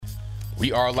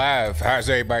We are live. How's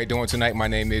everybody doing tonight? My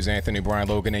name is Anthony Brian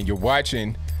Logan, and you're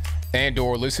watching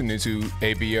and/or listening to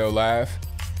ABL Live.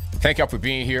 Thank y'all for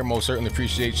being here. Most certainly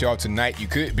appreciate y'all tonight. You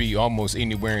could be almost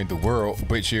anywhere in the world,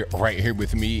 but you're right here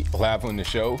with me live on the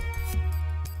show.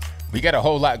 We got a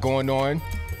whole lot going on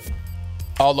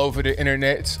all over the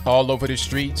internet, all over the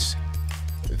streets.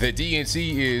 The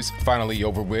DNC is finally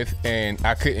over with, and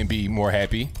I couldn't be more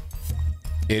happy.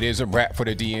 It is a wrap for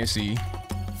the DNC.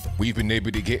 We've been able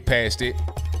to get past it.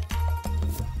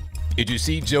 Did you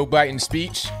see Joe Biden's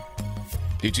speech?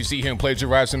 Did you see him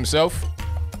plagiarize himself?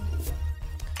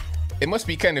 It must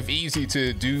be kind of easy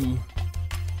to do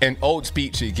an old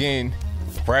speech again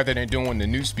rather than doing the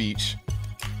new speech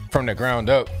from the ground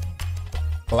up,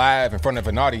 live in front of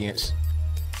an audience.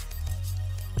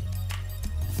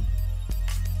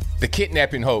 The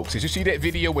kidnapping hoax. Did you see that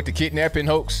video with the kidnapping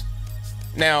hoax?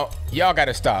 Now, y'all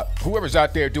gotta stop. Whoever's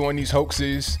out there doing these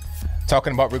hoaxes,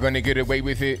 talking about we're gonna get away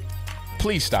with it,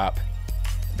 please stop.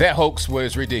 That hoax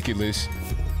was ridiculous.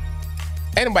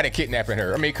 Ain't nobody kidnapping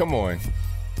her. I mean, come on.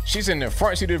 She's in the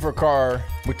front seat of her car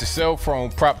with the cell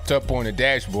phone propped up on the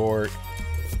dashboard.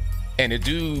 And the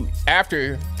dude,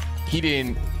 after he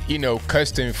didn't,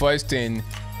 cussed and fussed and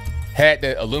had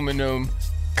the aluminum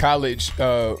college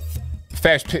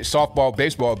fast pitch softball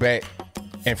baseball bat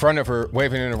in front of her,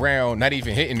 waving it around, not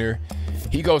even hitting her,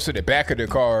 he goes to the back of the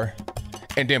car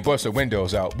and then busts the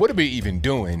windows out. What are we even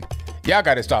doing? Y'all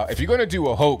gotta stop. If you're gonna do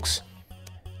a hoax,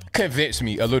 convince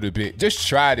me a little bit. Just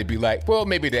try to be like, well,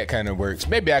 maybe that kind of works.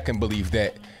 Maybe I can believe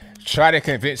that. Try to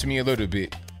convince me a little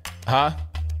bit. Huh?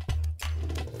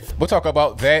 We'll talk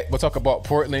about that. We'll talk about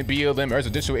Portland, BLM,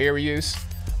 residential areas.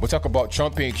 We'll talk about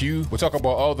Trump and Q. We'll talk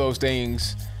about all those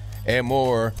things and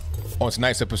more on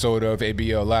tonight's episode of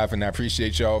ABL Live, and I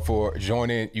appreciate y'all for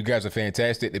joining. You guys are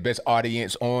fantastic. The best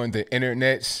audience on the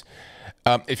internets.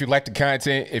 If you like the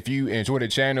content, if you enjoy the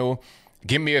channel,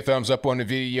 give me a thumbs up on the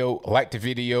video, like the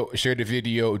video, share the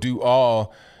video, do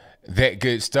all that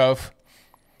good stuff.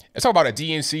 Let's talk about a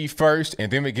DNC first,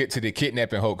 and then we get to the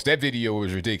kidnapping hoax. That video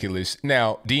was ridiculous.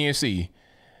 Now, DNC,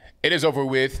 it is over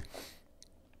with.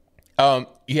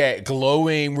 You had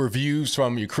glowing reviews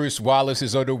from your Chris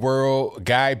Wallace's of the world,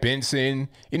 Guy Benson,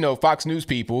 Fox News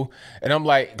people. And I'm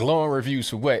like, glowing reviews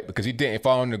for what? Because he didn't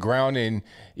fall on the ground and,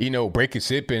 break his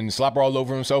hip and slobber all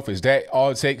over himself. Is that all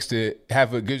it takes to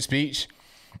have a good speech?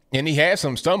 And he had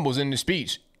some stumbles in the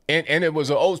speech. And it was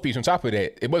an old speech on top of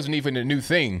that. It wasn't even a new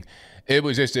thing. It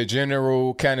was just a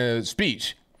general kind of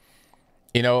speech,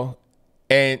 And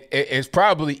it's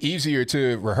probably easier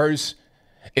to rehearse.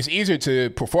 It's easier to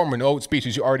perform an old speech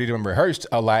that you already done rehearsed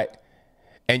a lot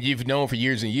and you've known for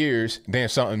years and years than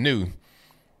something new.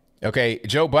 Okay,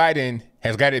 Joe Biden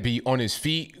has got to be on his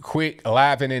feet, quick,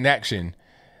 alive, and in action.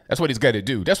 That's what he's got to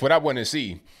do. That's what I want to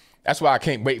see. That's why I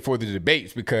can't wait for the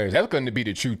debates, because that's going to be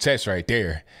the true test right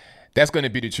there. That's going to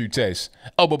be the true test.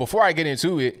 Oh, but before I get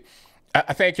into it,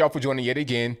 I thank y'all for joining yet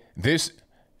again. This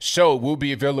show will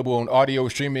be available on audio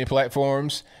streaming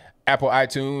platforms. Apple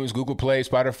iTunes, Google Play,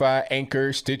 Spotify,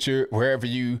 Anchor, Stitcher, wherever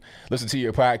you listen to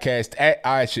your podcast at,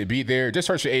 I should be there. Just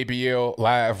search for ABL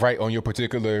Live right on your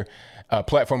particular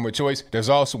platform of choice. There's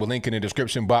also a link in the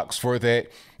description box for that.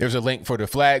 There's a link for the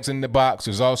flags in the box.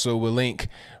 There's also a link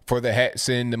for the hats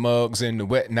and the mugs and the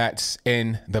whatnots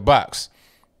in the box.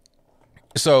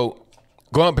 So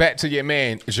going back to your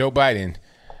man, Joe Biden.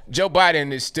 Joe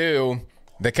Biden is still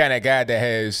the kind of guy that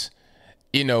has,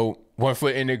 one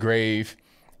foot in the grave.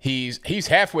 He's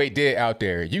halfway dead out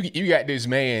there. You got this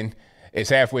man is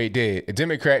halfway dead. The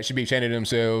Democrats should be changing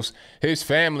themselves. His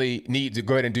family needs to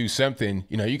go ahead and do something.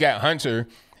 You got Hunter.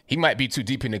 He might be too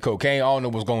deep in the cocaine. I don't know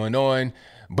what's going on.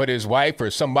 But his wife or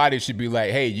somebody should be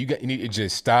like, hey, you need to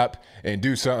just stop and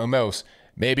do something else.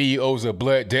 Maybe he owes a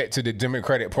blood debt to the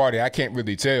Democratic Party. I can't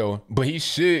really tell. But he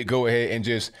should go ahead and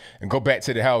just go back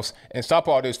to the House and stop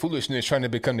all this foolishness trying to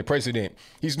become the president.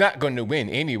 He's not going to win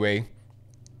anyway.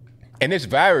 And this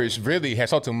virus really has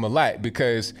helped him a lot,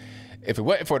 because if it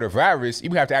wasn't for the virus, he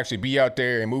would have to actually be out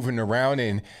there and moving around,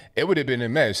 and it would have been a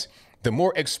mess. The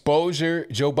more exposure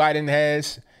Joe Biden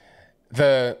has,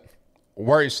 the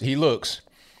worse he looks.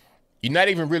 You're not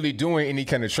even really doing any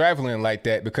kind of traveling like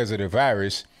that because of the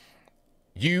virus.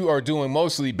 You are doing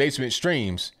mostly basement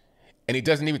streams, and he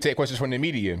doesn't even take questions from the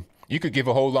media. You could give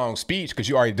a whole long speech because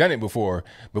you already done it before.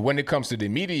 But when it comes to the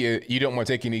media, you don't want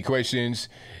to take any questions.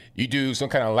 You do some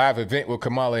kind of live event with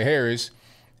Kamala Harris,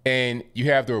 and you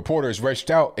have the reporters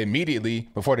rushed out immediately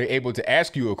before they're able to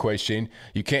ask you a question.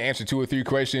 You can't answer 2 or 3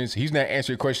 questions. He's not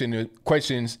answering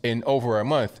questions in over a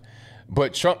month.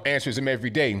 but Trump answers him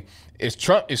every day.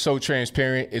 Trump is so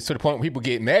transparent, it's to the point where people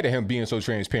get mad at him being so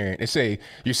transparent. They say,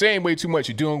 you're saying way too much,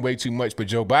 you're doing way too much, but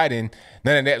Joe Biden,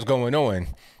 none of that's going on.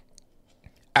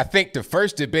 I think the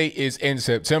first debate is in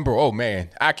September. Oh, man,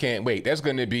 I can't wait. That's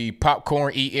going to be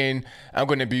popcorn eating. I'm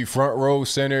going to be front row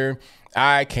center.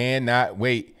 I cannot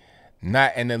wait.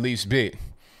 Not in the least bit.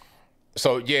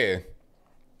 So, yeah,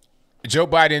 Joe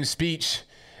Biden's speech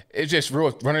is just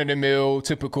real run-of-the-mill,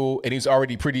 typical, and he's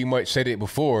already pretty much said it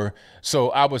before.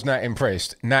 So I was not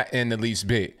impressed, not in the least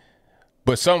bit.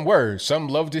 But some were. Some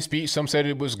loved the speech. Some said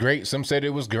it was great. Some said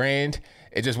it was grand.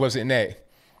 It just wasn't that,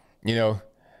 you know.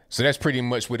 So that's pretty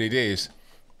much what it is.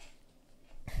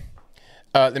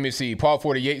 Let me see. Paul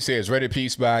 48 says, read a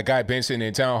piece by Guy Benson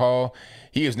in Town Hall.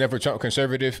 He is never Trump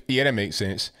conservative. Yeah, that makes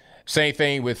sense. Same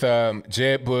thing with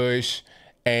Jeb Bush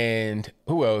and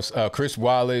who else? Chris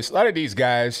Wallace. A lot of these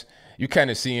guys, you kind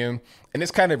of see them. And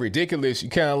it's kind of ridiculous. You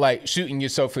kind of like shooting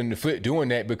yourself in the foot doing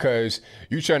that because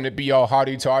you're trying to be all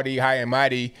haughty-tardy, high and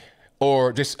mighty,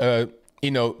 or just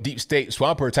deep state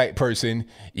swamper type person.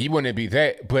 You wouldn't be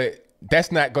that. But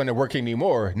that's not going to work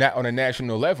anymore, not on a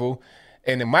national level.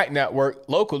 And it might not work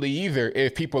locally either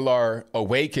if people are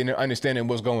awake and understanding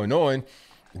what's going on.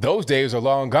 Those days are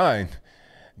long gone.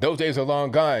 Those days are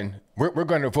long gone. We're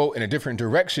going to vote in a different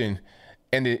direction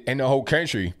in the whole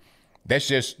country. That's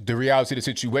just the reality of the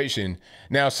situation.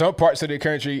 Now, some parts of the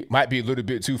country might be a little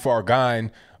bit too far gone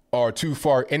or too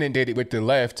far inundated with the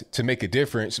left to make a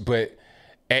difference, but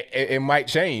it might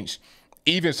change.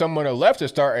 Even some on the left are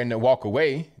starting to walk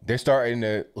away. They're starting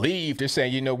to leave. They're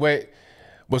saying, you know what?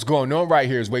 What's going on right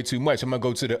here is way too much. I'm going to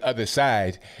go to the other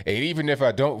side. And even if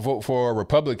I don't vote for a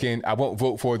Republican, I won't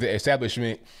vote for the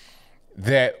establishment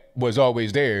that was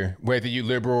always there, whether you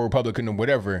liberal, Republican, or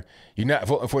whatever. You're not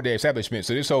voting for the establishment.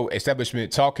 So this whole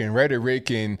establishment talking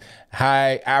rhetoric and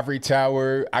high ivory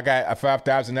tower, I got a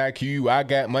 5,000 IQ, I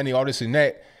got money, all this and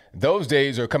that, those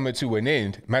days are coming to an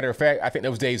end. Matter of fact, I think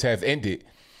those days have ended.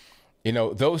 You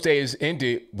know, those days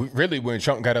ended really when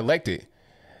Trump got elected.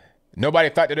 Nobody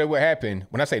thought that it would happen.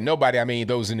 When I say nobody, I mean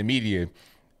those in the media.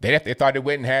 They thought it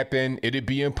wouldn't happen. It'd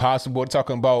be impossible. They're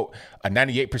talking about a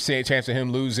 98% chance of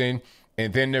him losing.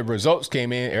 And then the results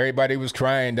came in. Everybody was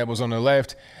crying that was on the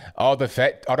left. All the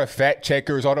fact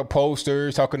checkers, all the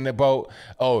posters talking about,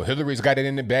 oh, Hillary's got it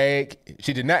in the bag.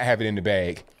 She did not have it in the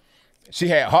bag. She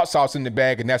had hot sauce in the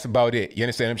bag, and that's about it. You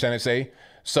understand what I'm trying to say?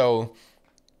 So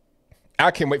I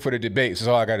can't wait for the debates. That's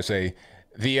all I got to say.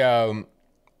 The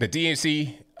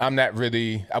DNC,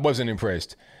 I wasn't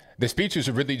impressed. The speeches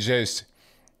are really just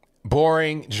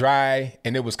boring, dry,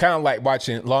 and it was kind of like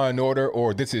watching Law and Order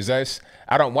or This Is Us.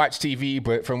 I don't watch TV,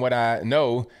 but from what I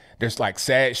know, there's like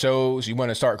sad shows. You want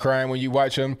to start crying when you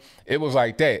watch them. It was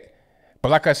like that. But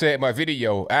like I said in my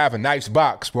video, I have a nice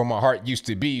box where my heart used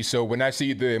to be. So when I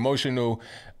see the emotional,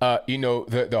 the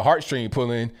heartstring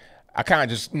pulling, I kind of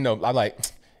just,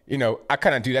 I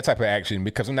kind of do that type of action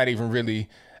because I don't even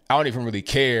really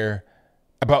care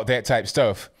about that type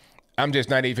stuff. I'm just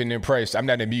not even impressed. I'm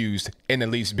not amused in the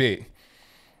least bit.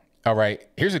 All right.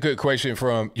 Here's a good question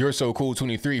from You're So Cool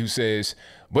 23 who says,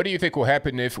 what do you think will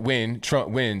happen when Trump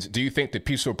wins? Do you think the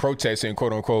peaceful protesting,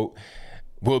 quote unquote,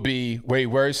 will be way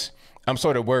worse? I'm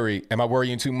sort of worried. Am I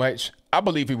worrying too much? I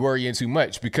believe we're worrying too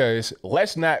much because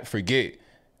let's not forget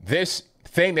this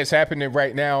thing that's happening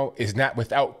right now is not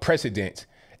without precedent.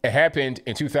 It happened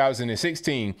in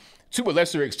 2016 to a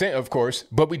lesser extent, of course,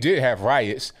 but we did have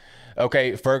riots.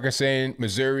 Okay, Ferguson,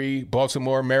 Missouri,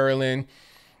 Baltimore, Maryland.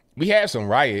 We had some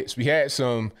riots. We had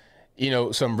some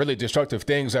really destructive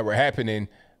things that were happening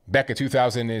back in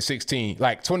 2016.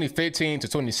 Like 2015 to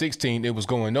 2016, it was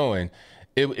going on.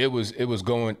 It was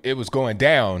going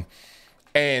down.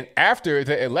 And after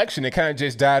the election, it kind of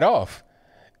just died off.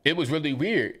 It was really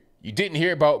weird. You didn't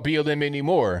hear about BLM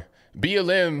anymore.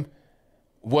 BLM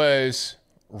was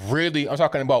really, I'm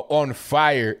talking about on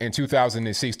fire in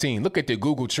 2016. Look at the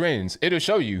Google Trends. It'll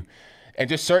show you. And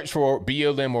just search for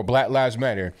BLM or Black Lives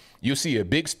Matter. You'll see a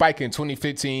big spike in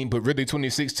 2015, but really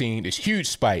 2016, this huge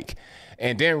spike.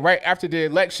 And then right after the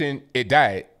election, it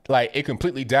died. Like it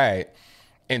completely died.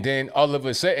 And then all of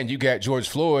a sudden you got George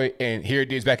Floyd and here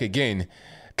it is back again,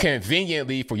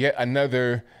 conveniently for yet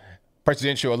another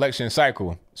presidential election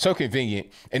cycle. So convenient.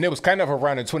 And it was kind of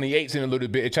around in 2018 a little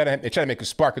bit. It tried to make a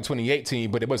spark in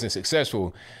 2018, but it wasn't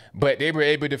successful. But they were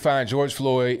able to find George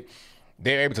Floyd.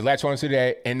 They were able to latch onto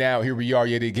that. And now here we are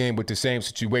yet again with the same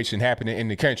situation happening in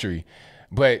the country.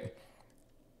 But,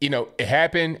 it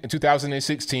happened in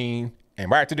 2016. And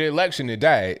right after the election, it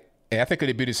died. And I think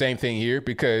it'd be the same thing here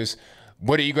because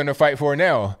what are you going to fight for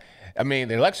now? I mean,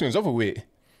 the election is over with.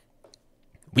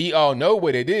 We all know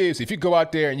what it is. If you go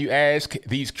out there and you ask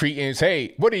these cretins,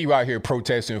 hey, what are you out here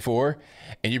protesting for?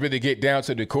 And you really get down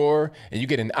to the core and you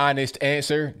get an honest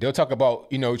answer, they'll talk about,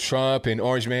 Trump and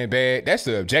Orange Man bad. That's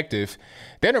the objective.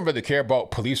 They don't really care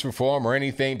about police reform or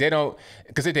anything. They don't,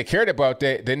 because if they cared about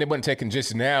that, then they wouldn't take it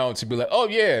just now to be like, oh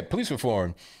yeah, police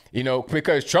reform.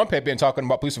 Because Trump had been talking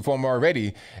about police reform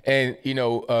already and,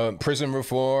 prison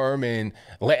reform and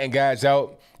letting guys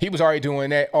out. He was already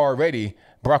doing that already.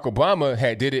 Barack Obama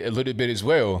had did it a little bit as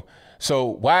well. So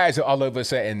why is it all of a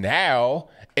sudden now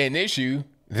an issue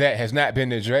that has not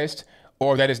been addressed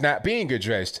or that is not being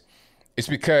addressed? It's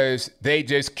because they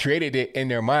just created it in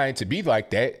their mind to be like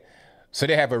that. So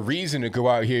they have a reason to go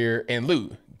out here and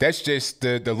loot. That's just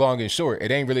the long and short.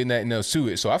 It ain't really nothing else to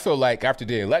it. So I feel like after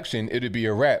the election, it'll be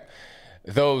a wrap.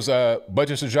 Those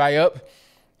budgets will dry up.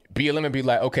 BLM would be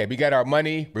like, okay, we got our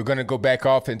money. We're gonna go back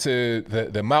off into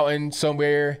the mountain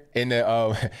somewhere in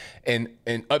the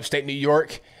in upstate New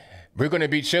York. We're gonna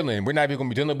be chilling. We're not even gonna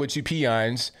be dealing with you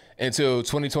peons until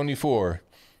 2024.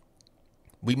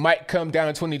 We might come down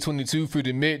in 2022 for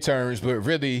the midterms, but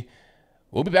really,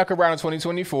 we'll be back around in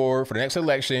 2024 for the next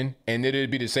election, and it'll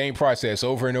be the same process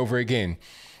over and over again.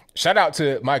 Shout out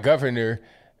to my governor,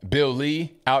 Bill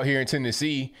Lee, out here in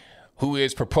Tennessee, who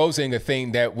is proposing a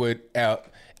thing that would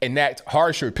enact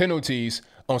harsher penalties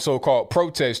on so-called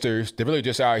protesters. They're really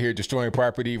just out here destroying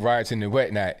property, rioting, and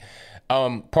whatnot.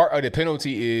 Part of the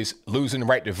penalty is losing the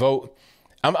right to vote.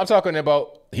 I'm talking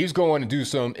about he's going to do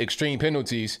some extreme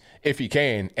penalties if he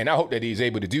can, and I hope that he's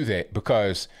able to do that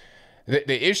because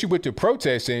the issue with the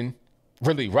protesting,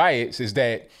 really riots, is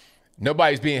that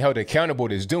nobody's being held accountable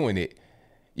that's doing it.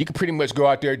 You can pretty much go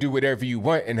out there, do whatever you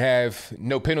want, and have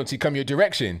no penalty come your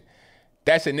direction.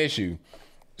 That's an issue.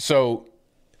 So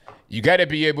you got to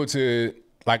be able to,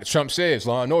 like Trump says,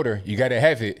 law and order, you got to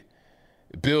have it.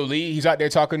 Bill Lee, he's out there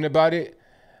talking about it.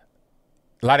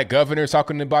 A lot of governors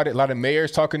talking about it. A lot of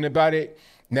mayors talking about it.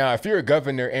 Now, if you're a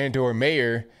governor and or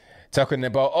mayor talking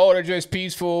about, oh, they're just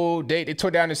peaceful, they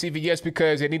tore down the CVS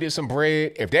because they needed some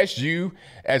bread. If that's you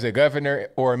as a governor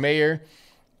or a mayor,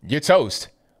 you're toast.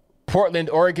 Portland,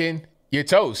 Oregon, you're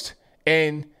toast.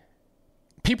 And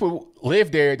people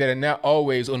live there that are not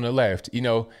always on the left,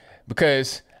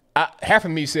 because half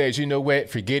of me says, you know what,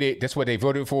 forget it. That's what they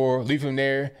voted for. Leave them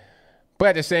there. But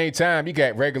at the same time, you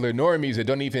got regular normies that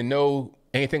don't even know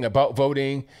anything about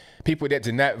voting. People that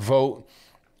did not vote.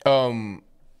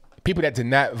 People that did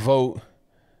not vote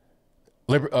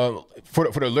for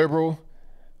the liberal,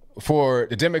 for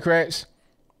the Democrats.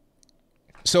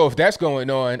 So if that's going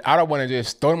on, I don't want to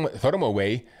just throw them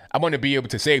away. I want to be able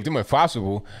to save them if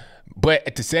possible. But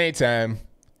at the same time,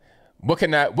 what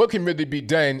can really be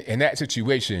done in that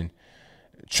situation?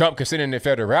 Trump considering the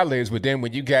federales, but then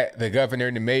when you got the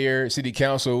governor, the mayor, city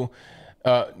council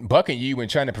bucking you and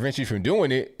trying to prevent you from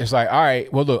doing it, it's like, all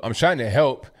right, well, look, I'm trying to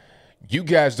help. You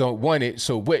guys don't want it,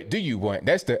 so what do you want?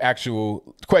 That's the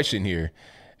actual question here.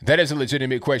 That is a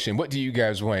legitimate question. What do you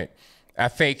guys want? I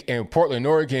think in Portland,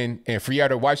 Oregon, and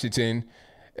Seattle, Washington,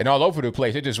 and all over the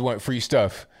place, they just want free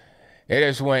stuff. They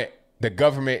just want the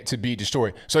government to be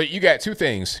destroyed. So you got two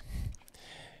things.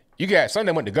 You got some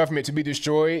that want the government to be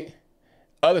destroyed,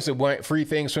 others that want free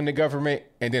things from the government,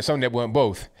 and then some that want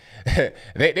both.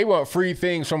 They want free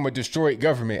things from a destroyed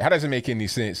government. How does it make any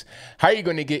sense? How are you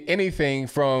going to get anything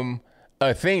from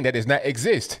a thing that does not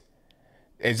exist?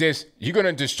 It's just, you're going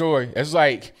to destroy. It's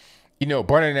like,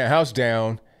 burning a house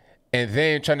down and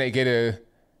then trying to get a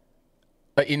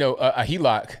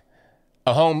HELOC,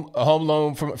 a home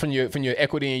loan from your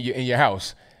equity in your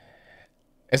house.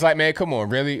 It's like, man, come on,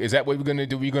 really? Is that what we're going to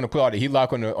do? We're going to put all the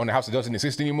HELOC on the house that doesn't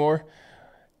exist anymore?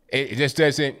 It just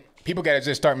doesn't. People got to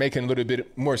just start making a little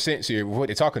bit more sense here with what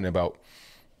they're talking about.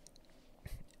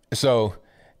 So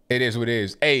it is what it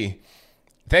is. Hey,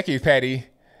 thank you, Patty.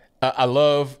 I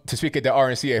love to speak at the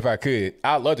RNC if I could.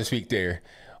 I'd love to speak there.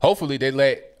 Hopefully they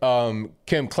let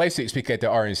Kim Klacik speak at the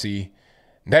RNC.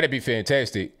 That'd be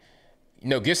fantastic.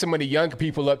 Get some of the young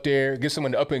people up there. Get some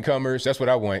of the up-and-comers. That's what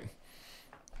I want.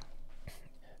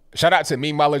 Shout out to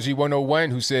Memology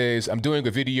 101 who says, I'm doing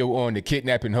a video on the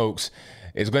kidnapping hoax.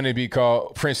 It's going to be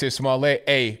called Princess Smollett.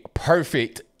 Hey,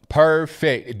 perfect.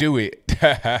 Do it.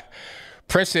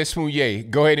 Princess Smouye,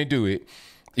 go ahead and do it.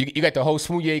 You got the whole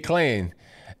Smouye clan.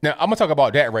 Now, I'm going to talk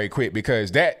about that right quick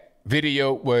because that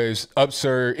video was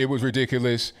absurd. It was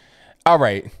ridiculous. All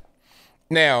right.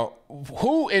 Now,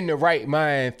 who in the right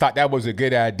mind thought that was a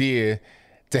good idea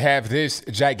to have this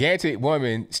gigantic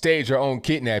woman stage her own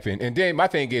kidnapping? And then my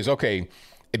thing is, okay,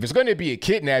 if it's going to be a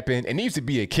kidnapping, it needs to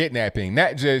be a kidnapping,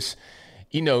 not just,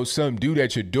 some dude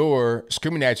at your door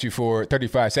screaming at you for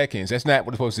 35 seconds. That's not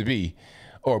what it's supposed to be.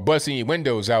 or busting your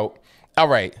windows out. All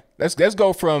right, let's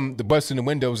go from the busting the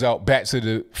windows out back to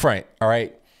the front. All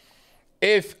right.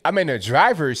 If I'm in the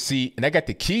driver's seat and I got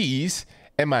the keys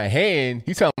in my hand,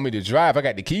 he's telling me to drive. I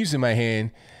got the keys in my hand.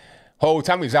 Whole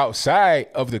time he's outside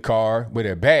of the car with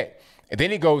a bat. And then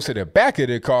he goes to the back of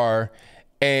the car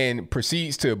and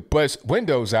proceeds to bust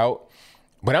windows out.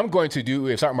 What I'm going to do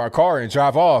is start my car and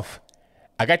drive off.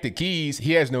 I got the keys.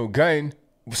 He has no gun.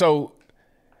 So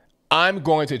I'm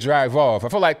going to drive off. I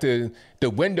feel like the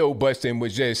window busting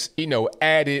was just,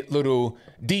 added little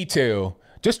detail.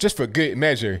 Just for good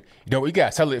measure. We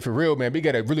got to tell it for real, man. We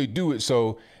got to really do it.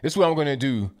 So this is what I'm going to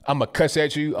do. I'm going to cuss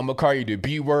at you. I'm going to call you the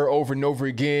B word over and over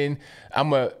again. I'm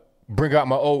going to bring out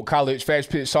my old college fast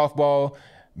pitch softball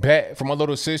bat from my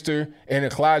little sister in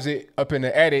the closet up in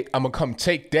the attic. I'm going to come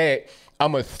take that.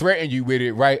 I'm going to threaten you with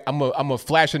it, right? I'm going to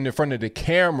flash in the front of the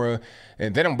camera,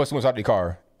 and then I'm busting what's out the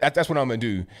car. That's what I'm going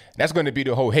to do. That's going to be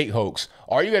the whole hate hoax.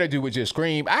 All you got to do is just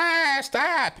scream,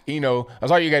 stop.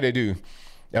 That's all you got to do.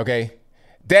 Okay?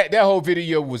 That whole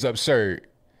video was absurd.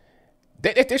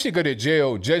 They should go to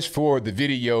jail just for the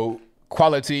video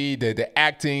quality. The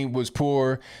acting was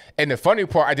poor. And the funny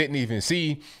part I didn't even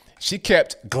see, she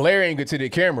kept glaring into the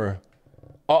camera.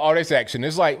 All this action.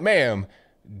 It's like, ma'am,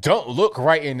 don't look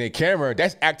right in the camera.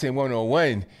 That's acting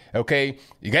 101. Okay?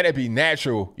 You got to be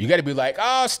natural. You got to be like,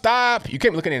 oh, stop. You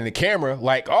can't be looking in the camera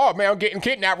like, oh, man, I'm getting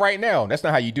kidnapped right now. That's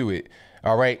not how you do it.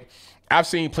 All right? I've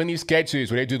seen plenty of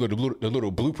sketches where they do the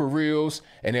little blooper reels,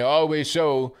 and they always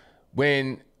show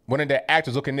when one of the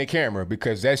actors look in the camera,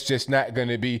 because that's just not going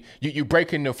to be, you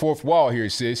breaking the fourth wall here,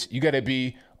 sis. You got to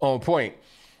be on point.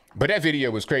 But that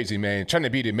video was crazy, man, trying to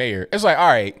be the mayor. It's like, all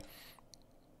right,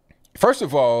 first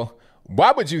of all,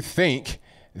 why would you think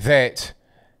that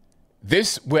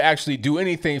this would actually do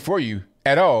anything for you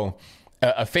at all?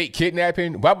 A fake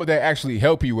kidnapping, why would that actually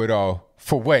help you at all?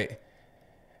 For what?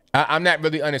 I'm not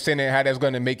really understanding how that's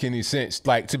going to make any sense,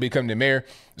 like, to become the mayor.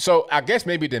 So I guess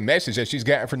maybe the message that she's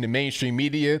gotten from the mainstream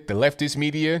media, the leftist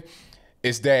media,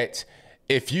 is that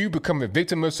if you become a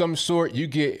victim of some sort, you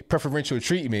get preferential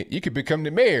treatment. You could become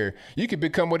the mayor. You could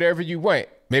become whatever you want.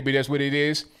 Maybe that's what it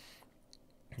is.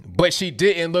 But she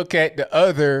didn't look at the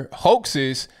other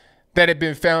hoaxes that have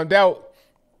been found out.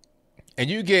 And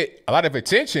you get a lot of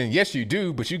attention. Yes, you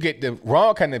do. But you get the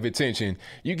wrong kind of attention.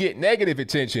 You get negative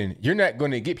attention. You're not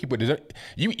going to get people to,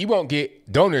 you won't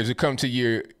get donors to come to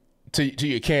your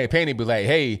campaign and be like,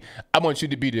 hey, I want you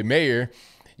to be the mayor.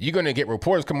 You're going to get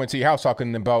reporters coming to your house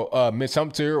talking about Miss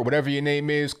Sumter or whatever your name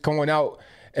is coming out.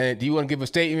 And do you want to give a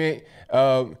statement?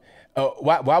 Why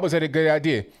was that a good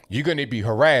idea? You're going to be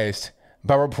harassed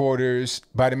by reporters,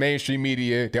 by the mainstream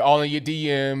media. They're all in your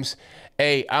DMs.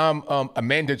 Hey, I'm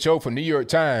Amanda Cho from New York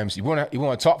Times. You want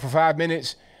to talk for 5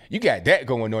 minutes? You got that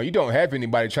going on. You don't have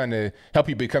anybody trying to help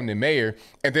you become the mayor.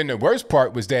 And then the worst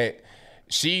part was that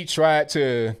she tried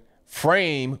to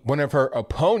frame one of her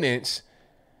opponents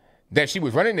that she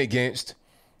was running against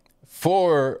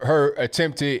for her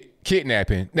attempted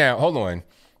kidnapping. Now, hold on.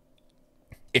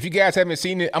 If you guys haven't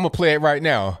seen it, I'm going to play it right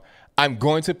now. I'm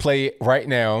going to play it right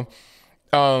now.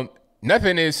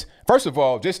 Nothing is, first of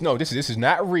all, just know this is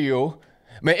not real.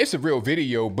 Man, it's a real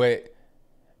video, but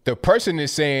the person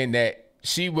is saying that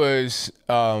she was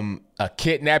a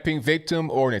kidnapping victim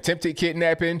or an attempted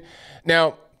kidnapping.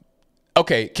 Now,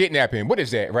 okay, kidnapping, what is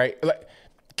that, right? Like,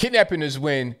 kidnapping is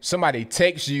when somebody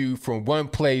takes you from one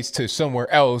place to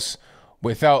somewhere else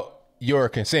without your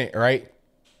consent, right?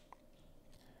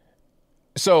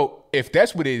 So if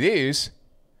that's what it is,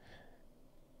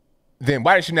 then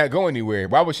why did she not go anywhere?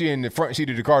 Why was she in the front seat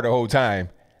of the car the whole time?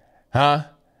 Huh?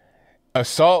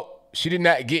 Assault. She did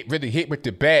not get really hit with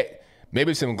the bat.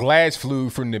 Maybe some glass flew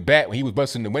from the bat when he was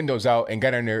busting the windows out and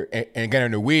got in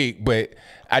her wig, but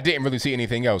I didn't really see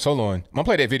anything else. Hold on. I'm gonna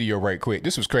play that video right quick.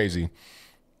 This was crazy.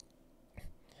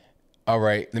 All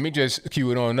right, let me just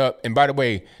cue it on up. And by the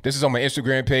way, this is on my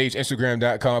Instagram page,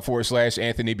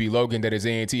 instagram.com/Anthony B. Logan. That is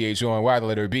ANTHONY, the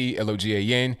letter B,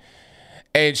 LOGAN.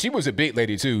 And she was a big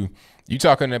lady too. You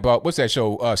talking about, what's that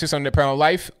show? 600 Pound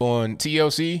Life on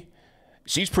TLC.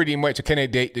 She's pretty much a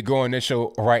candidate to go on this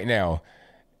show right now.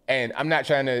 And I'm not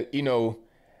trying to,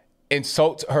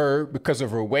 insult her because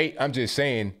of her weight. I'm just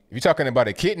saying, if you're talking about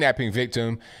a kidnapping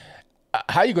victim,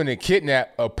 how you going to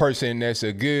kidnap a person that's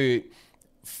a good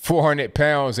 400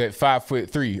 pounds at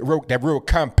 5'3", that real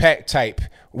compact type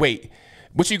weight?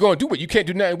 What you going to do with? You can't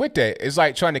do nothing with that. It's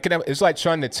like trying to kidnap. It's like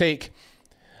trying to take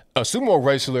a sumo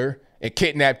wrestler and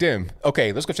kidnap them.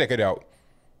 Okay, let's go check it out.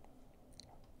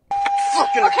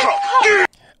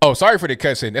 Oh, sorry for the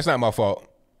cussing. That's not my fault.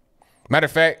 Matter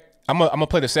of fact, I'm gonna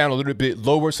play the sound a little bit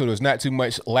lower so there's not too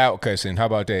much loud cussing. How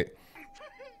about that?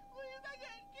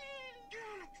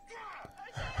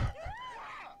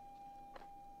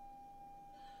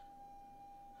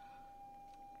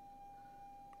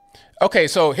 Okay,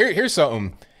 so here's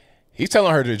something. He's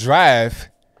telling her to drive,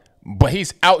 but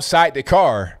he's outside the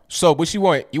car. So what you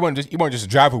want? You want to just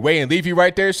drive away and leave you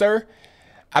right there, sir?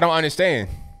 I don't understand.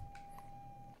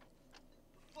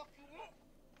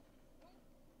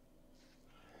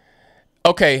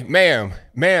 Okay,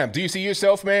 ma'am, do you see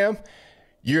yourself, ma'am?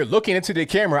 You're looking into the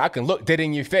camera. I can look dead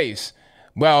in your face.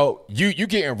 Well, you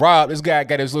getting robbed. This guy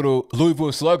got his little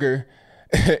Louisville Slugger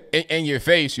in your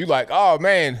face. You like, oh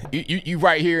man, you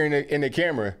right here in the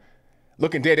camera,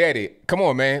 looking dead at it. Come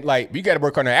on, man. Like, we got to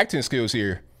work on our acting skills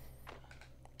here.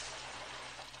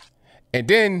 And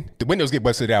then the windows get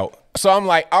busted out. So I'm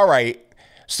like, all right.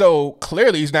 So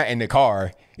clearly he's not in the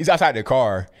car. He's outside the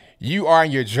car. You are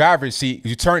in your driver's seat.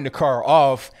 You turn the car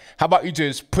off. How about you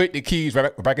just put the keys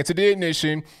right back into the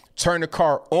ignition, turn the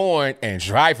car on, and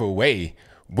drive away?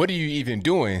 What are you even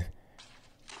doing?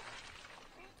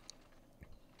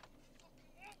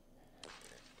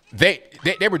 They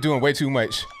were doing way too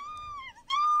much.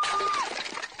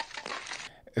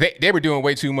 They were doing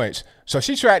way too much. So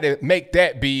she tried to make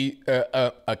that be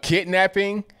a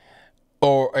kidnapping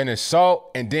or an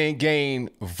assault and then gain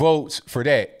votes for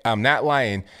that. I'm not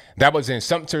lying. That was in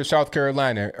Sumter, South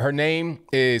Carolina. Her name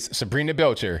is Sabrina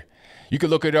Belcher. You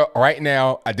can look it up right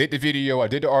now. I did the video. I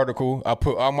did the article. I'll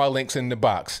put all my links in the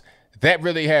box. That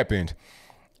really happened.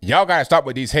 Y'all got to stop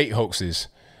with these hate hoaxes.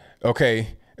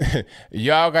 Okay?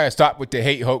 Y'all got to stop with the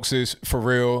hate hoaxes for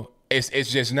real. It's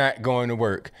just not going to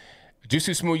work.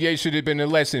 Jussie Smollett should have been a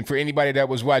lesson for anybody that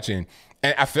was watching.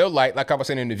 And I feel like I was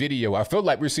saying in the video, I feel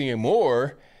like we're seeing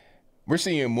more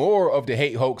of the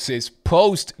hate hoaxes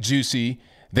post Jussie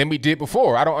than we did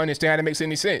before. I don't understand how that makes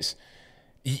any sense.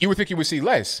 You would think you would see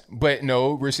less, but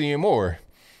no, we're seeing more.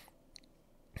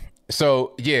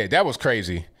 So yeah, that was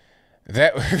crazy.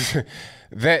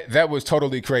 That was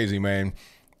totally crazy, man.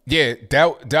 Yeah,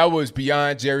 that was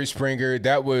beyond Jerry Springer.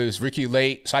 That was Ricky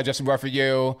Lake, Cy Justin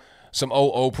Raphael, some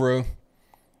old Oprah.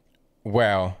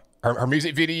 Wow. Her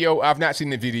music video, I've not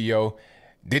seen the video.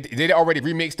 Did they already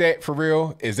remix that for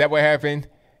real? Is that what happened?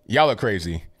 Y'all are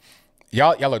crazy.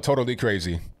 Y'all are totally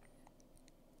crazy.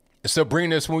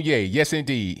 Sabrina Smollett, yes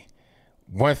indeed.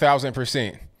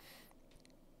 1000%.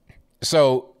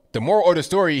 So the moral of the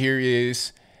story here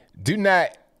is do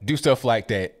not do stuff like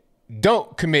that.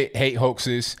 Don't commit hate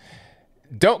hoaxes.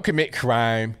 Don't commit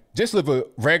crime. Just live a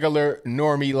regular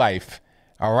normie life.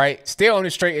 All right. Stay on the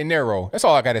straight and narrow. That's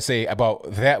all I got to say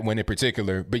about that one in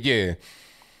particular. But yeah,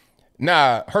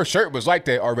 nah, her shirt was like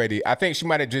that already. I think she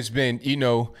might have just been,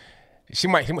 she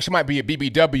might be a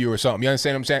BBW or something. You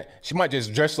understand what I'm saying? She might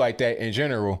just dress like that in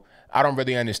general. I don't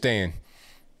really understand.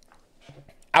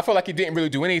 I feel like he didn't really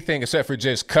do anything except for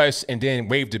just cuss and then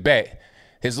wave the bat.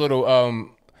 His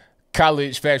little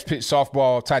college fast pitch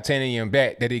softball titanium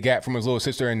bat that he got from his little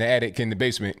sister in the attic in the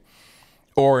basement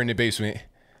or in the basement.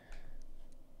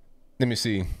 Let me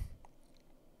see.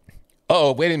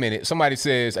 Oh, wait a minute. Somebody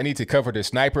says I need to cover the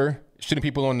sniper shooting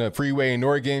people on the freeway in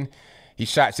Oregon. He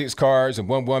shot 6 cars and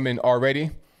 1 woman already.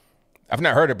 I've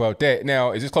not heard about that.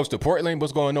 Now, is this close to Portland?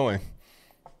 What's going on?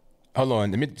 Hold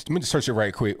on. Let me just search it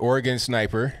right quick. Oregon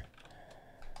sniper.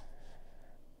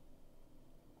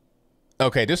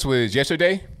 Okay, this was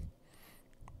yesterday.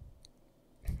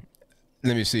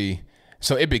 Let me see.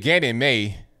 So it began in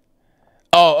May.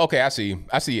 Oh, okay. I see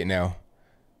it now.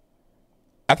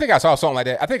 I think I saw something like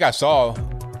that. I think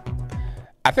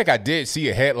I did see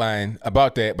a headline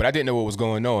about that, but I didn't know what was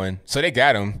going on. So they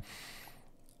got him.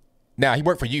 Now, he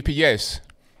worked for UPS.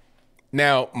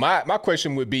 Now, my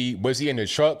question would be, was he in the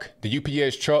truck, the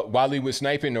UPS truck, while he was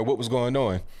sniping, or what was going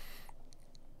on?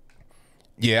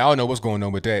 Yeah, I don't know what's going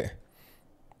on with that.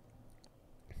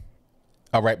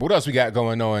 All right, what else we got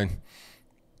going on?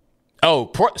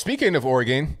 Oh, speaking of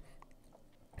Oregon,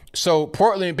 so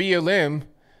Portland BLM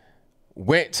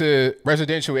went to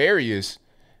residential areas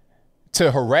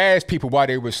to harass people while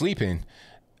they were sleeping,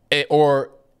 or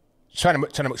trying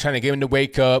to get them to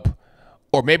wake up,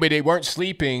 or maybe they weren't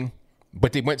sleeping,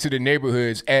 but they went to the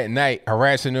neighborhoods at night,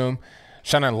 harassing them,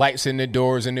 shining lights in the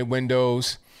doors and the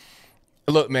windows.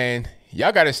 Look, man,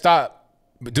 y'all got to stop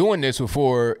doing this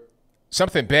before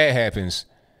something bad happens,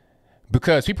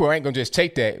 because people ain't going to just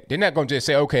take that. They're not going to just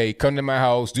say, okay, come to my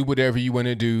house, do whatever you want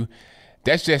to do.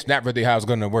 That's just not really how it's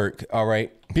going to work, all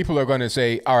right? People are going to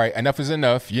say, all right, enough is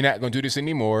enough. You're not going to do this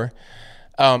anymore.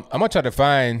 I'm going to try to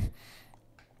find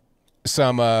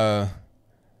some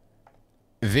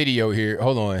video here.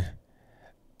 Hold on.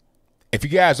 If you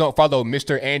guys don't follow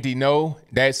Mr. Andy Ngo,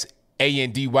 that's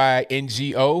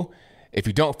ANDYNGO. If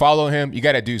you don't follow him, you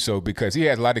got to do so, because he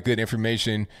has a lot of good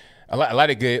information, a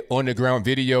lot of good on-the-ground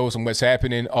videos on what's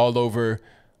happening all over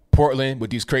Portland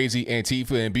with these crazy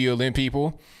Antifa and BLM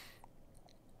people.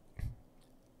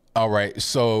 All right.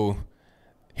 So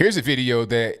here's a video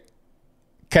that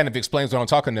kind of explains what I'm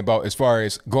talking about as far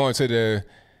as going to the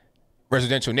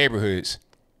residential neighborhoods.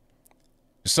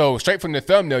 So straight from the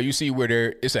thumbnail, you see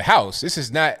where it's a house. This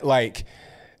is not like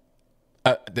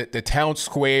the town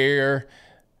square,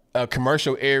 a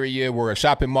commercial area or a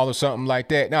shopping mall or something like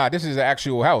that. Nah, this is an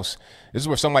actual house. This is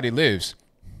where somebody lives.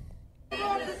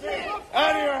 Out of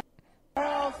your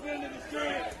house into the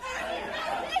street.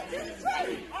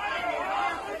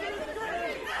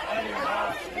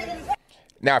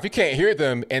 Now, if you can't hear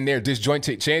them and they're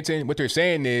disjointed chanting, what they're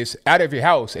saying is out of your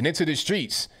house and into the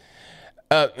streets.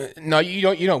 No, you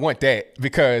don't want that,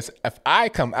 because if I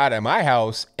come out of my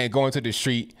house and go into the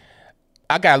street,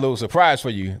 I got a little surprise for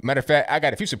you. Matter of fact, I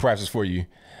got a few surprises for you.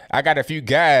 I got a few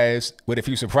guys with a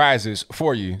few surprises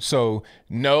for you. So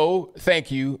no,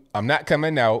 thank you. I'm not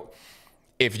coming out.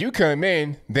 If you come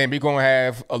in, then we're going to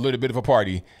have a little bit of a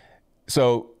party.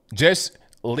 So just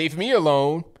leave me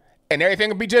alone and everything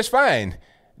will be just fine.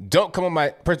 Don't come on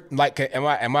my, like, in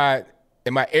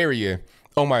my area,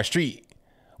 on my street,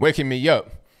 waking me up.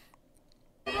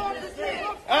 Out of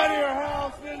your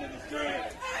house into the street.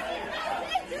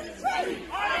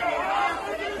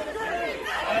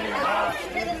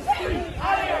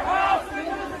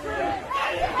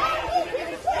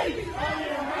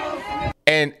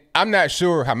 And I'm not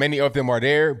sure how many of them are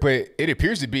there, but it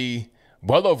appears to be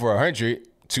well over 100,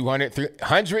 200,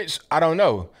 300s. I don't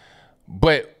know,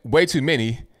 but way too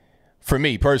many for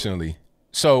me personally.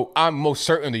 So I'm most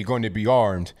certainly going to be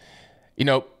armed. You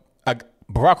know,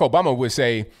 Barack Obama would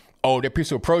say, oh, they're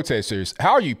peaceful protesters.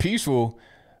 How are you peaceful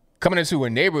coming into a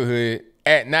neighborhood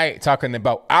at night talking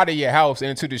about out of your house and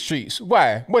into the streets?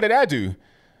 Why? What did I do?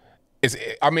 Is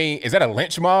that a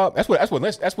lynch mob? That's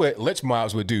what lynch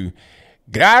mobs would do.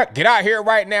 Get out here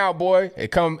right now, boy,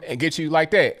 and come and get you like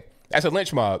that. That's a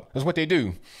lynch mob. That's what they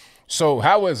do. So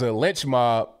how is a lynch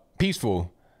mob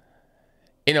peaceful?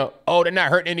 You know, oh, they're not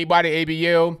hurting anybody,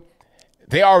 ABL.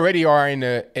 They already are in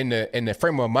the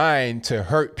frame of mind to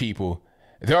hurt people.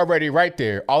 They're already right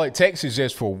there. All it takes is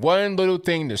just for one little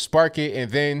thing to spark it,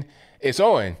 and then it's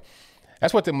on.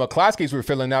 That's what the McCloskeys were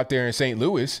feeling out there in St.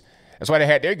 Louis. That's why they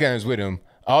had their guns with them,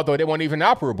 although they weren't even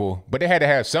operable. But they had to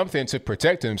have something to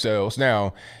protect themselves.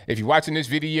 Now, if you're watching this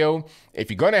video, if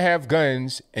you're going to have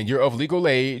guns and you're of legal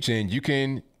age and you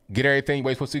can get everything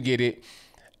you're supposed to get it,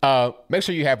 make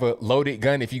sure you have a loaded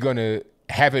gun if you're going to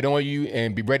have it on you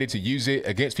and be ready to use it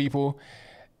against people,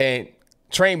 and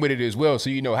train with it as well so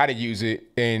you know how to use it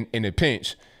in a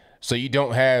pinch, so you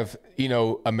don't have, you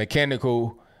know, a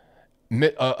mechanical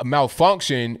a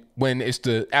malfunction when it's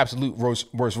the absolute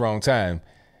worst wrong time.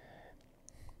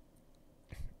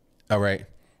 All right.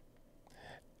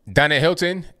 Donna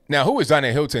Hilton. Now, who is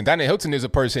Donna Hilton? Donna Hilton is a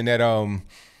person that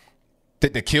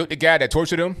that killed the guy that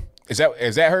tortured him. Is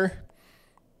that her?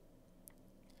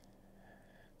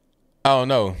 I don't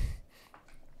know.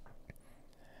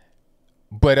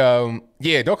 But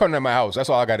yeah, don't come to my house. That's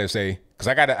all I gotta say. Cause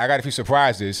I got a few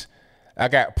surprises. I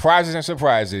got prizes and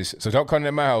surprises. So don't come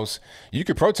to my house. You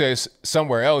could protest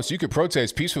somewhere else. You could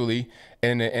protest peacefully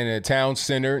in a town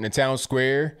center, in a town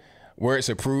square where it's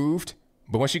approved.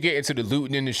 But once you get into the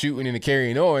looting and the shooting and the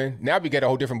carrying on, now we got a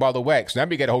whole different ball of wax. Now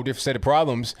we got a whole different set of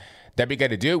problems that we got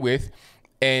to deal with.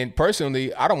 And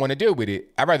personally, I don't want to deal with it.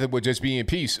 I'd rather would just be in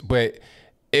peace. But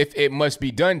if it must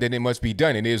be done, then it must be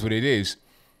done. It is what it is.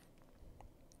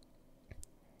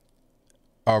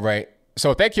 All right.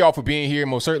 So thank you all for being here.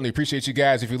 Most certainly appreciate you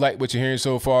guys. If you like what you're hearing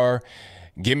so far,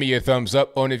 give me a thumbs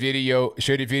up on the video,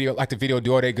 share the video, like the video,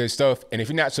 do all that good stuff. And if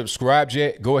you're not subscribed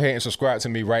yet, go ahead and subscribe to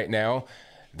me right now.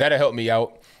 That'll help me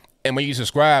out. And when you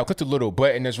subscribe, click the little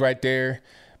button that's right there.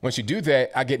 Once you do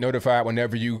that, I get notified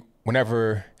whenever you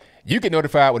get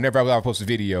notified whenever I post a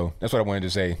video. That's what I wanted to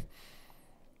say.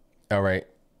 All right.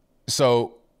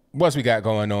 So what's we got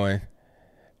going on?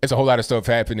 It's a whole lot of stuff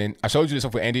happening. I showed you this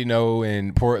stuff with Andy No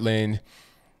and Portland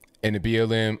and the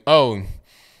BLM. Oh,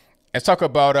 let's talk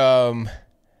about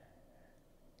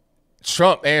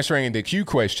Trump answering the Q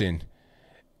question.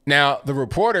 Now, the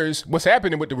reporters, what's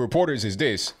happening with the reporters is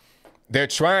this. They're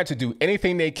trying to do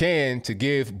anything they can to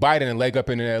give Biden a leg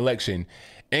up in an election.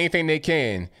 Anything they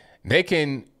can. They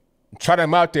can try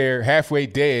them out there halfway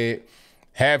dead,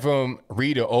 have him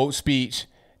read an old speech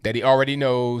that he already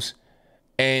knows,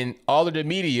 and all of the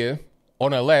media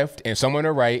on the left and some on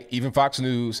the right, even Fox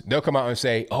News, they'll come out and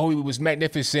say, oh, it was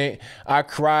magnificent. I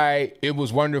cried. It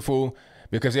was wonderful,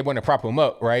 because they want to prop him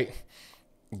up, right?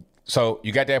 So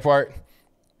you got that part?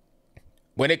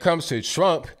 When it comes to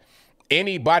Trump,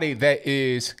 anybody that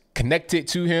is connected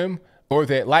to him or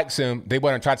that likes him, they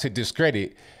want to try to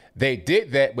discredit. They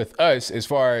did that with us as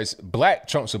far as black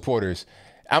Trump supporters.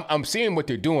 I'm seeing what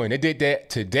they're doing. They did that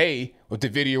today with the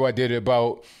video I did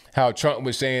about how Trump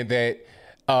was saying that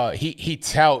he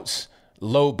touts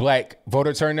low black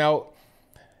voter turnout.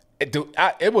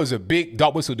 It was a big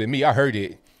dog whistle to me. I heard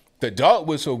it. The dog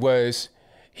whistle was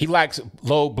he likes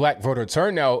low black voter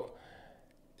turnout.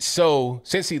 So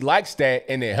since he likes that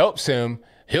and it helps him,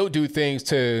 he'll do things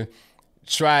to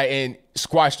try and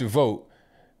squash the vote,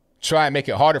 try and make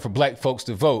it harder for black folks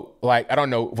to vote. Like, I don't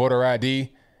know, voter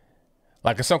ID.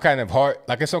 Like it's some kind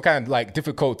of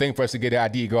difficult thing for us to get an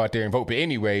ID, go out there and vote. But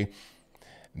anyway,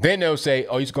 then they'll say,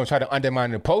 oh, he's going to try to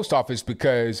undermine the post office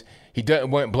because he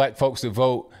doesn't want black folks to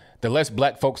vote. The less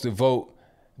black folks to vote,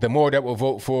 the more that will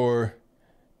vote for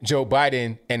Joe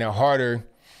Biden, and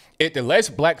the less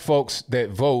black folks that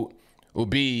vote will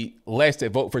be less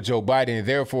that vote for Joe Biden, and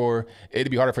therefore it'll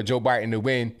be harder for Joe Biden to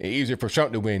win and easier for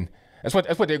Trump to win. That's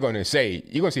what they're going to say.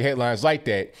 You're going to see headlines like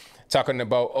that talking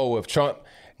about, oh, if Trump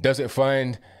doesn't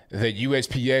fund the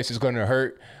USPS, is going to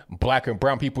hurt black and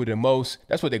brown people the most.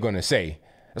 That's what they're going to say.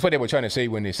 That's what they were trying to say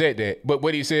when they said that. But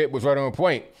what he said was right on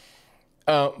point.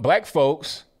 Black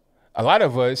folks, a lot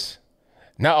of us,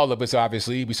 not all of us,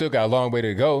 obviously, we still got a long way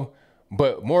to go,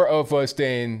 but more of us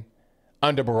than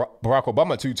under Barack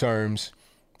Obama 2 terms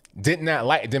did not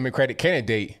like a Democratic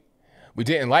candidate. We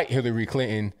didn't like Hillary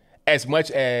Clinton as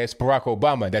much as Barack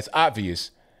Obama. That's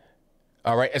obvious.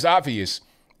 All right, it's obvious.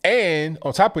 And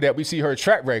on top of that, we see her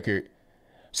track record,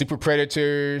 super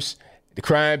predators, the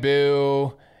crime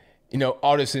bill,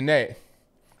 all this and that.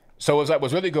 So it's like,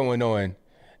 what's really going on?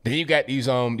 Then you got these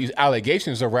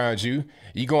allegations around you.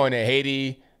 You going to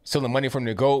Haiti, stealing money from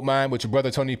the gold mine with your brother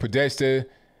Tony Podesta,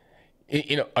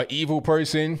 an evil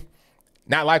person,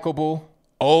 not likable,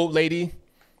 old lady.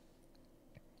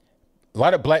 A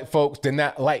lot of black folks did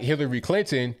not like Hillary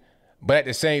Clinton, but at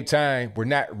the same time, we're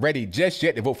not ready just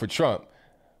yet to vote for Trump.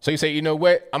 So you say, you know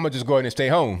what? I'm going to just go ahead and stay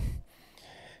home.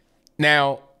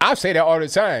 Now, I say that all the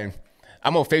time.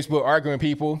 I'm on Facebook arguing with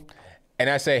people, and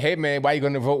I say, hey, man, why are you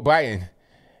going to vote Biden?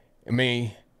 I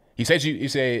mean, he said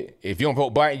if you don't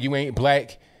vote Biden, you ain't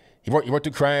black. He wrote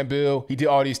the crime bill. He did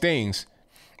all these things.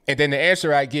 And then the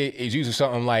answer I get is usually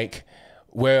something like,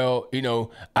 well,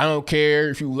 I don't care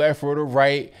if you left or the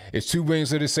right. It's two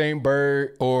wings of the same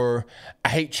bird. Or I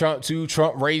hate Trump too.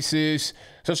 Trump racist.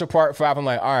 Such a part 5. I'm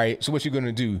like, all right, so what you going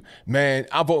to do? Man,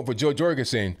 I'm voting for Joe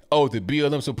Jorgensen. Oh, the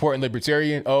BLM supporting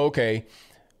libertarian? Oh, okay.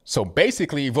 So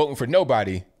basically you're voting for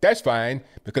nobody. That's fine.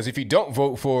 Because if you don't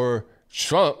vote for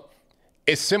Trump,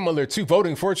 it's similar to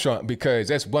voting for Trump because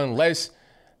that's one less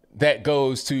that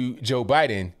goes to Joe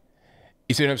Biden.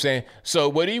 You see what I'm saying? So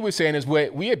what he was saying is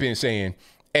what we have been saying.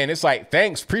 And it's like,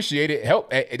 thanks, appreciate it.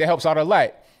 That helps out a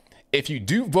lot. If you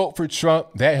do vote for Trump,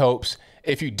 that helps.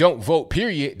 If you don't vote,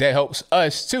 period, that helps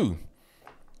us too.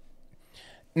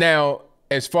 Now,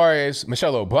 as far as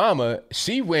Michelle Obama,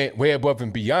 she went way above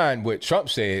and beyond what Trump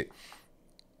said.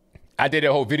 I did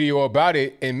a whole video about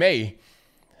it in May.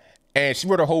 And she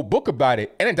wrote a whole book about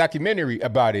it and a documentary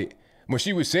about it when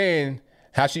she was saying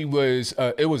how she was,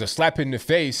 it was a slap in the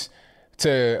face to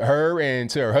her and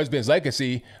to her husband's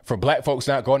legacy for black folks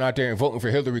not going out there and voting for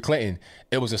Hillary Clinton.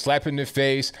 It was a slap in the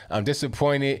face. I'm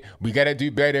disappointed. We got to do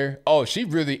better. Oh, she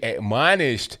really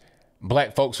admonished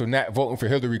black folks for not voting for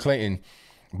Hillary Clinton.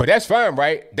 But that's fine,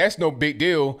 right? That's no big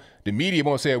deal. The media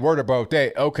won't say a word about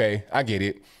that. Okay, I get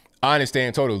it. I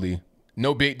understand totally.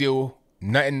 No big deal.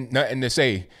 Nothing to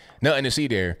say. Nothing to see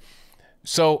there.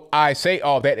 So I say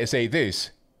all that to say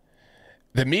this.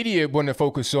 The media want to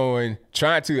focus on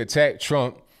trying to attack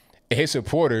Trump and his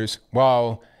supporters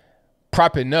while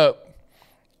propping up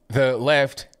the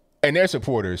left and their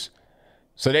supporters.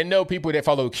 So they know people that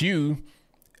follow Q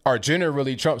are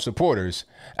generally Trump supporters.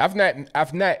 I've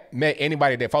not met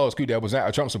anybody that follows Q that was not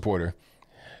a Trump supporter.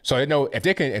 So they know if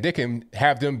they can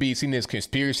have them be seen as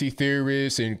conspiracy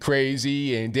theorists and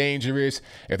crazy and dangerous,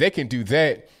 if they can do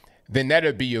that, then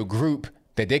that'll be a group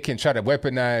that they can try to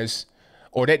weaponize,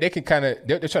 or that they can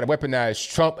they'll try to weaponize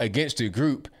Trump against the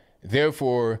group,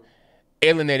 therefore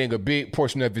alienating a big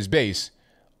portion of his base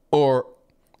or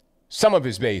some of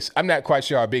his base. I'm not quite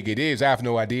sure how big it is. I have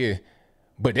no idea.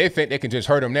 But they think they can just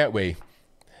hurt him that way.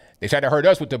 They tried to hurt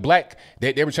us with the black.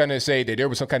 They were trying to say that there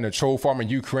was some kind of troll farm in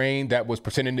Ukraine that was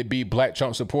pretending to be black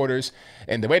Trump supporters.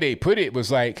 And the way they put it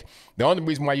was like, the only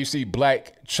reason why you see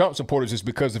black Trump supporters is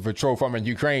because of a troll farm in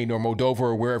Ukraine or Moldova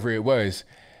or wherever it was.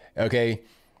 Okay.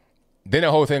 Then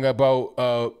the whole thing about,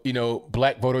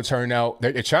 black voter turnout.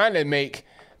 They're trying to make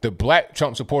the black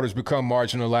Trump supporters become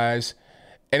marginalized.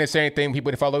 And the same thing,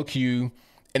 people that follow Q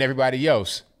and everybody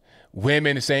else.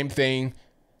 Women, the same thing.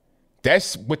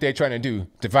 That's what they're trying to do,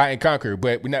 divide and conquer.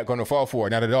 But we're not going to fall for it,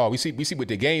 not at all. We see what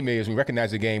the game is. We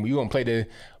recognize the game. We're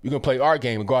gonna play our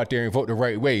game and go out there and vote the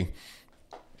right way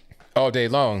all day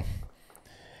long.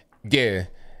 Yeah.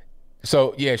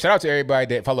 So yeah, shout out to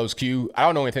everybody that follows Q. I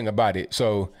don't know anything about it,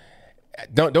 so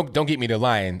don't get me to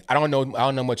lying. I don't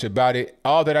know much about it.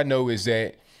 All that I know is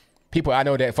that people I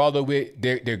know that follow it,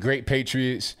 they're great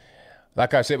patriots.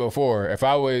 Like I said before, if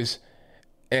I was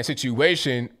in a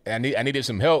situation and I needed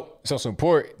some help, some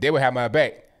support, they would have my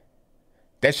back.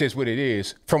 That's just what it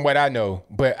is, from what I know.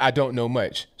 But I don't know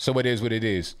much, so it is what it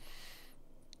is.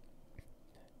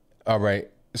 All right.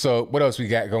 So what else we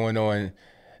got going on?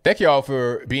 Thank y'all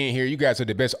for being here. You guys are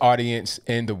the best audience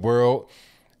in the world.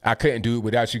 I couldn't do it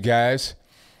without you guys.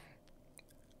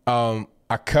 I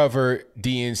covered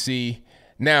DNC.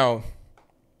 Now,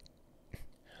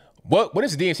 what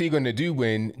is the DNC going to do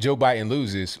when Joe Biden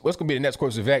loses? What's going to be the next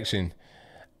course of action?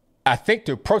 I think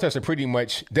the protests are pretty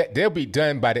much that they'll be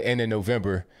done by the end of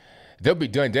November. They'll be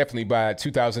done definitely by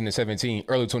 2017,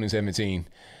 early 2017.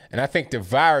 And I think the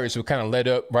virus will kind of let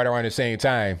up right around the same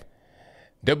time.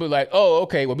 They'll be like, oh,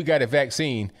 okay, well, we got a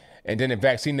vaccine. And then the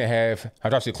vaccine to have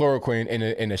hydroxychloroquine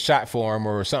in a shot form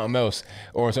or something else,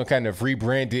 or some kind of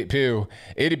rebranded pill.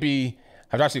 It'd be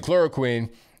hydroxychloroquine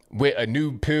with a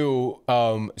new pill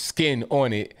skin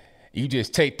on it. You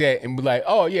just take that and be like,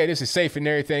 oh, yeah, this is safe and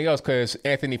everything else because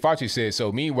Anthony Fauci said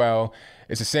so. Meanwhile,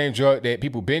 it's the same drug that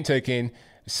people been taking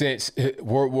since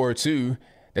World War II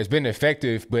that's been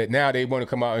effective, but now they want to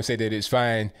come out and say that it's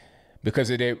fine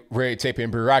because of their red tape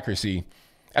and bureaucracy.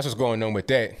 That's what's going on with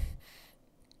that.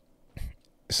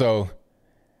 So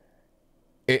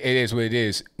it is what it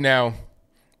is. Now,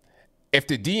 if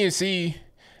the DNC,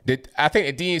 I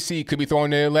think the DNC could be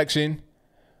throwing the election,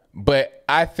 but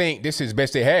I think this is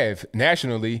best they have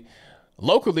nationally.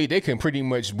 Locally, they can pretty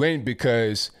much win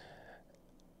because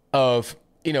of,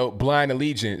 blind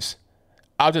allegiance.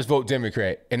 I'll just vote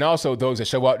Democrat. And also those that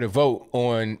show out to vote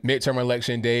on midterm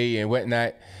election day and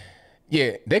whatnot.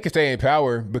 Yeah, they can stay in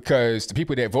power because the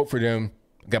people that vote for them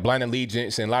got blind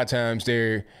allegiance, and a lot of times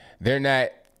they're not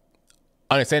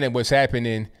understanding what's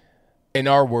happening in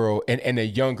our world and in a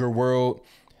younger world.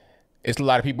 It's a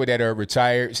lot of people that are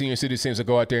retired senior citizens that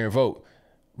go out there and vote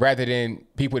rather than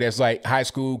people that's like high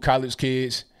school, college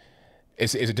kids.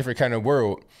 It's a different kind of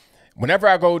world. Whenever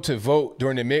I go to vote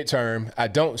during the midterm, I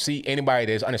don't see anybody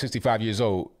that's under 65 years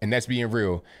old, and that's being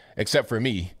real, except for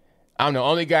me. I'm the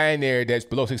only guy in there that's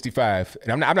below 65,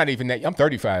 and I'm not even that. I'm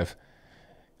 35.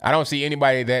 I don't see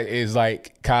anybody that is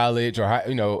like college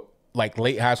or, like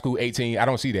late high school, 18. I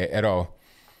don't see that at all.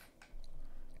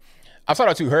 I saw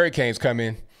the 2 hurricanes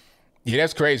coming. Yeah,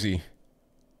 that's crazy.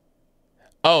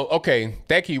 Oh, okay.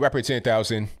 Thank you, Rapper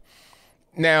 10,000.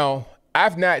 Now,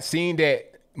 I've not seen that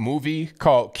movie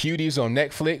called Cuties on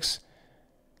Netflix.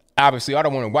 Obviously, I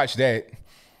don't want to watch that.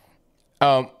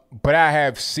 But I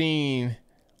have seen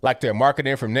like their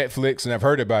marketing from Netflix, and I've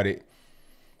heard about it.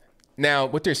 Now,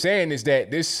 what they're saying is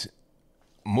that this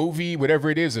movie, whatever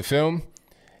it is, a film,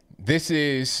 this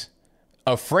is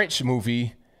a French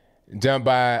movie done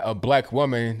by a black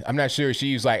woman. I'm not sure if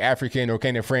she's like African or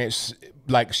came to France,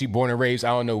 like she born and raised. I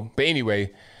don't know. But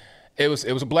anyway, it was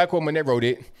a black woman that wrote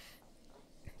it.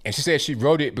 And she said she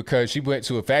wrote it because she went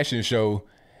to a fashion show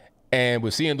and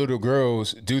was seeing little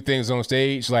girls do things on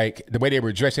stage. Like the way they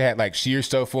were dressed, they had like sheer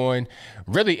stuff on,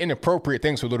 really inappropriate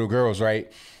things for little girls,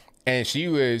 right? And she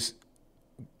was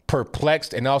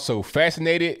perplexed and also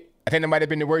fascinated. I think that might have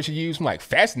been the word she used. I'm like,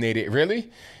 fascinated, really?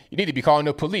 You need to be calling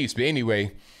the police. But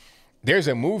anyway, there's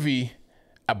a movie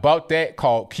about that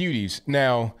called Cuties.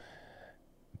 Now,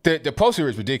 the poster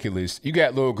is ridiculous. You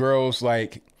got little girls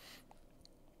like,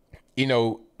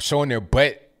 showing their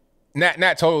butt.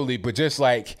 Not totally, but just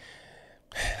like,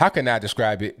 how can I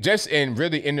describe it? Just in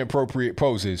really inappropriate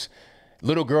poses.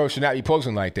 Little girls should not be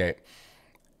posing like that.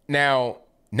 Now,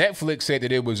 Netflix said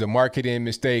that it was a marketing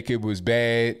mistake. It was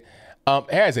bad.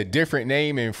 It has a different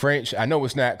name in French. I know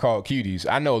it's not called Cuties.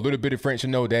 I know a little bit of French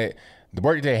and know that the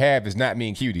word that they have does not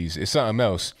mean cuties. It's something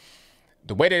else.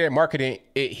 The way that they're marketing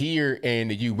it here in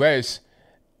the U.S.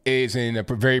 is in a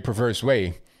very perverse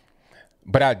way.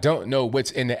 But I don't know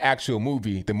what's in the actual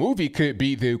movie. The movie could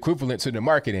be the equivalent to the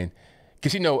marketing.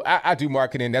 Because, I do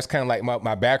marketing. That's kind of like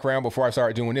my background before I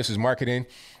started doing this is marketing.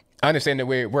 I understand the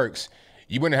way it works.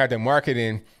 You wouldn't have the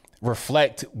marketing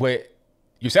reflect what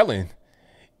you're selling.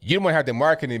 You don't want to have the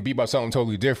marketing be about something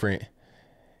totally different.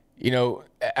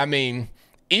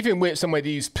 Even with some of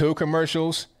these pill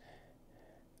commercials,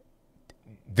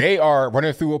 they are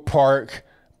running through a park,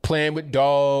 playing with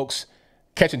dogs,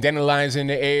 catching dandelions in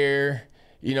the air,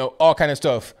 all kind of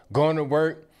stuff, going to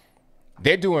work.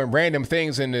 they're doing random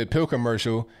things in the pill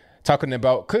commercial, talking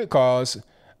about could cause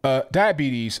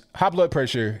diabetes, high blood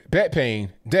pressure, back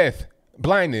pain, death,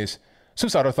 blindness,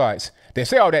 suicidal thoughts. They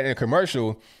say all that in the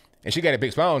commercial, and she got a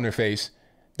big smile on her face.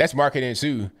 That's marketing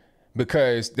too,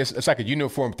 because it's like a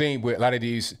uniform thing with a lot of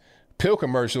these pill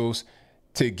commercials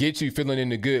to get you feeling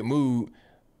in a good mood.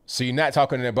 So you're not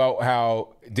talking about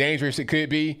how dangerous it could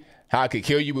be, how it could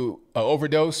kill you with an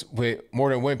overdose with more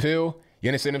than one pill. You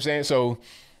understand what I'm saying? So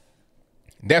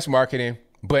that's marketing.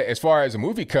 But as far as a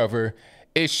movie cover,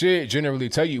 it should generally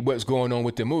tell you what's going on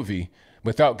with the movie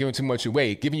without giving too much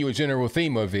away, giving you a general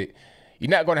theme of it. You're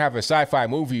not going to have a sci-fi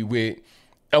movie with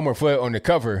Elmer Fudd on the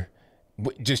cover,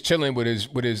 just chilling with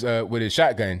his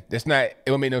shotgun. That's not.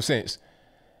 It would make no sense.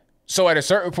 So at a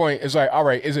certain point, it's like, all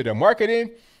right, is it the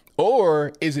marketing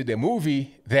or is it the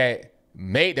movie that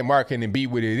made the marketing be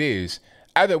what it is?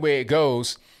 Either way it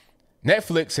goes,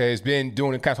 Netflix has been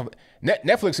doing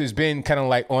Netflix has been kind of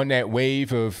like on that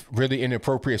wave of really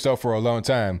inappropriate stuff for a long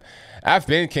time. I've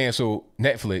been canceled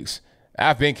Netflix.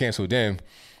 I've been canceled them.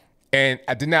 And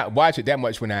I did not watch it that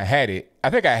much when I had it. I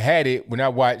think I had it when I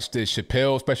watched the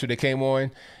Chappelle special that came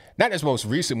on. Not this most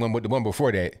recent one, but the one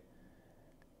before that.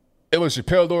 It was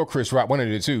Chappelle or Chris Rock, one of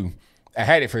the two. I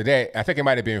had it for that. I think it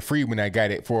might have been free when I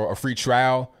got it for a free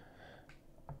trial.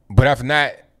 But I've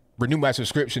not renewed my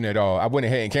subscription at all. I went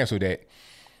ahead and canceled that.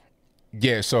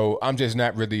 Yeah, so I'm just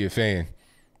not really a fan.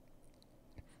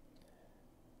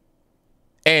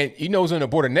 And you know who's on the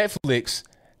board of Netflix,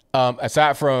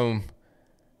 aside from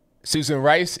Susan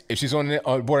Rice, if she's on the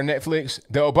board of Netflix,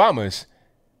 the Obamas.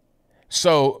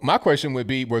 So my question would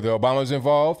be, were the Obamas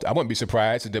involved? I wouldn't be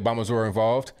surprised if the Obamas were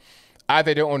involved.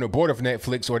 Either they're on the board of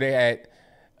Netflix or they had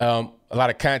a lot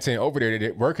of content over there that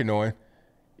they're working on,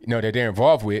 that they're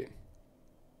involved with.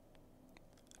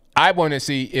 I want to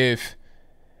see if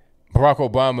Barack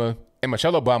Obama and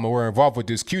Michelle Obama were involved with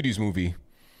this Cuties movie.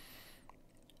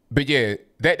 But yeah,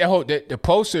 the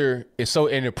poster is so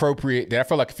inappropriate that I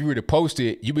feel like if you were to post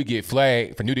it, you would get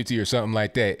flagged for nudity or something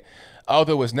like that.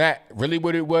 Although it's not really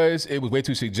what it was way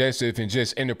too suggestive and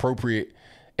just inappropriate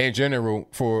in general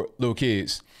for little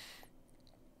kids.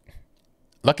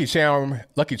 Lucky Charmer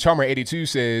 82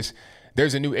 says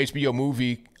there's a new HBO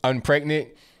movie, Unpregnant,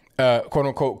 quote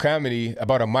unquote comedy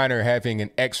about a minor having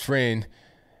an ex-friend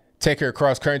take her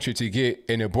across country to get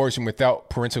an abortion without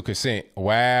parental consent.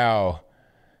 Wow.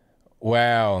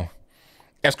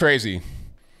 That's crazy.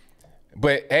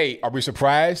 But hey, are we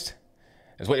surprised?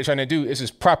 That's what they're trying to do. This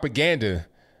is propaganda.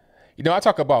 I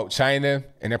talk about China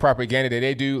and the propaganda that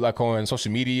they do, like on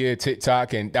social media,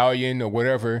 TikTok and Douyin or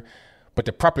whatever. But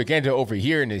the propaganda over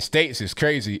here in the States is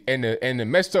crazy. And the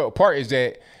messed up part is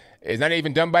that it's not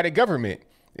even done by the government.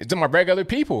 It's done by regular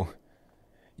people.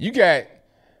 You got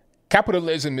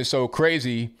capitalism is so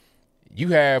crazy. You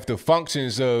have the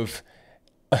functions of,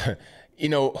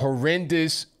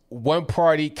 horrendous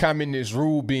one-party communist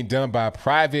rule being done by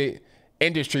private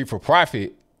industry for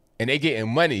profit, and they getting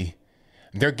money.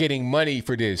 They're getting money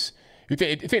for this. You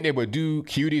think they would do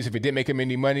Cuties if it didn't make them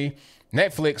any money?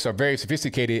 Netflix are very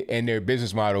sophisticated in their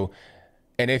business model,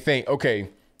 and they think, okay,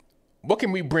 what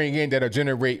can we bring in that'll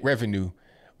generate revenue?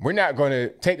 We're not going to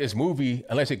take this movie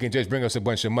unless it can just bring us a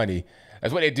bunch of money.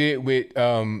 That's what they did with,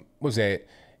 Dave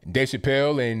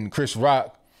Chappelle and Chris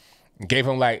Rock. Gave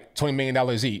them like $20 million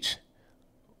each.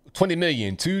 $20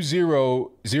 million,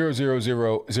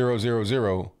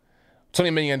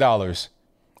 $20 million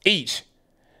each,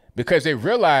 because they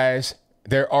realized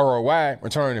their ROI,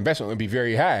 return on investment, would be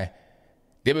very high.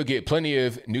 They would get plenty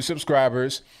of new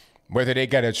subscribers, whether they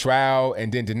got a trial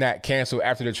and then did not cancel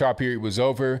after the trial period was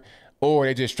over, or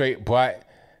they just straight bought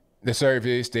the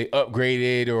service, they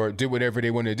upgraded or did whatever they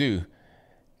want to do.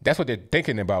 That's what they're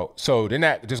thinking about. So they're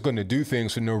not just going to do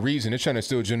things for no reason. They're trying to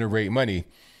still generate money.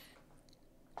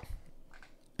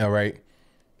 All right.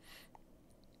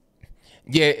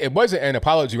 Yeah, it wasn't an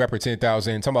apology, Rapper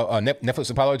 10,000. Talking about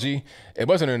Netflix apology. It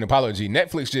wasn't an apology.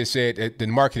 Netflix just said that the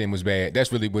marketing was bad.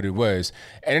 That's really what it was.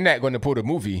 And they're not going to pull the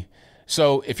movie.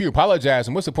 So if you apologize,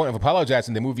 what's the point of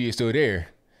apologizing? The movie is still there.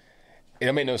 It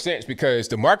don't make no sense, because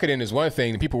the marketing is one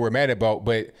thing that people were mad about,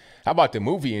 but how about the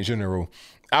movie in general?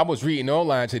 I was reading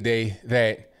online today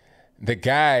that the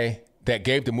guy that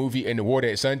gave the movie an award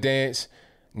at Sundance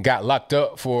got locked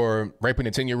up for raping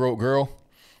a 10-year-old girl.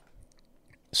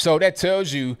 So that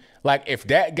tells you, like, if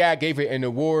that guy gave it an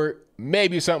award,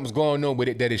 maybe something's going on with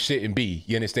it that it shouldn't be.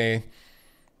 You understand?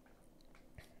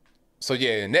 So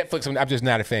yeah, Netflix, I'm just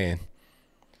not a fan.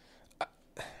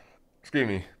 Excuse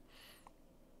me.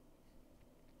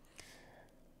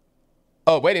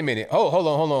 Oh, wait a minute.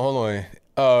 Hold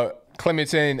on.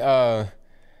 Clementon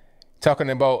talking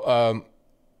about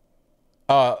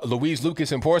Louise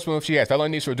Lucas in Portsmouth, she has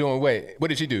felonies for doing what? What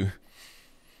did she do?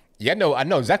 Yeah, I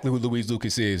know exactly who Louise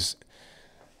Lucas is.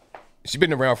 She's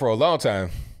been around for a long time.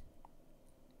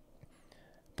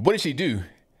 But what did she do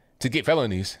to get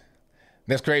felonies?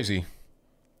 That's crazy.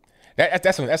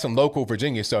 That's some local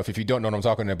Virginia stuff, if you don't know what I'm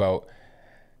talking about.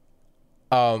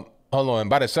 Hold on.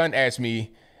 By the Sun asked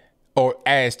me, or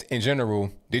asked in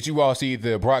general, did you all see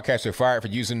the broadcaster fired for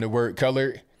using the word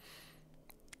colored?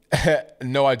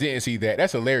 No, I didn't see that.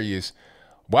 That's hilarious.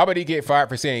 Why would he get fired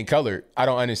for saying colored? I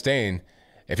don't understand.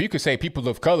 If you could say people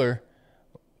of color,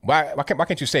 why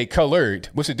can't you say colored?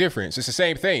 What's the difference? It's the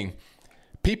same thing.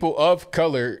 People of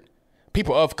color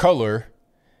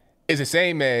is the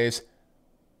same as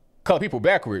color people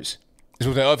backwards. It's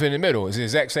with an of in the middle. It's the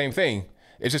exact same thing.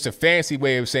 It's just a fancy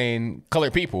way of saying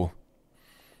colored people.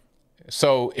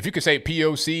 So if you could say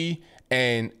POC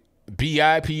and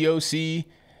BIPOC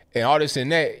and all this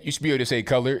and that, you should be able to say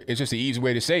color. It's just an easy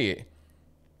way to say it.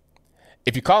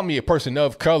 If you call me a person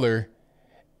of color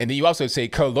and then you also say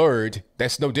colored,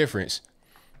 that's no difference.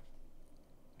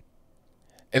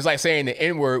 It's like saying the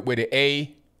N word with an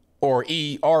A or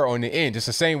ER on the end. It's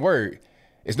the same word.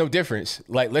 It's no difference.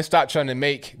 Like, let's stop trying to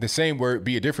make the same word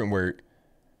be a different word.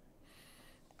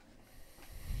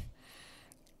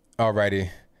 Alrighty.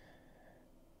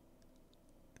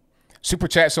 Super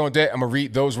chats on deck. I'm going to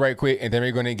read those right quick, and then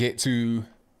we're going to get to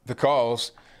the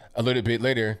calls a little bit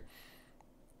later.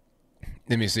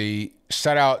 Let me see.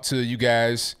 Shout out to you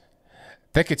guys.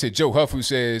 Thank you to Joe Huff, who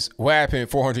says, what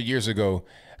happened 400 years ago?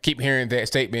 I keep hearing that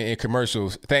statement in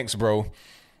commercials. Thanks, bro.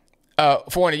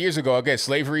 400 years ago, I guess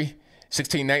slavery,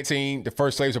 1619, the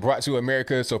first slaves were brought to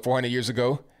America, so 400 years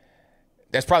ago.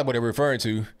 That's probably what they're referring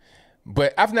to.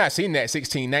 But I've not seen that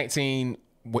 1619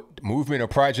 movement or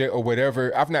project or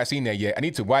whatever. I've not seen that yet. I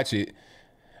need to watch it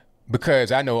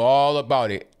because I know all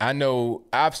about it. I know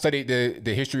I've studied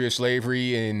the history of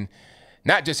slavery, and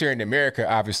not just here in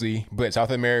America, obviously, but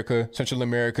South America, Central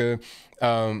America,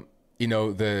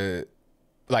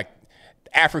 like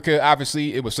Africa,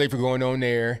 obviously, it was slavery going on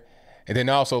there. And then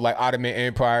also like Ottoman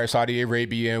Empire, Saudi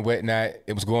Arabia and whatnot,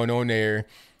 it was going on there.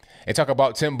 And talk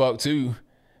about Timbuktu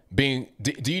being,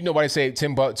 do you know why they say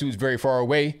Timbuktu is very far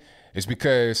away? It's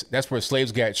because that's where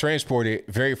slaves got transported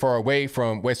very far away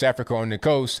from West Africa on the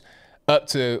coast up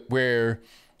to where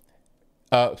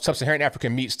Sub-Saharan Africa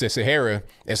meets the Sahara.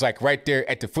 It's like right there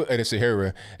at the foot of the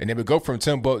Sahara. And they would go from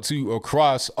Timbuktu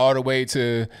across all the way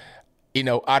to,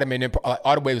 Ottoman Empire,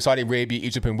 all the way to Saudi Arabia,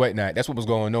 Egypt and whatnot. That's what was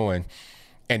going on.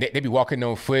 And they be walking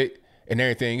on foot and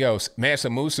everything else. Mansa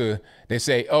Musa, they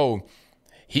say, oh,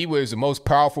 he was the most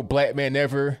powerful black man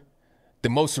ever, the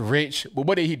most rich. But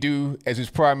what did he do as his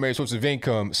primary source of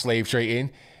income? Slave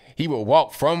trading. He would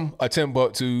walk from a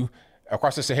Timbuktu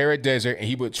across the Sahara Desert and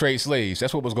he would trade slaves.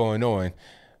 That's what was going on.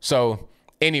 So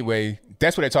anyway,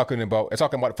 that's what they're talking about. They're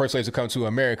talking about the first slaves to come to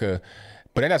America.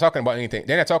 But they're not talking about anything.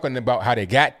 They're not talking about how they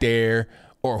got there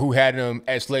or who had them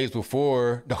as slaves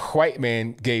before the white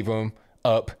man gave them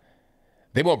up.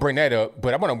 They won't bring that up,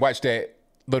 but I want to watch that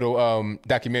little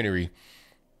documentary.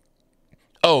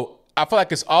 Oh, I feel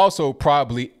like it's also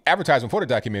probably advertising for the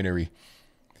documentary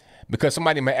because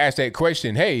somebody might ask that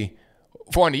question. Hey,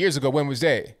 400 years ago, when was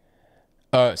that?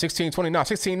 1620, no,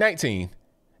 1619.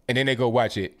 And then they go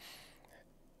watch it.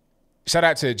 Shout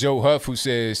out to Joe Huff, who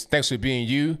says, thanks for being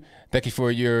you. Thank you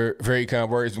for your very kind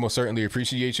words. We most certainly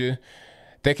appreciate you.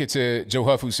 Thank you to Joe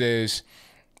Huff, who says,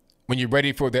 when you're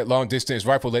ready for that long distance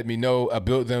rifle, let me know. I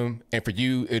built them. And for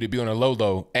you, it'll be on a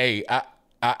low. Hey,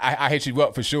 I hit you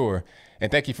up for sure. And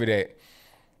thank you for that.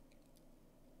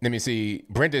 Let me see.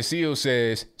 Brenda Seal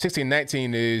says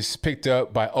 1619 is picked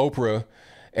up by Oprah.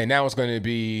 And now it's going to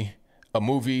be a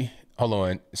movie. Hold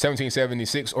on.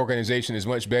 1776 organization is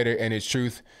much better and it's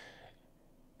truth.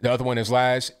 The other one is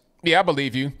lies. Yeah, I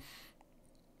believe you.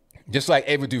 Just like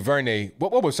Ava DuVernay.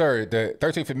 What was her? The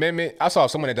 13th Amendment? I saw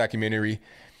someone in a documentary.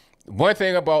 One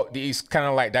thing about these kind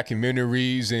of like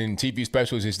documentaries and TV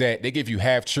specials is that they give you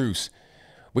half truths,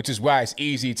 which is why it's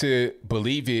easy to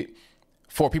believe it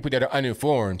for people that are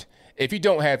uninformed. If you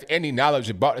don't have any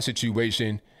knowledge about the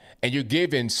situation and you're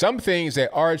given some things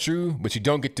that are true, but you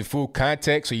don't get the full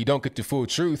context or you don't get the full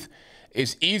truth,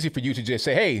 it's easy for you to just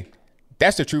say, hey,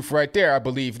 that's the truth right there. I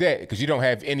believe that, because you don't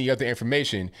have any other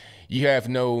information. You have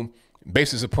no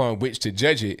basis upon which to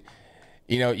judge it.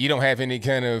 You don't have any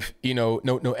kind of,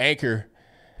 no anchor.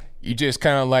 You just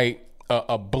kind of like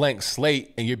a blank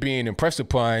slate and you're being impressed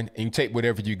upon and you take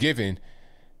whatever you're given.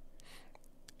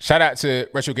 Shout out to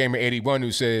Retro Gamer 81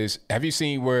 who says, have you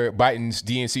seen where Biden's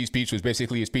DNC speech was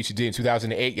basically a speech he did in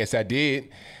 2008? Yes, I did,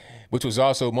 which was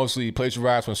also mostly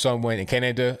plagiarized from someone in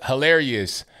Canada.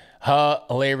 Hilarious.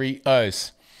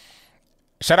 Hilarious.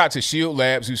 Shout out to Shield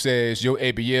Labs, who says, yo,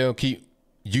 ABL,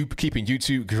 keeping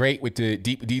YouTube great with the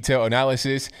deep detail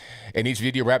analysis and each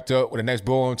video wrapped up with a nice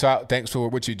bow on top. Thanks for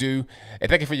what you do. And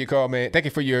thank you for your call, man. Thank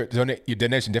you for your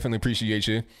donation. Definitely appreciate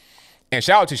you. And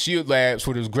shout out to Shield Labs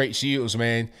for those great shields,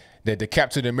 man. The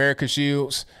Captain America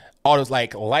shields, all those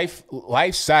like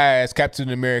life-size Captain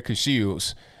America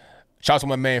shields. Shout out to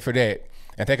my man for that.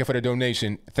 And thank you for the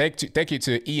donation. Thank you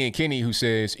to Ian Kinney, who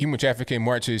says human trafficking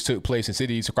marches took place in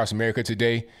cities across America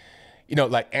today. You know,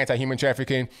 like anti-human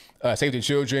trafficking, save the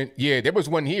children. Yeah, there was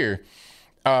one here.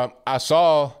 I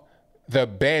saw the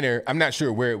banner. I'm not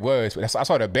sure where it was, but I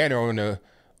saw the banner on the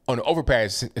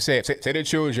overpass. It said save the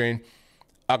children,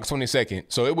 August 22nd.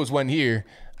 So it was one here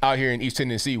out here in East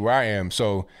Tennessee where I am.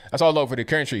 So that's all over the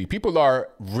country. People are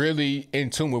really in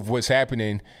tune with what's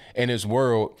happening in this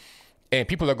world. And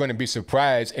people are going to be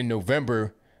surprised in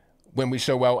November when we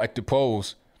show out at the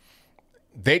polls.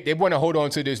 They want to hold on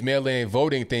to this mail-in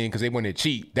voting thing because they want to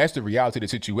cheat. That's the reality of the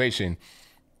situation.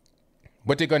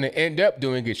 What they're going to end up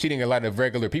doing is cheating a lot of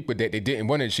regular people that they didn't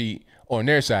want to cheat on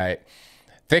their side.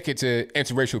 Thank you to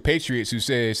Interracial Patriots, who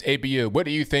says, ABL, what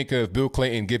do you think of Bill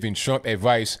Clinton giving Trump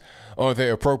advice on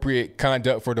the appropriate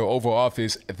conduct for the Oval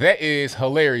Office? That is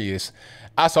hilarious.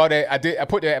 I saw that. I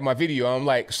put that in my video. I'm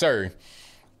like, sir,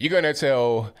 you're going to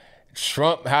tell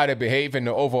Trump how to behave in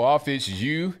the Oval Office?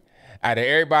 You, out of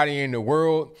everybody in the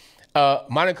world?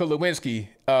 Monica Lewinsky,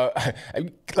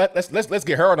 let's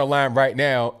get her on the line right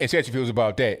now and see how she feels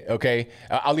about that, okay?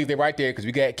 I'll leave it right there because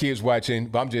we got kids watching,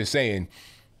 but I'm just saying,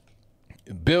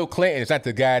 Bill Clinton is not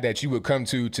the guy that you would come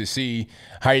to see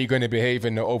how you're going to behave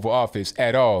in the Oval Office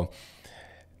at all.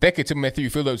 Thank you to Matthew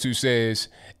Phillips, who says,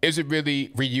 is it really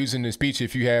reusing the speech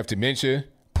if you have dementia?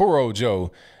 Poor old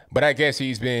Joe. But I guess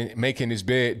he's been making his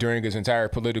bed during his entire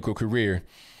political career.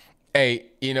 Hey,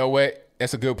 you know what?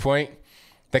 That's a good point.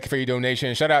 Thank you for your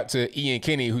donation. Shout out to Ian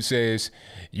Kinney, who says,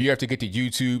 you have to get to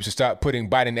YouTube to stop putting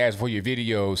Biden ads for your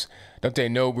videos. Don't they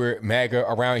know we're MAGA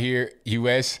around here,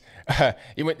 U.S.?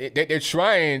 They're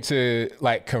trying to,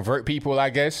 like, convert people, I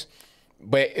guess,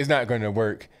 but it's not going to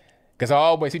work. Because I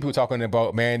always see people talking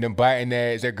about, man, them Biden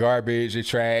ads, they're garbage, they're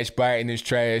trash, Biden is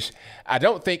trash. I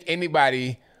don't think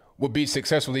anybody would be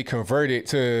successfully converted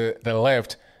to the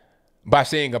left by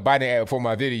seeing a Biden ad for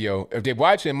my video. If they're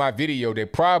watching my video, they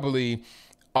probably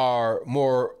are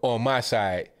more on my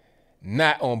side,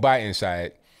 not on Biden's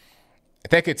side.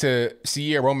 Thank you to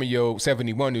Sierra Romeo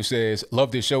 71, who says,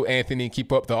 love this show, Anthony.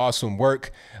 Keep up the awesome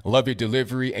work. Love your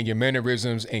delivery and your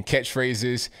mannerisms and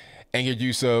catchphrases and your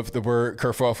use of the word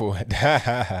kerfuffle.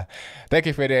 Thank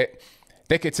you for that.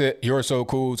 Thank you to You're So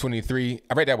Cool 23.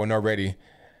 I read that one already.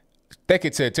 Thank you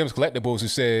to Tim's Collectibles, who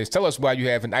says, tell us why you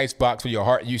have an ice box where your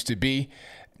heart used to be.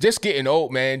 Just getting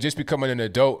old, man. Just becoming an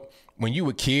adult. When you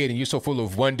were a kid and you're so full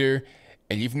of wonder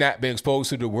and you've not been exposed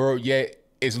to the world yet,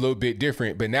 it's a little bit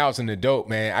different. But now as an adult,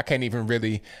 man, I can't even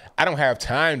really, I don't have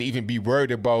time to even be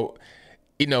worried about,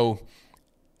 you know,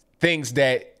 things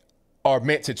that are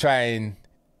meant to try and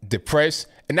depress.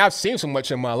 And I've seen so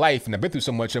much in my life, and I've been through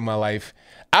so much in my life.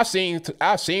 I've seen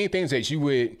things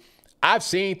that I've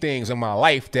seen things in my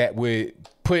life that would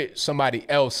put somebody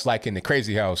else like in the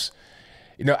crazy house.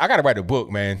 You know, I got to write a book,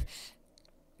 man.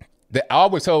 I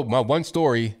always tell my one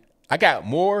story. I got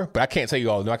more, but I can't tell you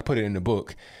all. I can put it in the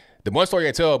book. The one story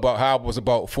I tell about how I was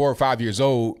about 4 or 5 years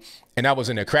old and I was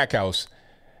in a crack house.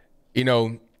 You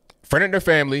know, friend of the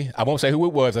family. I won't say who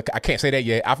it was. I can't say that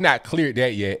yet. I've not cleared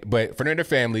that yet. But friend of the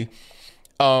family,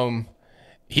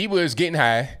 he was getting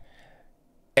high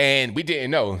and we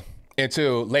didn't know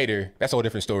until later. That's a whole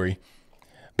different story.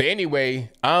 But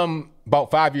anyway, I'm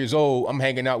about 5 years old. I'm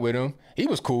hanging out with him. He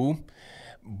was cool.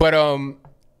 But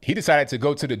he decided to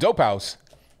go to the dope house.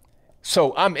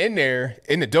 So I'm in there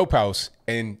in the dope house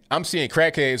and I'm seeing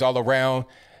crackheads all around.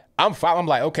 I'm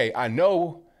like, okay, I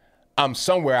know I'm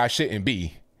somewhere I shouldn't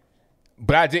be.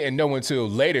 But I didn't know until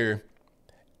later,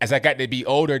 as I got to be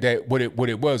older, that what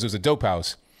it was a dope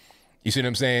house. You see what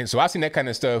I'm saying? So I seen that kind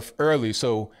of stuff early.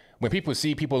 So when people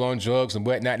see people on drugs and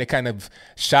whatnot, they kind of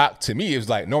shocked. To me, it was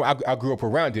like, no, I grew up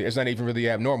around it. It's not even really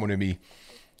abnormal to me.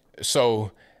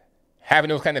 So having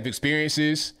those kind of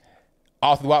experiences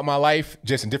all throughout my life,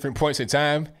 just in different points in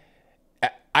time,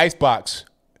 icebox,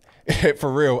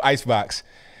 for real, icebox.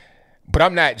 But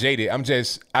I'm not jaded. I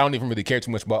don't even really care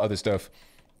too much about other stuff.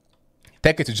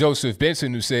 Thank you to Joseph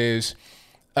Benson, who says,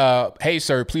 hey,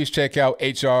 sir, please check out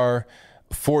HR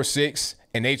 46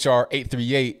 and HR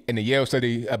 838 in the Yale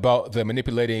study about the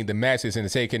manipulating the masses into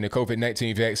taking the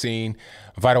COVID-19 vaccine.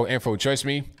 Vital info, trust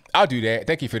me. I'll do that.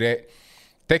 Thank you for that.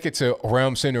 Thank you to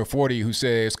Realm Center 40, who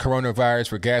says coronavirus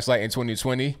for gaslight in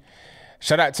 2020.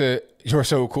 Shout out to You're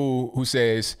So Cool, who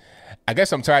says, I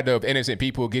guess I'm tired of innocent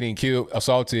people getting killed,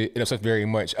 assaulted, and upset very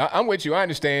much. I'm with you. I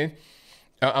understand.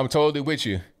 I'm totally with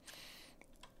you.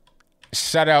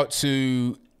 Shout out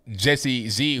to Jesse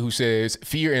Z, who says,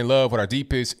 fear and love are our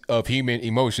deepest of human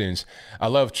emotions. I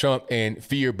love Trump and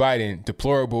fear Biden.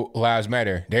 Deplorable lives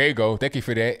matter. There you go. Thank you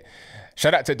for that.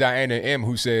 Shout out to Diana M,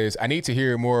 who says, I need to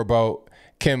hear more about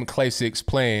Kim Klasik's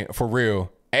plan for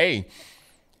real. Hey,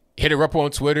 hit her up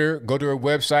on Twitter. Go to her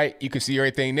website. You can see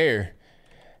everything there.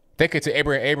 Thank you to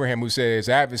Abraham, who says,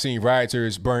 I haven't seen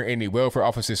rioters burn any welfare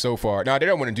offices so far. Now, they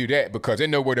don't want to do that because they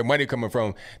know where the money coming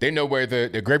from. They know where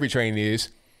the gravy train is.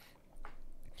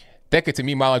 Thank you to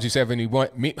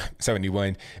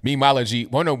Memology71, Memology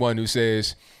 101, who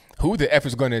says, who the F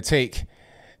is going to take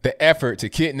the effort to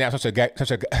kidnap such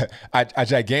a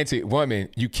gigantic woman?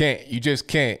 You just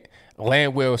can't.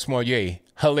 Landwell Smollett,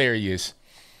 hilarious.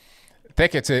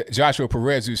 Thank you to Joshua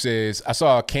Perez, who says, I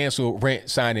saw a canceled rent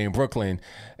sign in Brooklyn,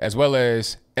 as well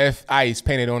as F-ICE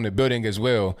painted on the building as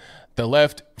well. They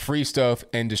left free stuff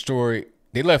and destroyed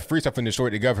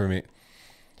the government.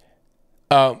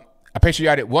 A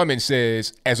patriotic woman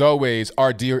says, as always,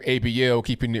 our dear ABL,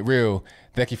 keeping it real.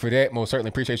 Thank you for that. Most certainly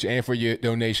appreciate you and for your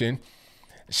donation.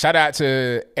 Shout out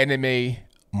to Anime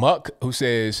Muck, who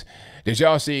says, did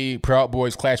y'all see Proud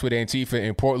Boys clash with Antifa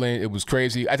in Portland? It was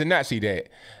crazy. I did not see that.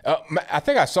 I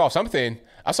think I saw something.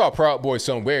 I saw Proud Boys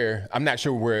somewhere. I'm not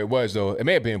sure where it was, though. It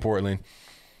may have been Portland.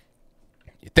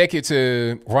 Thank you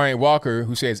to Ryan Walker,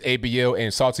 who says ABL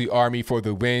and Salty Army for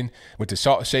the win with the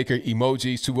salt shaker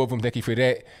emojis. 2 of them. Thank you for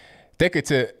that. Thank you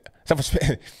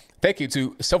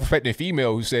to self-respecting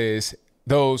female, who says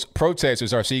those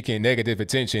protesters are seeking negative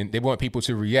attention. They want people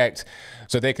to react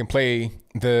so they can play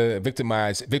the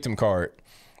victim card.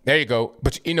 There you go.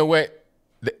 But you know what?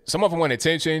 Some of them want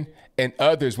attention and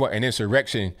others want an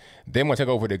insurrection. They want to take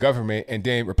over the government and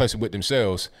then replace it with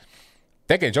themselves.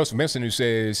 Thank you to Joseph Benson, who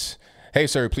says, hey,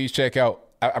 sir, please check out.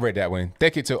 I read that one.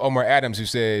 Thank you to Omar Adams, who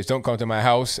says, don't come to my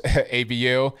house,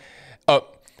 ABL.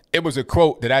 It was a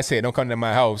quote that I said, don't come to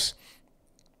my house,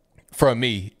 from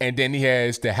me. And then he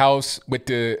has the house with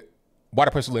the water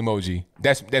pistol emoji.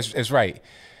 That's right.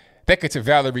 Thank you to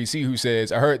Valerie C, who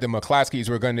says, I heard the McCloskeys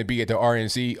were going to be at the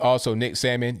RNC. Also Nick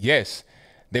Salmon. Yes,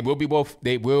 they will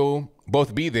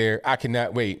both be there. I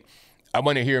cannot wait. I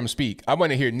want to hear him speak. I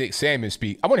want to hear Nick Salmon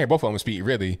speak. I want to hear both of them speak,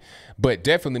 really. But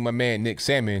definitely my man, Nick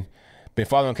Salmon, been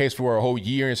following the case for a whole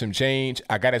year and some change.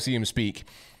 I got to see him speak.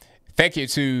 Thank you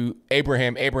to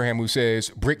Abraham, who says,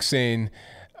 bricks in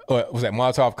was that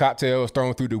Molotov cocktails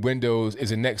thrown through the windows is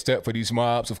the next step for these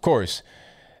mobs? Of course.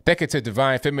 Thank you to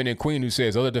Divine Feminine Queen, who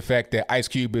says, other the fact that Ice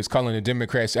Cube is calling the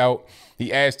Democrats out,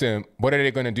 he asked them, what are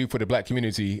they going to do for the black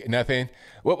community? Nothing.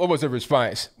 What was the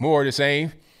response? More of the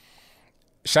same.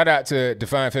 Shout out to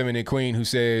Divine Feminine Queen, who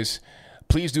says,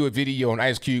 please do a video on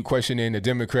Ice Cube questioning the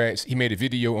Democrats. He made a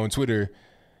video on Twitter.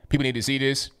 People need to see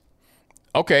this.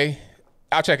 Okay.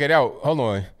 I'll check it out. Hold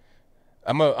on.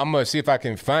 I'm gonna see if I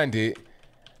can find it.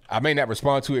 I may not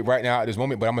respond to it right now at this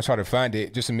moment, but I'm going to try to find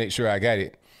it just to make sure I got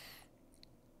it.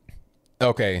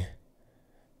 Okay.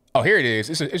 Oh, here it is.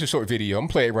 It's a short video. I'm going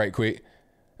to play it right quick.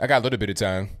 I got a little bit of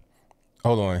time.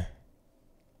 Hold on.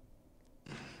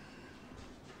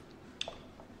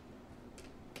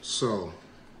 So,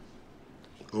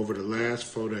 over the last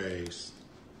 4 days,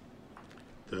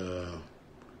 the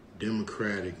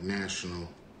Democratic National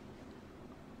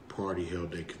Party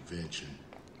held a convention.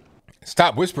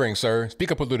 Stop whispering, sir.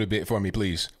 Speak up a little bit for me,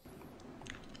 please.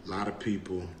 A lot of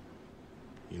people,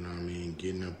 you know what I mean,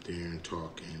 getting up there and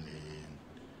talking,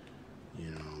 and, you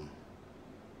know,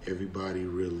 everybody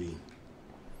really,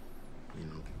 you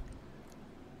know,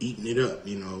 eating it up,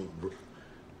 you know,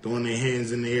 throwing their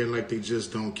hands in the air like they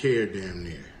just don't care damn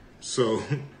near. So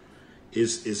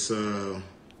it's you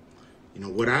know,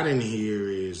 what I didn't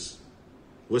hear is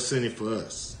what's in it for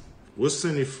us? What's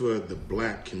in it for the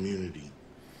black community?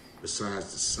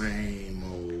 Besides the same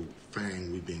old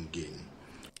thing we've been getting.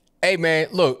 Hey, man,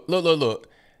 look.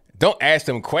 Don't ask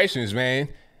them questions, man.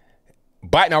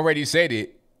 Biden already said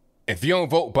it. If you don't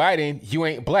vote Biden, you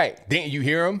ain't black. Didn't you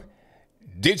hear him?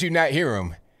 Did you not hear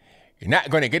him? You're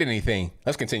not going to get anything.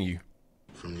 Let's continue.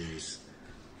 From these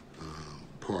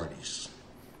parties.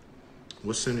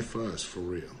 What's in it for us, for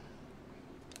real?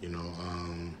 You know,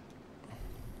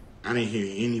 I didn't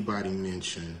hear anybody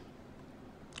mention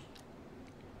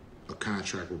a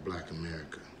contract with Black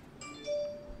America.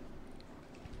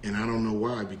 And I don't know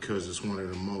why, because it's one of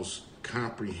the most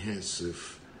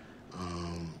comprehensive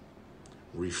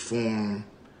reform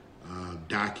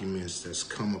documents that's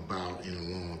come about in a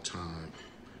long time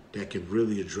that could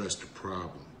really address the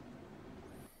problem.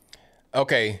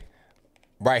 Okay,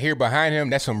 right here behind him,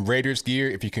 that's some Raiders gear.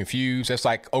 If you're confused, that's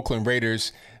like Oakland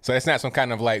Raiders. So that's not some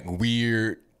kind of like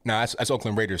weird. Nah, that's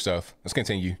Oakland Raiders stuff. Let's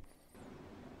continue.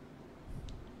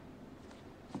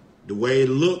 The way it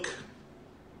look,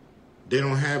 they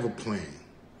don't have a plan.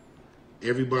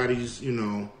 Everybody's, you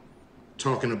know,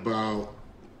 talking about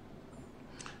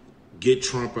get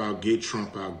Trump out, get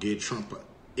Trump out, get Trump out.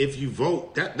 If you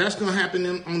vote, that's going to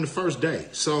happen on the first day.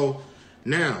 So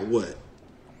now what?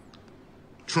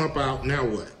 Trump out, now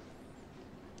what?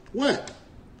 What?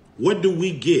 What do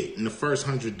we get in the first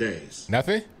 100 days?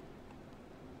 Nothing.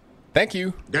 Thank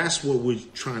you. That's what we're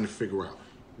trying to figure out.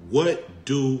 What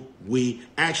do we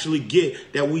actually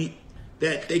get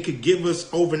that they could give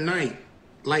us overnight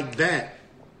like that?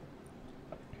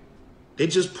 They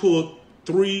just pulled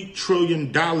 $3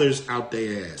 trillion out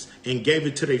their ass and gave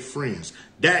it to their friends.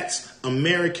 That's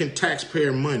American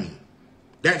taxpayer money.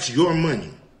 That's your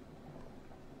money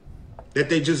that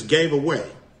they just gave away.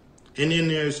 And then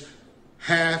there's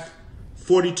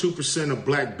 42% of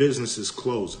black businesses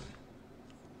closing.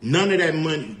 None of that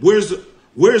money.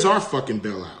 Where's our fucking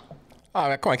bailout?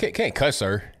 Oh, come on, can't cuss,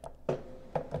 sir.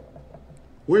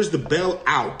 Where's the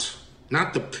bailout?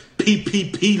 Not the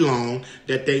PPP loan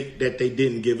that they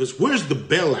didn't give us. Where's the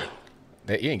bailout?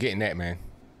 You ain't getting that, man.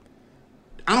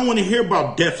 I don't want to hear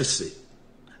about deficit.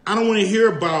 I don't want to hear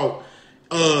about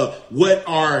what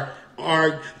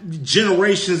our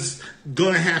generations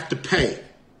gonna have to pay.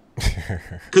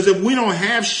 Because if we don't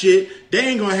have shit, they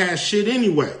ain't gonna have shit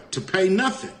anyway to pay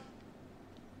nothing.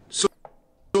 So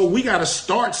we gotta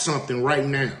start something right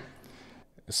now.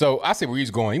 So I see where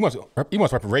he's going. He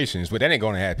wants reparations, but that ain't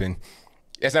gonna happen.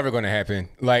 That's never gonna happen.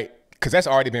 Like, because that's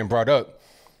already been brought up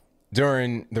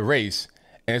during the race,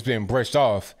 and it's been brushed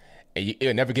off, and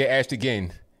it'll never get asked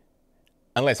again,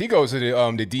 unless he goes to the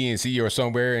DNC or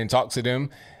somewhere and talks to them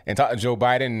and talk to Joe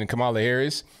Biden and Kamala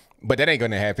Harris. But that ain't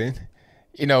gonna happen.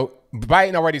 You know,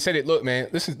 Biden already said it. Look, man,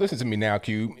 listen to me now,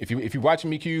 Cube. If you're watching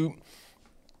me, Cube,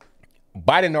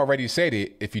 Biden already said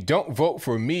it. If you don't vote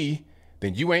for me,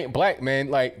 then you ain't black, man.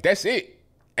 Like, that's it.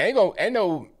 Ain't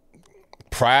no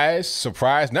prize,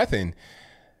 surprise, nothing.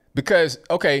 Because,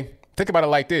 okay, think about it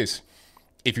like this.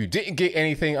 If you didn't get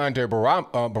anything under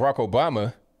Barack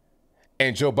Obama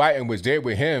and Joe Biden was there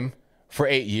with him for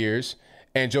 8 years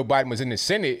and Joe Biden was in the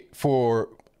Senate for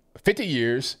 50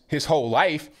 years, his whole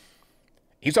life,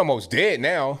 he's almost dead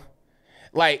now.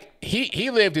 Like, he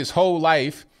lived his whole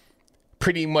life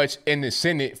pretty much in the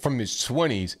Senate from his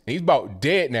 20s. And he's about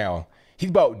dead now. He's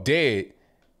about dead.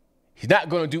 He's not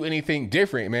going to do anything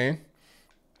different, man.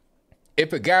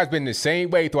 If a guy's been the same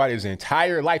way throughout his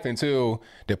entire life until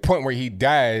the point where he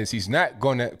dies, he's not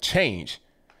going to change.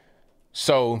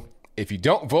 So if you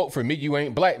don't vote for me, you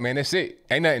ain't black, man. That's it.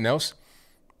 Ain't nothing else.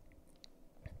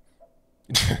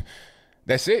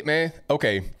 That's it, man.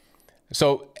 Okay.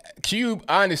 So Cube,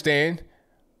 I understand.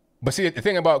 But see, the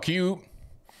thing about Cube,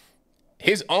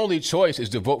 his only choice is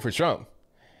to vote for Trump.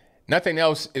 Nothing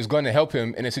else is going to help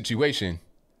him in a situation.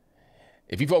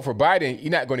 If you vote for Biden,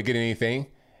 you're not going to get anything.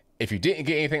 If you didn't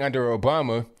get anything under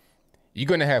Obama, you're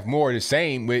going to have more of the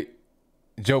same with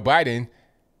Joe Biden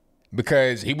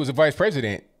because he was a vice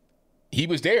president. He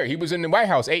was there. He was in the White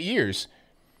House 8 years.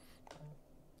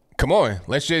 Come on,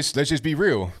 let's just be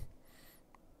real.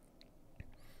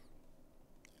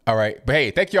 All right. But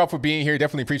hey, thank y'all for being here.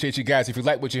 Definitely appreciate you guys. If you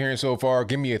like what you're hearing so far,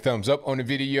 give me a thumbs up on the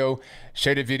video,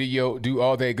 share the video, do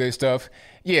all that good stuff.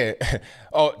 Yeah.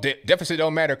 Oh, deficit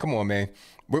don't matter. Come on, man.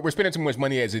 We're spending too much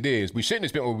money as it is. We shouldn't have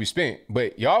spent what we spent.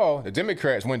 But y'all, the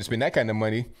Democrats, wanted to spend that kind of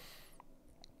money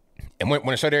and want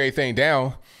to shut everything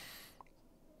down.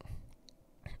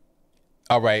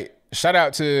 All right. Shout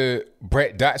out to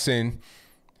Brett Dotson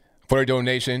for your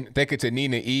donation. Thank you to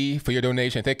Nina E for your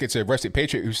donation. Thank you to Rusted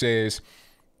Patriot who says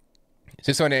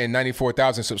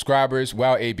 694,000 subscribers.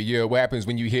 Wow, ABL. What happens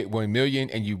when you hit 1 million?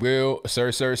 And you will,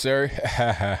 sir.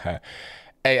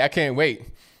 Hey, I can't wait.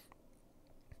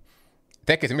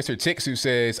 Thank you to Mr. Tix who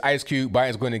says, Ice Cube,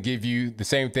 Biden's going to give you the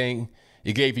same thing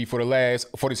he gave you for the last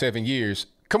 47 years.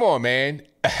 Come on, man.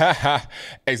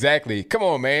 Exactly. Come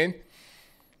on, man.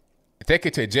 Thank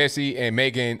you to Jesse and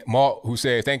Megan Malt who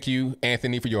says, thank you,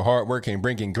 Anthony, for your hard work and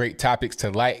bringing great topics to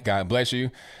light. God bless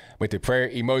you. With the prayer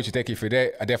emoji, thank you for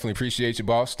that. I definitely appreciate you,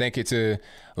 boss. Thank you to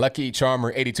Lucky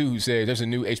Charmer 82 who says there's a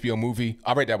new HBO movie.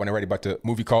 I'll read that one already about the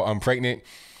movie called I'm Pregnant.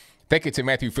 Thank you to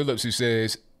Matthew Phillips who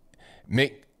says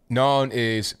Non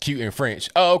is cute in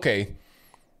French. Oh, okay.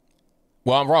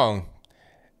 Well, I'm wrong.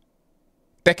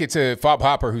 Thank you to Fob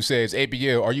Hopper who says,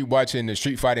 ABL, are you watching the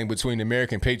street fighting between the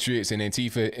American Patriots and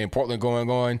Antifa in Portland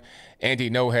going on? Andy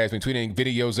No has been tweeting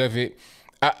videos of it.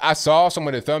 I saw some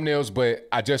of the thumbnails, but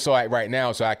I just saw it right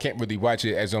now, so I can't really watch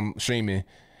it as I'm streaming.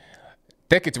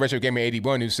 Thank you to Retro Gamer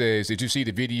 81 who says, did you see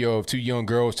the video of two young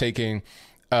girls taking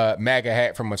a MAGA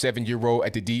hat from a 7-year-old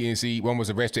at the DNC? One was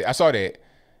arrested. I saw that.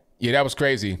 Yeah, that was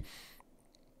crazy.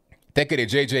 Thank you to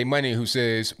JJ Money who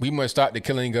says, we must stop the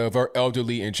killing of our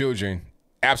elderly and children.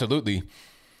 Absolutely.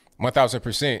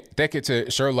 1000%. Thank you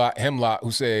to Sherlock Hemlock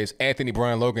who says, Anthony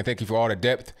Brian Logan, thank you for all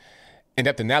the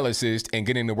in-depth analysis and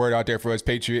getting the word out there for us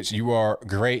patriots. You are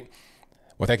great.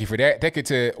 Well, thank you for that. Thank you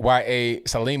to YA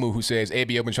Salimu who says,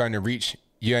 AB, I've been trying to reach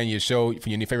you and your show for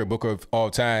your new favorite book of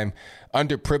all time,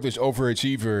 Underprivileged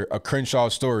Overachiever, a Crenshaw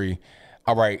story.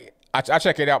 All right. I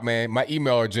check it out, man. My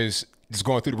email are just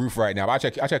going through the roof right now. I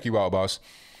check you out, boss.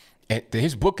 And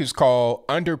his book is called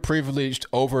Underprivileged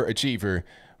Overachiever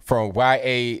from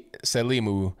YA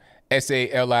Salimu,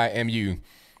 Salimu.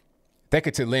 Thank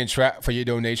you to Lynn Trapp for your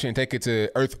donation. Thank you to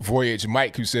Earth Voyage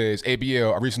Mike who says,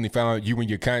 ABL, I recently found you and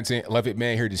your content. Love it,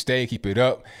 man. Here to stay. Keep it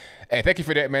up. And thank you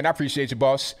for that, man. I appreciate you,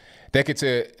 boss. Thank you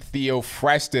to Theo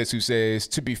Frastus who says,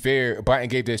 to be fair, Biden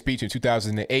gave that speech in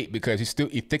 2008 because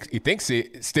he thinks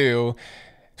it still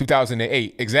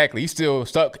 2008. Exactly. He's still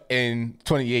stuck in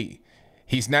 28.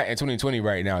 He's not in 2020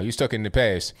 right now. He's stuck in the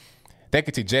past. Thank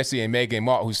you to Jesse and Megan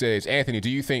Mott who says, Anthony, do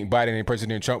you think Biden and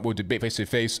President Trump will debate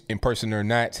face-to-face in person or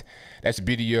not? That's the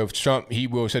beauty of Trump. He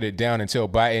will shut it down and tell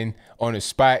Biden on the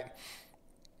spot.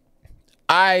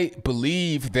 I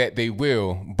believe that they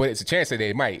will, but it's a chance that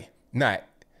they might not.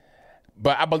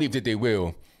 But I believe that they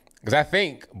will. Because I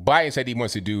think Biden said he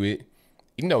wants to do it.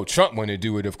 You know, Trump wanted to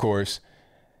do it, of course.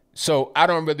 So I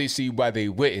don't really see why they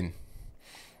wouldn't.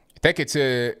 Thank you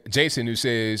to Jason who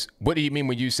says, what do you mean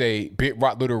when you say Big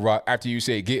Rock, Little Rock after you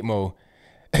say Gitmo?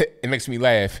 It makes me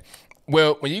laugh.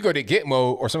 Well, when you go to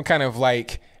Gitmo or some kind of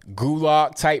like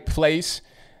gulag type place,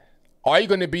 all you're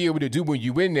going to be able to do when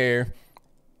you in there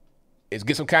is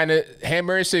get some kind of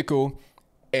hammer and sickle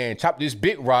and chop this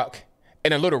big rock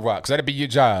and a little rock. So that'll be your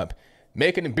job.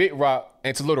 Making a big rock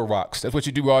into little rocks. That's what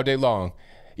you do all day long.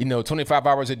 You know, 25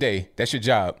 hours a day. That's your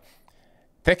job.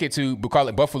 Thank you to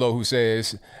Bucolic Buffalo who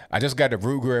says, I just got a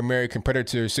Ruger American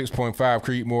Predator 6.5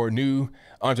 Creedmoor new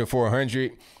under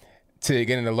 400 to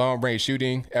get in the long range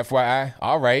shooting. FYI.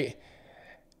 All right.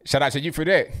 Shout out to you for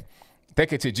that.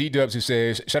 Thank you to G-Dubs who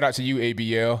says, shout out to you,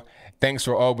 ABL. Thanks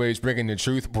for always bringing the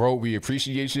truth, bro. We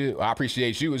appreciate you. I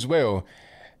appreciate you as well.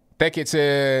 Thank you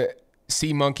to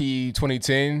C Monkey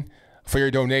 2010 for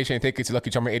your donation. Thank you to Lucky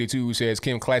Charmer 82 who says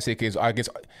Kim Classic is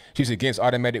against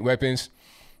automatic weapons.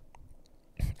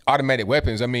 Automatic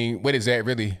weapons. I mean, what is that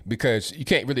really? Because you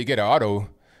can't really get an auto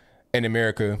in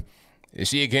America. Is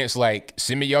she against like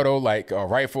semi-auto, like a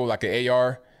rifle, like an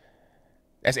AR?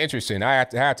 That's interesting. I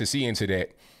have to see into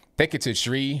that. Thank you to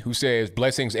Shree who says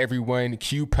blessings everyone.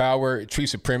 Q power, tree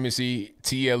supremacy,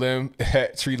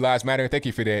 TLM, tree lives matter. Thank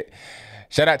you for that.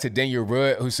 Shout out to Daniel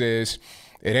Rudd who says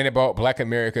it ain't about Black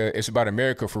America. It's about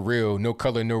America for real. No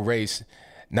color, no race.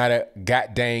 Not a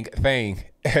god dang thing.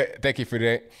 Thank you for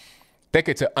that. Thank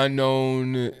you to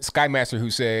Unknown Skymaster who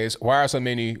says, why are so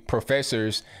many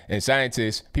professors and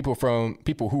scientists,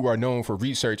 people who are known for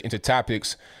research into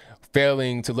topics,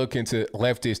 failing to look into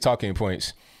leftist talking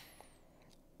points?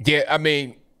 Yeah, I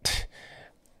mean,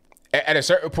 at a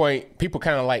certain point, people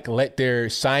kind of like let their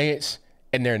science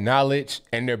and their knowledge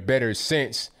and their better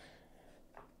sense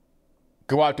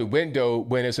go out the window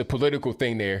when it's a political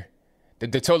thing there.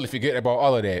 They totally forget about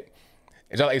all of that.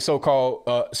 It's like a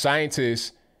so-called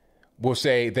scientists will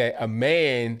say that a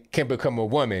man can become a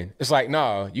woman. It's like,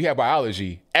 nah, you have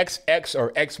biology. XX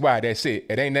or XY, that's it.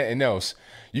 It ain't nothing else.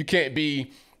 You can't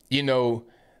be, you know,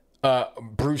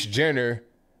 Bruce Jenner,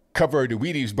 cover of the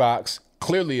Wheaties box,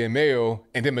 clearly a male,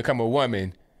 and then become a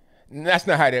woman. That's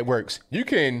not how that works. You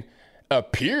can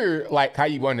appear like how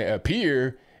you want to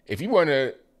appear. If you want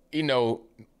to, you know,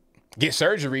 get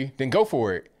surgery, then go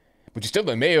for it. But you're still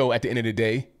a male at the end of the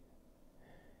day.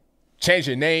 Change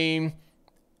your name,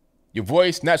 your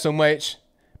voice, not so much.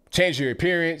 Change your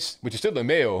appearance, but you're still a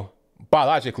male.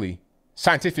 Biologically,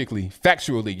 scientifically,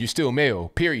 factually, you're still male,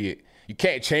 period. You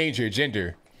can't change your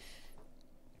gender.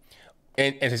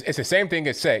 And it's the same thing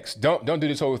as sex. Don't do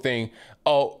this whole thing.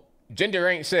 Oh, gender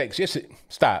ain't sex. Yes,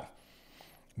 stop.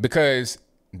 Because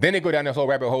then they go down this whole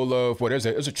rabbit hole of, well, there's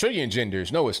a trillion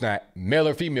genders. No, it's not. Male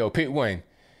or female, pick one.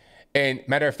 And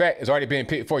matter of fact, it's already been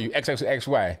picked for you, XX or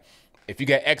XY. If you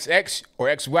got XX or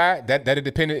XY,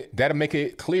 that'll make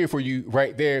it clear for you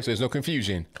right there, so there's no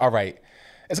confusion. All right,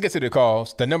 let's get to the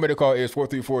calls. The number to call is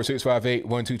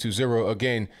 434-658-1220.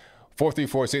 Again,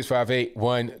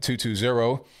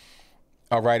 434-658-1220.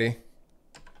 All righty.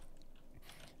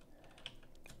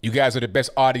 You guys are the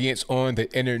best audience on the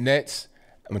internets.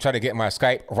 I'm gonna try to get my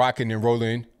Skype rocking and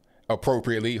rolling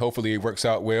appropriately. Hopefully it works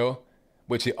out well,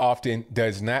 which it often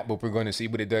does not, but we're going to see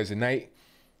what it does tonight.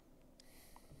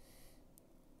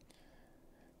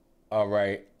 All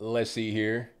right, let's see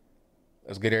here.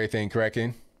 Let's get everything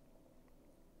cracking.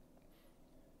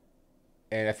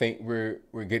 And I think we're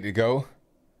good to go.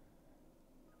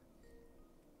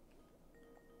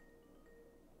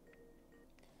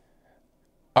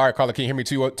 All right, caller, can you hear me?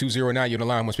 209, you're the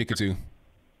line I'm speaking to.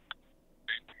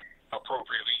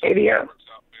 ADO.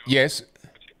 Yes.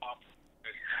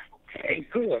 Hey,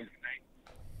 cool.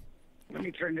 Let me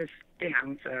turn this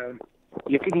down so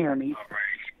you can hear me.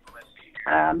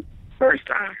 First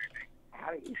off,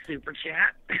 how do you super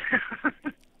chat?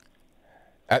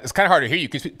 It's kind of hard to hear you.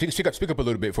 Can you speak up a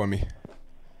little bit for me?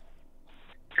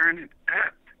 Turn it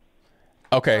up.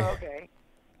 Okay. Oh, okay.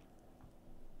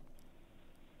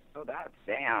 Oh, that's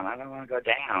down. I don't want to go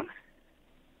down.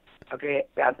 Okay,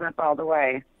 that's up all the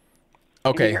way.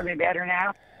 Can Okay. you hear me better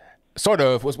now? Sort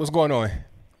of. What's going on?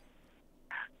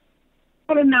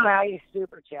 I want to know how you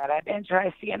super chat. I've been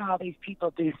trying seeing all these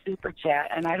people do super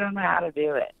chat, and I don't know how to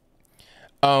do it.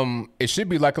 It should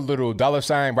be like a little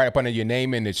 $ right up under your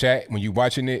name in the chat when you're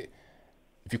watching it.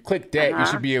 If you click that, you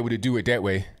should be able to do it that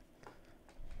way.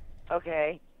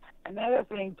 Okay. Another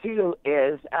thing too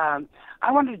is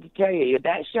I wanted to tell you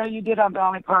that show you did on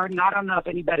Dolly Parton. I don't know if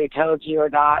anybody told you or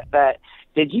not, but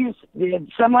did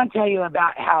someone tell you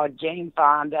about how Jane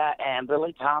Fonda and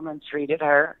Lily Tomlin treated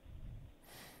her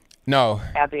No.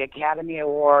 at the Academy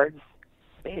Awards?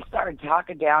 They started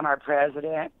talking down our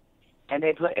president, and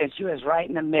she was right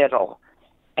in the middle,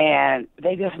 and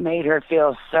they just made her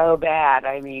feel so bad.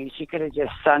 I mean, she could have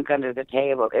just sunk under the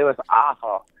table. It was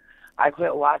awful. I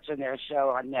quit watching their show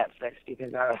on Netflix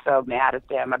because I was so mad at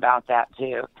them about that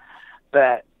too.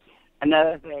 But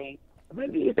another thing,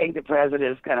 when do you think the president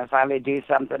is going to finally do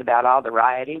something about all the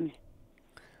rioting?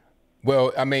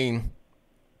 Well, I mean,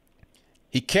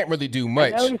 he can't really do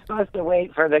much. I know he's supposed to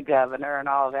wait for the governor and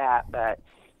all that, but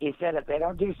he said if they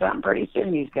don't do something pretty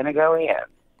soon, he's going to go in.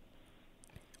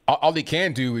 All he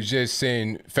can do is just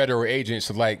send federal agents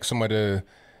to like some of the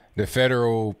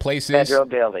federal places. Federal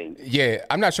buildings. Yeah,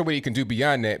 I'm not sure what he can do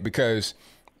beyond that because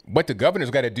what the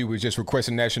governor's got to do is just request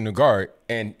a National Guard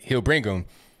and he'll bring them.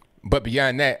 But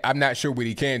beyond that, I'm not sure what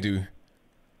he can do.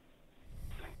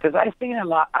 Because I've seen a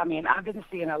lot. I mean, I've been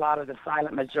seeing a lot of the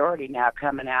silent majority now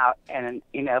coming out and,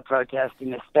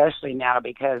 protesting, especially now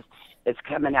because it's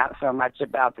coming out so much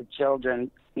about the children,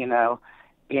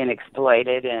 being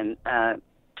exploited and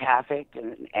trafficked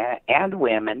and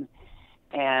women.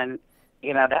 And,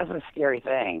 that's a scary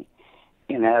thing.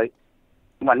 1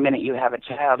 minute you have a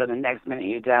child and the next minute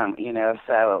you don't,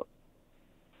 so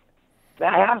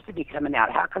that has to be coming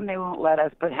out. How come they won't let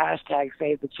us put hashtag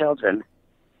Save the Children?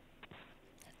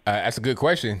 That's a good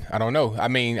question. I don't know. I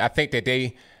mean, I think that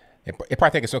they probably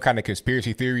think it's some kind of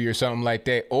conspiracy theory or something like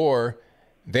that, or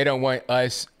they don't want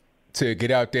us to get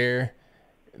out there.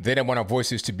 They don't want our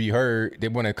voices to be heard. They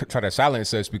want to try to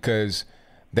silence us because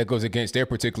that goes against their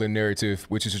particular narrative,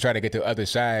 which is to try to get the other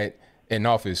side in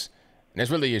office. And that's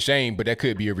really a shame, but that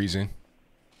could be a reason.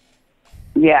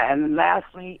 Yeah, and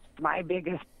lastly, my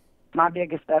biggest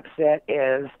upset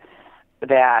is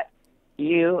that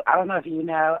I don't know if you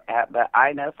know, but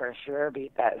I know for sure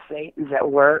that Satan's at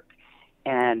work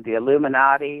and the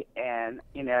Illuminati and,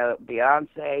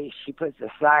 Beyonce, she puts a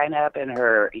sign up in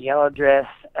her yellow dress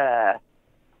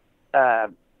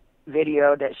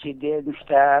video that she did and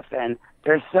stuff. And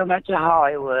there's so much of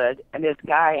Hollywood. And this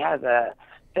guy has a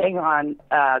thing on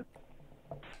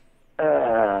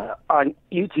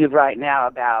YouTube right now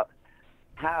about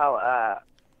how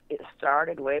it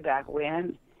started way back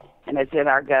when. And it's in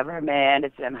our government,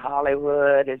 it's in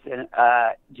Hollywood, it's in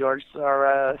George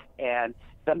Soros, and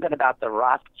something about the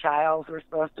Rothschilds were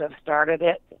supposed to have started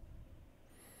it.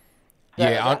 So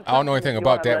yeah, I don't know anything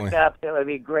about that one. It would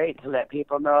be great to let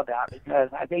people know about, because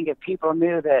I think if people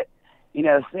knew that,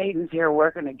 Satan's here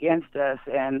working against us,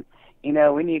 and,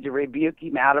 we need to rebuke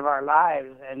him out of our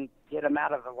lives and get him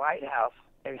out of the White House,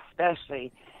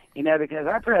 especially, because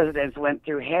our presidents went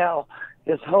through hell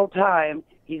this whole time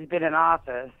he's been in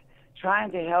office,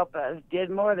 trying to help us, did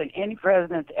more than any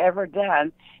president's ever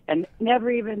done, and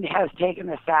never even has taken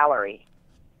a salary.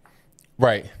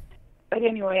 Right. But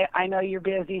anyway, I know you're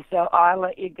busy, so I'll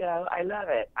let you go. I love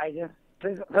it.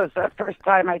 This was the first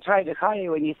time I tried to call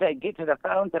you when you said get to the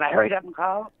phones, and I hurried up and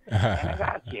called, and I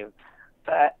got you.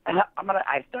 But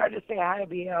I started to say hi to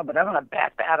BL, but I'm gonna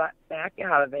back out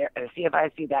of there and see if I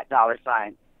see that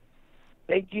 $.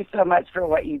 Thank you so much for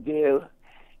what you do.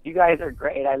 You guys are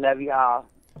great. I love y'all.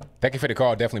 Thank you for the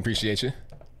call. Definitely appreciate you.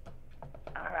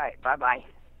 All right. Bye-bye.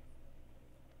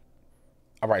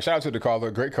 All right, shout out to the caller.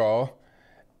 Great call.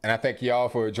 And I thank y'all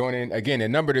for joining. Again, the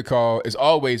number to call is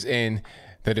always in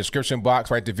the description box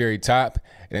right at the very top.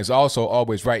 And it's also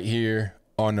always right here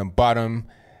on the bottom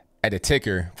at the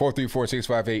ticker,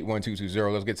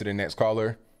 434-658-1220. Let's get to the next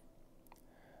caller.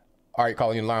 All right,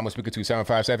 calling in line. We're speaking to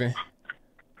 757.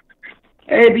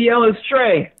 Hey, BL, it's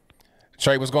Trey.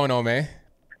 Trey, what's going on, man?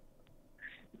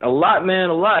 A lot, man,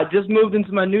 a lot. Just moved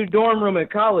into my new dorm room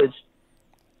at college.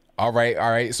 All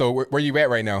right. So where you at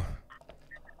right now?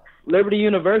 Liberty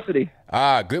University.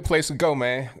 Ah, good place to go,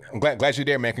 man. I'm glad you're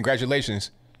there, man.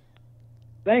 Congratulations.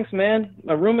 Thanks, man.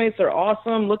 My roommates are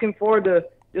awesome. Looking forward to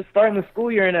just starting the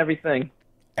school year and everything.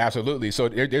 Absolutely. So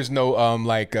there's no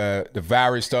the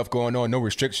virus stuff going on, no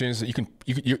restrictions.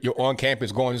 You're on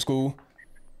campus going to school.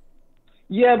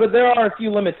 Yeah, but there are a few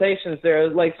limitations there.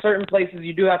 Like certain places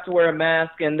you do have to wear a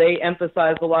mask, and they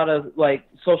emphasize a lot of like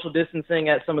social distancing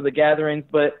at some of the gatherings.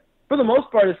 But for the most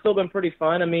part, it's still been pretty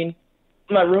fun. I mean,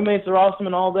 my roommates are awesome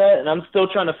and all that, and I'm still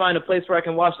trying to find a place where I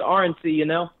can watch the RNC, you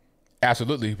know?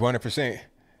 Absolutely, 100%.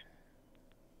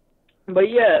 But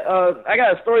yeah, I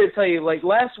got a story to tell you. Like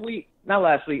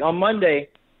on Monday,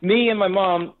 me and my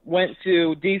mom went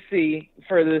to D.C.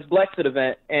 for this Blexit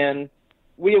event, and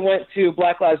we went to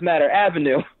Black Lives Matter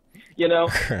Avenue, you know?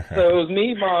 So it was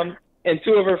me, Mom, and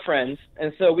two of her friends.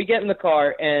 And so we get in the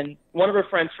car, and one of her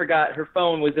friends forgot her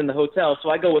phone was in the hotel,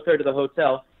 so I go with her to the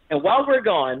hotel. And while we're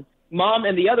gone, Mom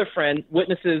and the other friend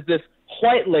witnesses this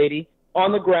white lady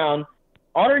on the ground,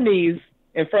 on her knees,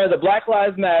 in front of the Black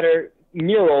Lives Matter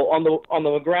mural on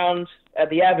the ground at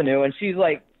the Avenue, and she's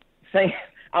like saying,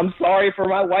 "I'm sorry for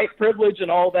my white privilege" and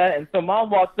all that. And so Mom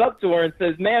walks up to her and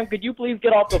says, "Ma'am, could you please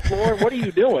get off the floor? What are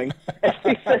you doing?" And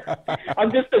she says, "I'm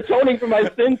just atoning for my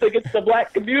sins against the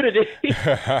black community."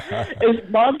 And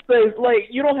Mom says, like,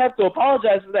 "You don't have to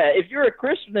apologize for that. If you're a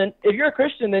Christian,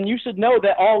 then you should know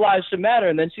that all lives should matter."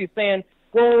 And then she's saying,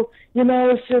 "Well, you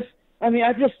know, it's just, I mean,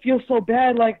 I just feel so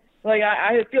bad. Like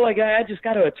I feel like I just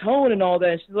got to atone and all that."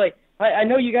 And she's like, I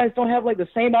know you guys don't have like the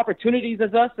same opportunities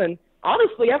as us, and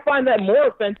honestly, I find that more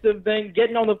offensive than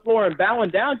getting on the floor and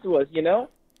bowing down to us, you know?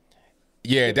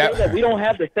 Yeah, that we don't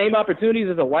have the same opportunities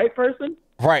as a white person?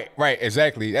 Right,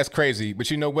 exactly. That's crazy. But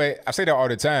you know what? I say that all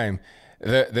the time.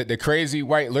 The crazy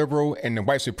white liberal and the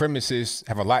white supremacist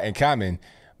have a lot in common,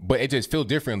 but it just feels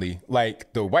differently.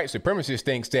 Like the white supremacist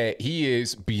thinks that he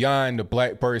is beyond the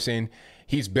black person.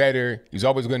 He's better. He's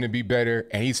always going to be better,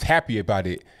 and he's happy about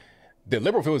it. The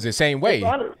liberal feels the same way.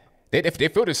 They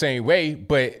feel the same way,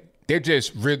 but they're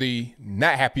just really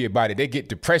not happy about it. They get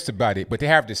depressed about it, but they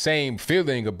have the same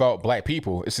feeling about black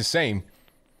people. It's the same.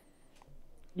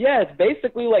 Yeah, it's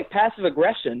basically like passive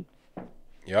aggression.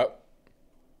 Yep.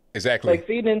 Exactly. Like they're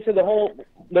feeding into the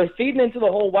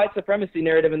whole white supremacy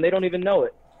narrative, and they don't even know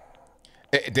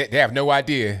it. They have no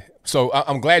idea. So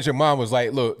I'm glad your mom was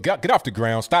like, "Look, get off the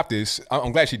ground. Stop this."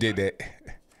 I'm glad she did that.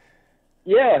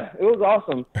 Yeah, it was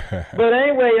awesome. But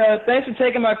anyway, thanks for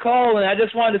taking my call, and I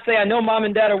just wanted to say I know Mom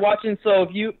and Dad are watching, so if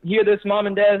you hear this, Mom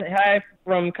and Dad, hi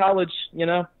from college, you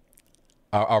know.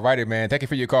 All righty, man. Thank you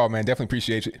for your call, man. Definitely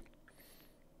appreciate it.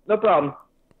 No problem.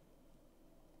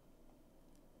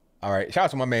 All right. Shout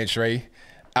out to my man Trey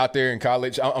out there in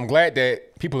college. I'm glad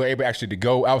that people are able actually to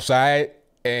go outside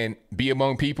and be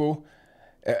among people.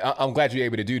 I'm glad you're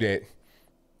able to do that.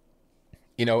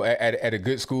 You know, at a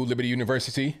good school, Liberty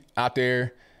University, out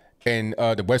there in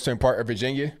the western part of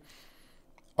Virginia.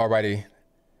 All righty.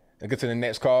 Let's get to the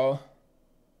next call.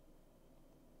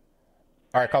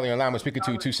 All right, calling your line. We're speaking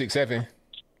to 267.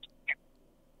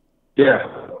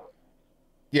 Yeah.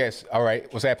 Yes. All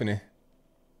right. What's happening?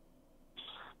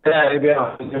 Yeah,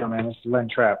 man. It's Len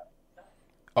Trapp.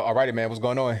 All righty, man. What's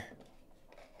going on?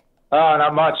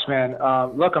 Not much, man.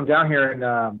 Look, I'm down here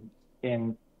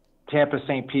in Tampa,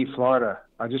 St. Pete, Florida.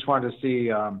 I just wanted to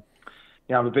see, I'm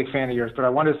a big fan of yours, but I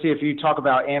wanted to see if you talk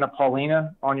about Anna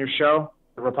Paulina on your show,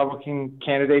 the Republican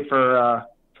candidate for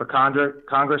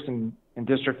Congress in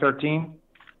District 13.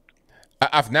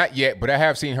 I've not yet, but I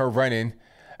have seen her running.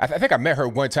 I think I met her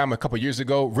one time a couple of years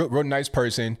ago. Real nice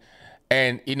person,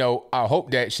 and you know, I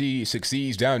hope that she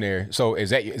succeeds down there. So is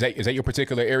that your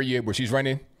particular area where she's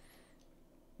running?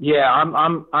 Yeah,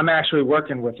 I'm actually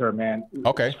working with her, man.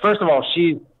 Okay. First of all,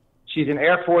 she's an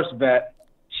Air Force vet.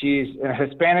 She's a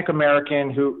Hispanic American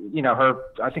who, you know,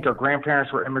 I think her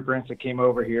grandparents were immigrants that came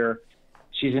over here.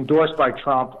 She's endorsed by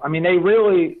Trump. I mean,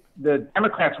 the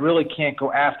Democrats really can't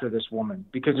go after this woman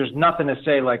because there's nothing to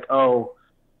say like, oh,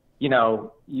 you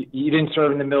know, you didn't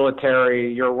serve in the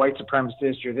military, you're a white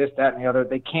supremacist, you're this, that, and the other.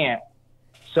 They can't.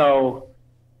 So,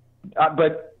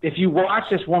 but if you watch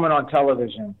this woman on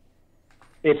television,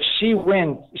 if she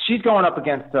wins, she's going up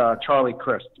against Charlie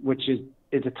Crist, which is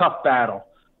it's a tough battle.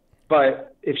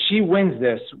 But if she wins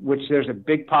this, which there's a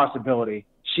big possibility,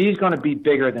 she's going to be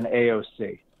bigger than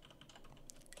AOC.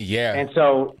 Yeah. And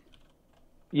so,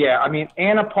 yeah, I mean,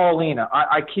 Anna Paulina,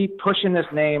 I keep pushing this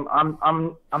name.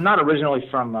 I'm not originally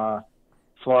from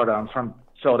Florida. I'm from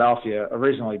Philadelphia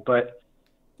originally, but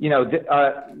you know,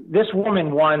 this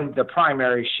woman won the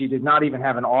primary. She did not even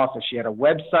have an office. She had a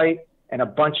website and a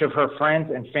bunch of her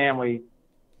friends and family,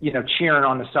 you know, cheering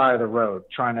on the side of the road,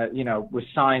 trying to, you know, with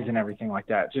signs and everything like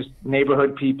that. Just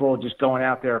neighborhood people just going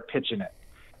out there pitching it.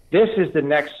 This is the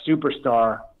next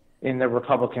superstar in the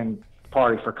Republican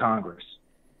Party for Congress.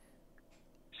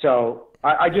 So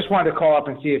I just wanted to call up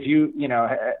and see if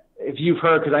if you've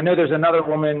heard, because I know there's another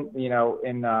woman, you know,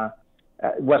 in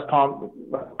West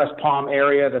Palm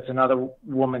area. That's another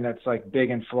woman that's like big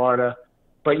in Florida.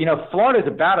 But, you know, Florida's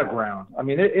a battleground. I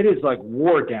mean, it is like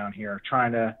war down here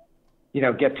trying to, you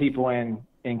know, get people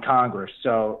in Congress.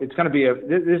 So it's going to be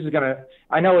this is going to,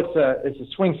 I know it's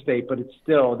a swing state, but it's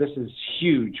still, this is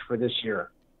huge for this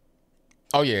year.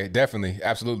 Oh yeah, definitely.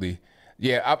 Absolutely.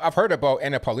 Yeah. I've heard about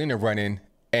Anna Paulina running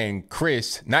and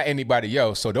Chris, not anybody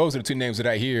else. So those are the two names that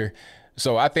I hear.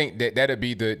 So I think that'll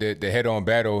be the head on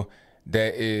battle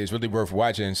that is really worth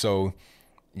watching. So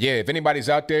yeah, if anybody's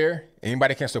out there,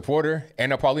 anybody can support her,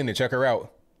 Anna Paulina, check her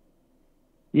out.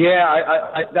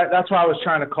 Yeah, that's why I was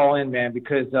trying to call in, man,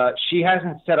 because she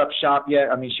hasn't set up shop yet.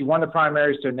 I mean, she won the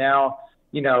primary, so now,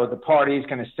 you know, the party's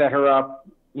going to set her up,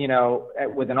 you know,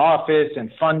 with an office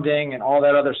and funding and all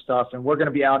that other stuff, and we're going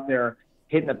to be out there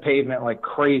hitting the pavement like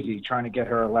crazy trying to get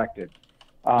her elected.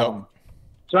 So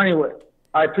anyway,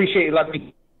 I appreciate you letting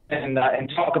me and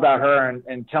talk about her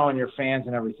and telling your fans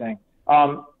and everything.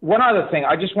 One other thing,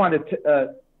 I just wanted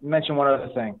to mention one other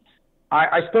thing.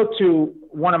 I spoke to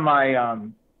one of my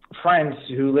friends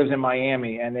who lives in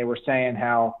Miami, and they were saying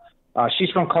how she's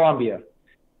from Colombia,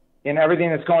 and everything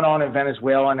that's going on in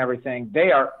Venezuela and everything.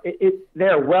 They're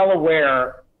well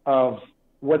aware of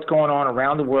what's going on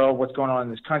around the world, what's going on in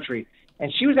this country.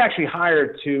 And she was actually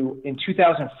hired in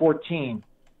 2014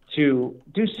 to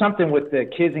do something with the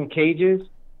kids in cages.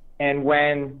 And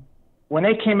when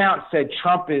they came out and said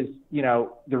Trump is, you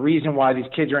know, the reason why these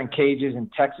kids are in cages in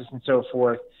Texas and so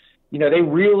forth, you know, they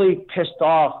really pissed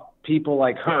off people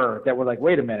like her that were like,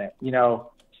 wait a minute, you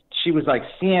know, she was like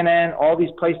CNN, all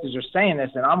these places are saying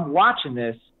this. And I'm watching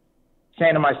this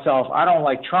saying to myself, I don't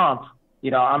like Trump.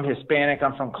 You know, I'm Hispanic,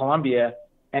 I'm from Colombia.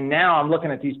 And now I'm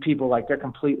looking at these people like they're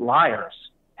complete liars.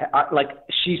 Like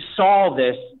she saw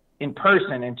this in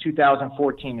person in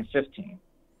 2014 and 15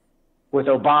 with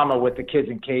Obama with the kids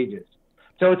in cages.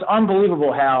 So it's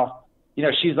unbelievable how, you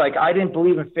know, she's like, I didn't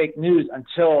believe in fake news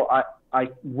until I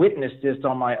witnessed this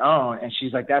on my own. And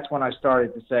she's like, that's when I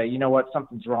started to say, you know what,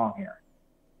 something's wrong here.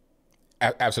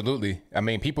 Absolutely. I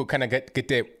mean, people kind of get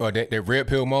that red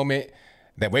pill moment,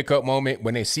 that wake up moment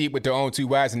when they see it with their own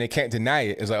two eyes and they can't deny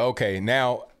it. It's like, okay,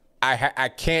 now I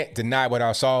can't deny what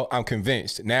I saw. I'm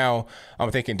convinced. Now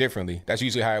I'm thinking differently. That's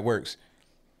usually how it works.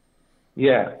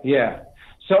 Yeah, yeah.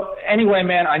 So anyway,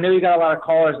 man, I know you got a lot of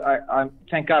callers. I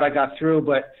thank God I got through,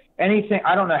 but anything,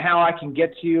 I don't know how I can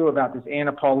get to you about this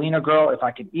Anna Paulina girl. If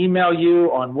I could email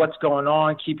you on what's going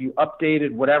on, keep you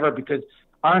updated, whatever, because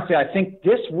honestly, I think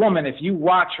this woman, if you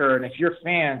watch her and if your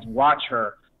fans watch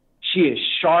her, she is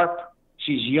sharp.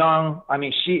 She's young. I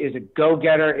mean, she is a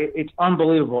go-getter. It's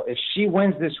unbelievable. If she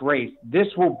wins this race, this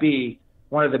will be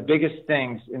one of the biggest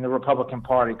things in the Republican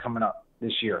Party coming up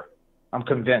this year. I'm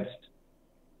convinced.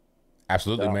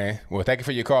 Absolutely, man. Well, thank you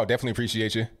for your call. Definitely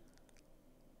appreciate you.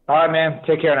 All right, man.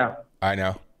 Take care now. All right,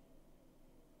 now.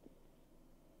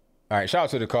 All right, shout out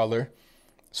to the caller.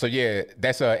 So, yeah,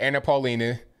 that's Anna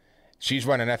Paulina. She's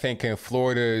running, I think, in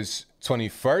Florida's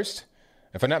 21st,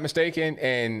 if I'm not mistaken.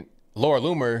 And Laura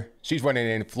Loomer, she's running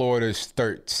in Florida's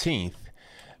 13th.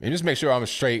 And just make sure I'm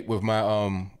straight with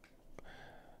my,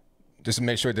 just to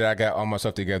make sure that I got all my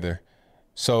stuff together.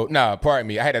 So, pardon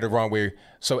me, I had that the wrong way.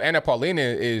 So Anna Paulina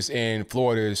is in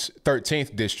Florida's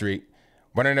 13th district,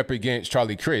 running up against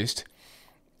Charlie Crist.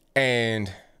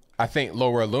 And I think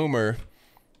Laura Loomer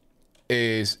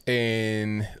is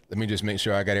in, let me just make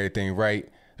sure I got everything right,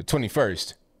 the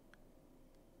 21st.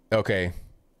 Okay.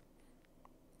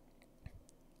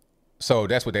 So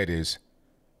that's what that is.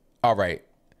 All right.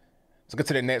 Let's get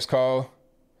to the next call.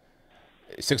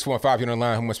 615, you're on the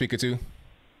line. Who am I speaking to?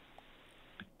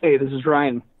 Hey, this is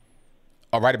Ryan.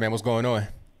 All right, man. What's going on?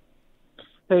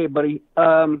 Hey, buddy.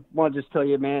 Want to just tell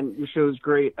you, man, your show's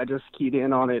great. I just keyed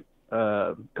in on it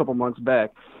a couple months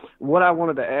back. What I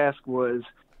wanted to ask was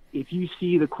if you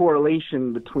see the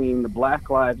correlation between the Black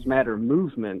Lives Matter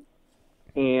movement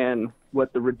and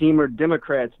what the Redeemer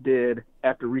Democrats did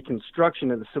after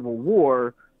Reconstruction of the Civil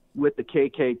War with the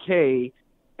KKK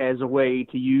as a way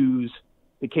to use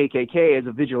the KKK as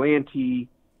a vigilante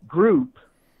group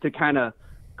to kind of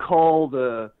call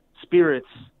the spirits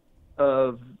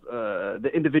of the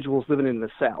individuals living in the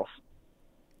South.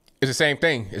 It's the same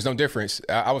thing. It's no difference.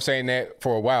 I was saying that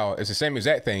for a while. It's the same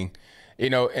exact thing. You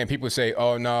know, and people say,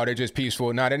 oh, no, they're just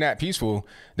peaceful. No, they're not peaceful.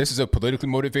 This is a politically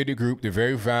motivated group. They're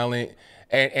very violent.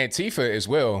 And Antifa as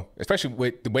well, especially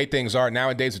with the way things are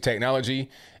nowadays with technology.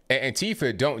 And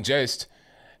Antifa don't just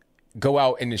go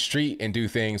out in the street and do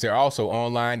things. They're also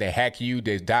online. They hack you.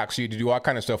 They dox you. They do all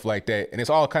kind of stuff like that. And it's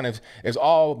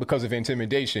all because of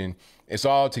intimidation. It's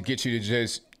all to get you to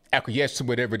just acquiesce to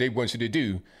whatever they want you to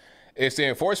do. It's the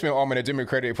enforcement arm of the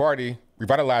Democratic Party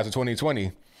revitalized in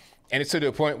 2020. And it's to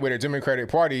the point where the Democratic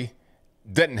Party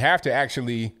doesn't have to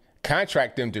actually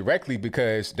contract them directly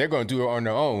because they're going to do it on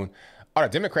their own. All the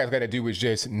Democrats got to do is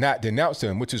just not denounce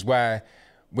them, which is why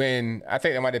when I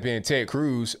think it might have been Ted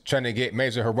Cruz trying to get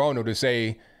Mazer Hirono to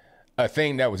say a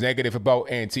thing that was negative about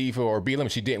Antifa or BLM,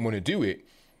 she didn't want to do it.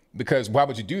 Because why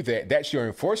would you do that? That's your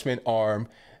enforcement arm.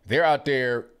 They're out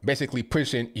there basically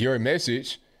pushing your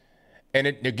message, and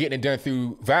they're getting it done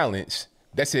through violence.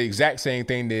 That's the exact same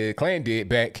thing the Klan did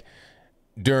back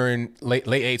during late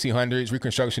 1800s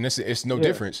Reconstruction. It's no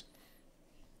difference.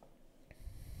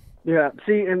 Yeah.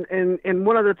 See, and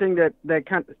one other thing that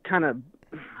kind of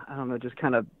I don't know, just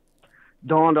kind of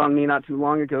dawned on me not too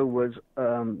long ago was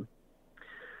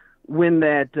when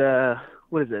that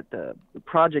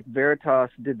Project Veritas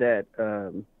did that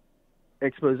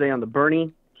expose on the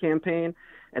Bernie campaign,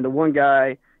 and the one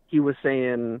guy, he was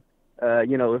saying,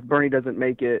 if Bernie doesn't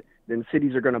make it, then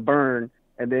cities are going to burn.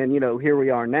 And then, here we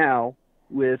are now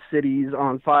with cities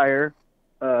on fire,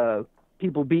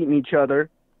 people beating each other.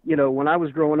 When I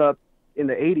was growing up in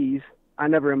the 80s, I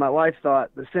never in my life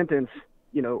thought the sentence,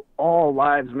 all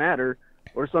lives matter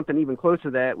or something even close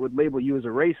to that would label you as a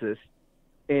racist.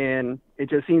 And it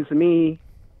just seems to me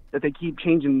that they keep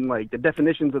changing like the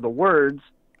definitions of the words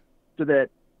so that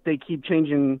they keep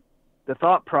changing the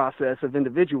thought process of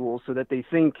individuals so that they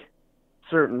think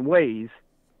certain ways.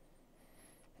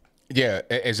 Yeah,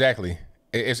 exactly.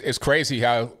 It's crazy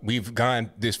how we've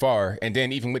gone this far. And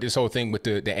then even with this whole thing with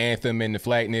the anthem and the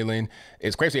flag kneeling,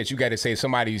 it's crazy that you got to say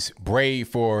somebody's brave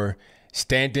for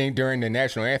standing during the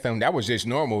national anthem. That was just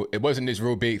normal. It wasn't this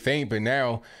real big thing, but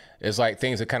now it's like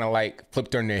things are kind of like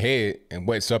flipped on their head, and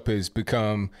what's up has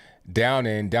become down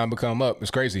and down become up. It's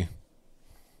crazy.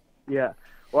 Yeah.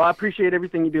 Well, I appreciate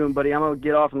everything you're doing, buddy. I'm going to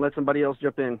get off and let somebody else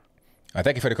jump in.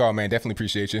 Thank you for the call, man. Definitely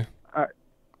appreciate you. All right.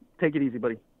 Take it easy,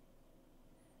 buddy.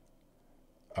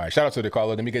 All right. Shout out to the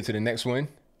caller. Let me get to the next one.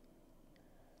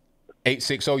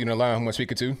 860, you're in the line. Who am I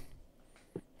speaking to?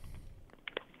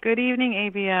 Good evening,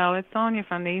 ABL. It's Sonia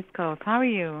from the East Coast. How are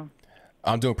you?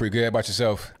 I'm doing pretty good. How about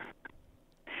yourself?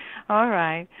 All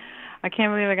right. I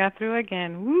can't believe I got through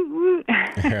again. Woo, woo.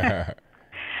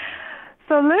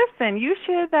 So listen, you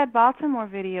shared that Baltimore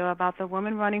video about the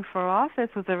woman running for office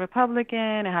who's a Republican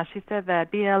and how she said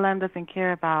that BLM doesn't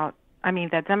care about,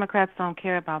 that Democrats don't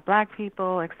care about black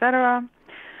people, etc.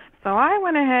 So I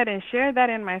went ahead and shared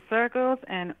that in my circles,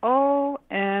 and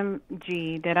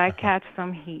OMG, did I catch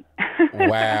some heat.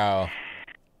 Wow.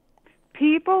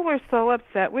 People were so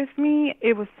upset with me.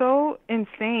 It was so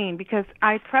insane because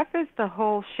I prefaced the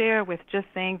whole share with just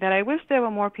saying that I wish there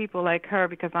were more people like her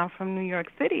because I'm from New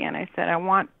York City, and I said I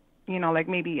want,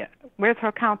 maybe where's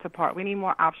her counterpart? We need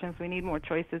more options. We need more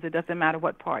choices. It doesn't matter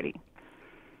what party.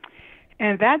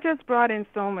 And that just brought in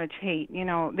so much hate.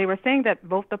 They were saying that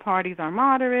both the parties are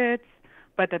moderates,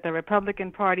 but that the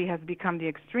Republican Party has become the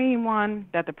extreme one,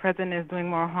 that the president is doing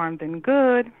more harm than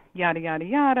good, yada, yada,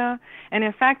 yada. And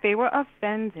in fact, they were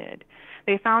offended.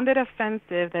 They found it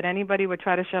offensive that anybody would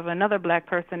try to shove another black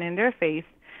person in their face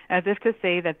as if to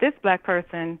say that this black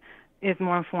person is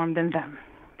more informed than them.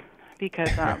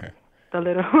 Because the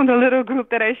little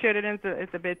group that I shared it in is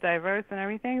a bit diverse and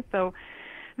everything. So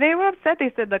they were upset.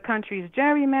 They said the country's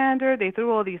gerrymandered. They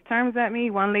threw all these terms at me.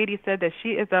 One lady said that she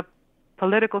is a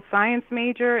political science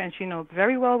major and she knows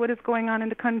very well what is going on in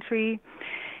the country.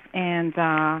 And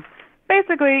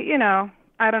basically,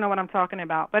 I don't know what I'm talking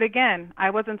about. But again,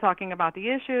 I wasn't talking about the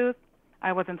issues.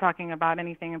 I wasn't talking about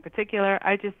anything in particular.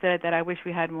 I just said that I wish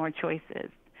we had more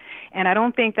choices. And I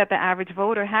don't think that the average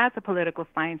voter has a political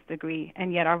science degree,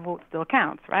 and yet our vote still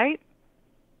counts, right?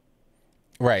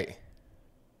 Right.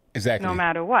 Exactly. No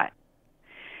matter what.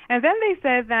 And then they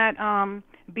said that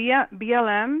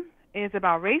BLM is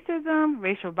about racism,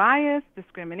 racial bias,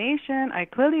 discrimination. I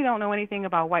clearly don't know anything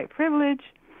about white privilege.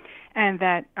 and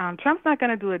that Trump's not going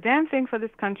to do a damn thing for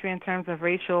this country in terms of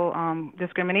racial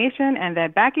discrimination, and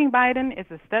that backing Biden is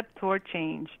a step toward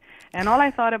change. And all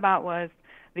I thought about was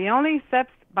the only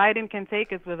steps Biden can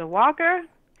take is with a walker,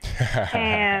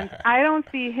 and I don't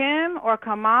see him or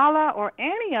Kamala or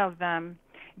any of them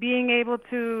being able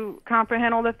to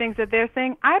comprehend all the things that they're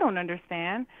saying. I don't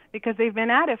understand, because they've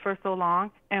been at it for so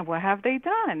long, and what have they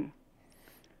done?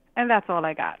 And that's all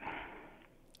I got.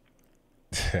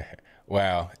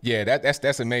 Wow. Yeah,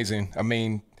 that's amazing. I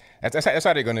mean, that's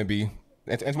how they're going to be.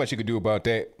 That's much you could do about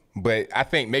that. But I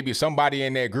think maybe somebody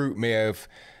in that group may have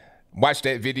watched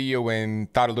that video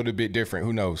and thought a little bit different.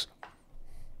 Who knows?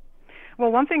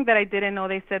 Well, one thing that I didn't know,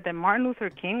 they said that Martin Luther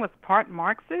King was part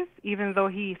Marxist, even though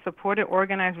he supported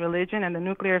organized religion and the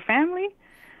nuclear family.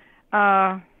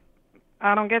 I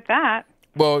don't get that.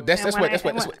 Well, they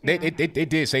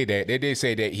did say that. They did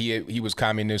say that he was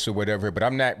communist or whatever, but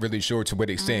I'm not really sure to what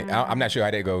extent. I'm not sure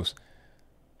how that goes.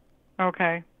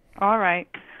 Okay. All right.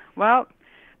 Well,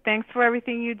 thanks for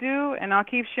everything you do, and I'll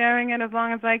keep sharing it as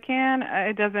long as I can.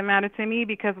 It doesn't matter to me,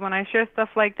 because when I share stuff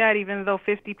like that, even though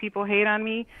 50 people hate on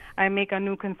me, I make a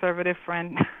new conservative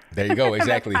friend. There you go.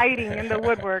 Exactly. That's hiding in the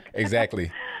woodwork.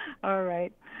 Exactly. All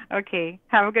right. Okay.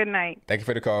 Have a good night. Thank you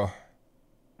for the call.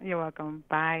 You're welcome.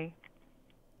 Bye.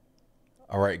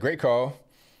 All right. Great call.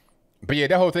 But yeah,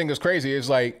 that whole thing is crazy. It's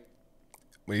like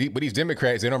with these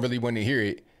Democrats, they don't really want to hear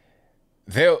it.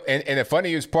 And the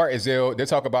funniest part is they'll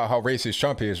talk about how racist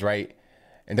Trump is, right?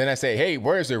 And then I say, hey,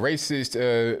 where's the racist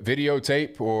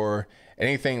videotape or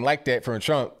anything like that from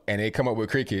Trump? And they come up with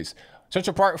crickets.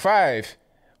 Central Park 5.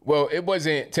 Well, it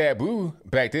wasn't taboo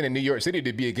back then in New York City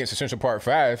to be against the Central Park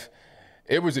 5.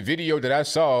 It was a video that I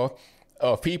saw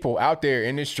of people out there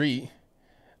in the street,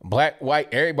 black,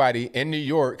 white, everybody in New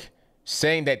York,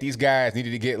 saying that these guys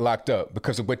needed to get locked up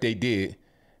because of what they did.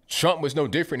 Trump was no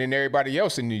different than everybody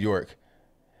else in New York.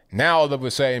 Now, all of a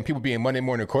sudden, people being Monday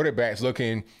morning quarterbacks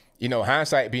looking,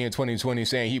 hindsight being 2020,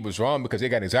 saying he was wrong because they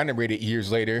got exonerated years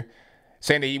later,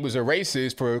 saying that he was a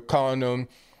racist for calling them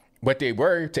what they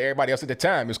were to everybody else at the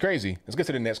time. It's crazy. Let's get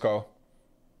to the next call.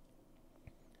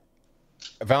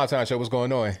 Valentine's show, what's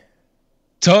going on?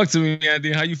 Talk to me,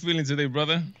 Andy. How you feeling today,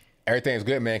 brother? Everything's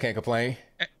good, man. Can't complain.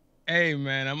 Hey,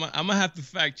 man, I'm gonna have to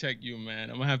fact check you, man.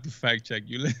 I'm gonna have to fact check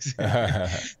you.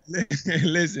 Listen,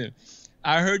 listen.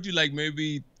 I heard you like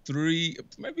maybe three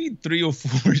or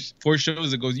four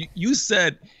shows ago. You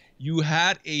said you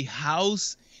had a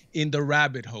house in the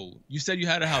rabbit hole. You said you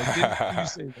had a house. Didn't you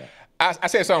say that? I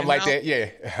said something like that, yeah.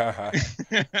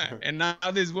 And now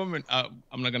this woman,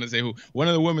 I'm not gonna say who. One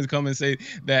of the women come and say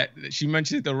that she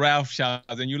mentioned the Rothschilds,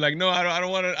 and you're like, no, I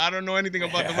don't know anything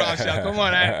about the Rothschilds. Come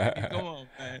on, Andy. Come on,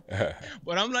 man.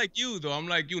 But I'm like you, though. I'm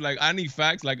like you. Like, I need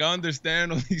facts. Like, I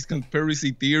understand all these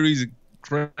conspiracy theories,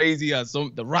 crazy.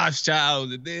 The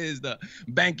Rothschilds, the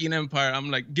banking empire.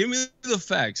 I'm like, give me the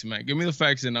facts, man. Give me the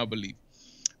facts, and I'll believe.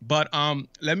 But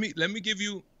let me give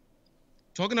you.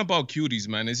 Talking about cuties,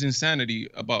 man, it's insanity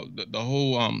about the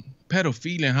whole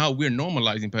pedophilia and how we're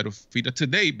normalizing pedophilia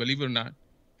today. Believe it or not.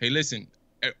 Hey, listen,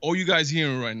 all you guys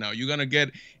hearing right now, you're gonna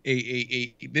get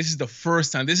this is the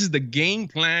first time. This is the game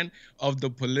plan of the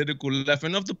political left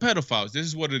and of the pedophiles. This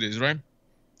is what it is, right?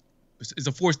 It's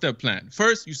a 4-step plan.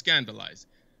 First, you scandalize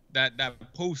that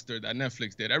poster that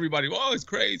Netflix did. Everybody, oh, it's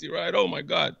crazy, right? Oh my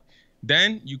God.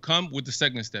 Then you come with the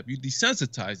second step. You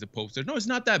desensitize the poster. No, it's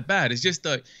not that bad. It's just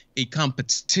a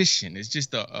competition. It's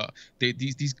just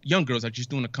these young girls are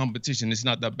just doing a competition. It's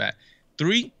not that bad.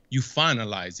 3, you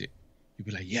finalize it. You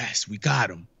be like, yes, we got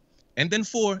them. And then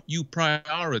 4, you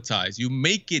prioritize. You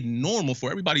make it normal for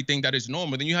everybody. Think that it's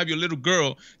normal. Then you have your little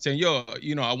girl saying, yo,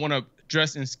 I want to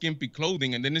dress in skimpy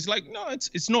clothing. And then it's like, no,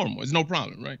 it's normal. It's no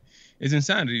problem, right? It's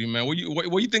insanity, man. What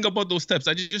you think about those steps?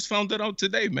 I just found that out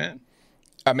today, man.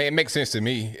 I mean, it makes sense to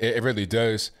me. It really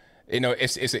does.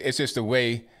 It's just the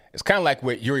way. It's kind of like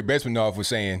what Yuri Bezmenov was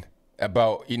saying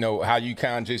about, how you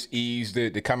kind of just ease the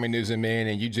communism in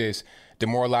and you just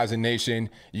demoralize the nation.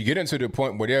 You get into the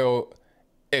point where they'll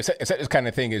accept this kind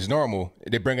of thing is normal.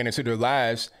 They bring it into their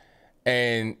lives,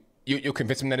 and you'll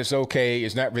convince them that it's okay.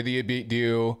 It's not really a big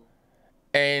deal,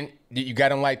 and you got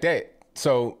them like that.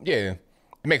 So yeah, it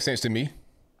makes sense to me.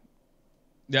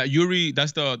 Yeah, Yuri,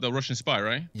 that's the Russian spy,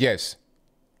 right? Yes.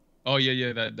 Oh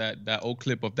yeah, that old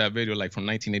clip of that video, like from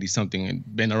 1980 something,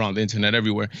 and been around the internet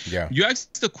everywhere. Yeah. You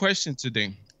asked the question today,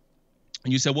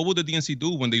 and you said, what will the DNC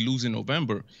do when they lose in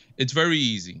November? It's very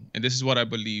easy, and this is what I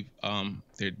believe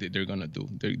they're gonna do.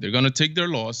 They're gonna take their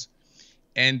loss,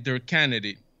 and their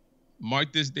candidate.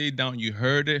 Mark this day down. You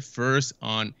heard it first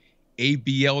on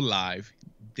ABL Live.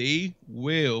 They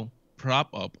will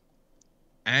prop up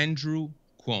Andrew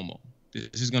Cuomo.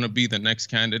 this is going to be the next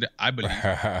candidate, I believe,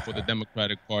 for the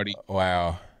Democratic Party.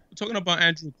 Wow. Talking about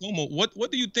Andrew Cuomo,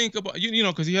 what do you think about, you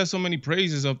know, because he has so many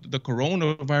praises of the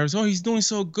coronavirus. Oh, he's doing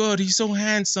so good. He's so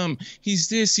handsome. He's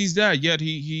this, he's that. Yet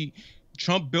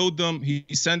Trump built them. He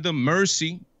sent them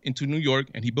Mercy into New York,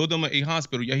 and he built them a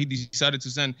hospital. Yet he decided to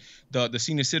send the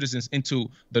senior citizens into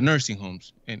the nursing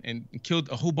homes and killed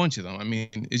a whole bunch of them. I mean,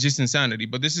 it's just insanity.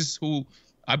 But this is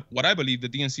what I believe the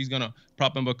DNC is going to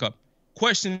prop him back up.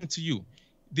 Question to you.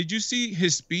 Did you see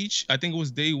his speech? I think it was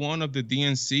day one of the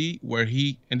DNC where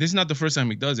and this is not the first time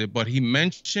he does it, but he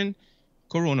mentioned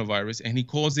coronavirus and he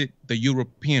calls it the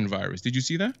European virus. Did you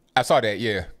see that? I saw that,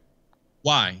 yeah.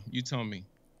 Why? You tell me.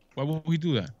 Why would we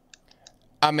do that?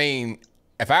 I mean,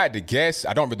 if I had to guess,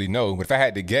 I don't really know, but if I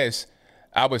had to guess,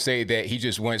 I would say that he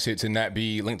just wants it to not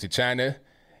be linked to China.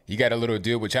 He got a little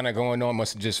deal with China going on,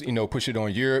 must just, push it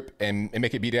on Europe and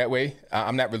make it be that way.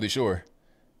 I'm not really sure.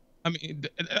 I mean,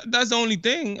 that's the only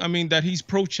thing. I mean, that he's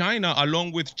pro-China,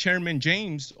 along with Chairman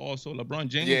James, also LeBron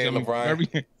James. Yeah,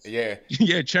 LeBron. Yeah.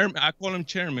 Yeah, Chairman. I call him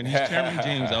Chairman. He's Chairman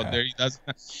James out there.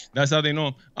 That's how they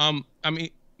know. I mean,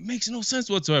 it makes no sense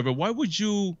whatsoever. Why would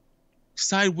you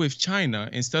side with China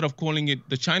instead of calling it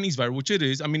the Chinese virus, which it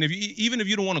is? I mean, even if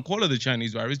you don't want to call it the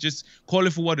Chinese virus, just call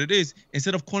it for what it is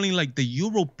instead of calling like the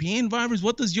European virus.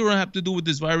 What does Europe have to do with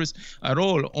this virus at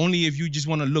all? Only if you just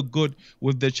want to look good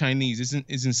with the Chinese.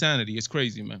 It's insanity. It's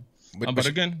crazy, man. But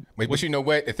again, you know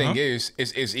what? The thing is,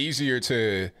 it's easier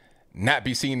to not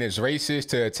be seen as racist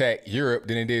to attack Europe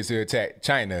than it is to attack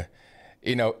China.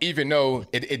 Even though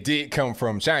it did come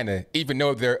from China, even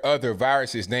though there are other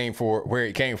viruses named for where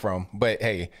it came from. But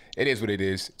hey, it is what it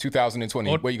is. 2020,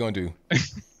 what are you going to do?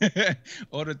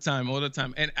 all the time.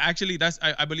 And actually,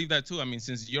 I believe that too. I mean,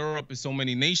 since Europe is so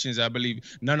many nations, I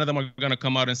believe none of them are going to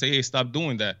come out and say, hey, stop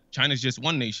doing that. China's just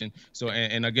one nation. So,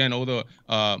 and again, all the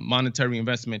monetary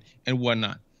investment and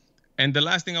whatnot. And the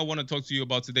last thing I want to talk to you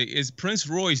about today is Prince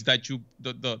Royce,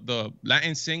 the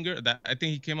Latin singer that I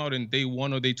think he came out in day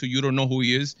one or day two. You don't know who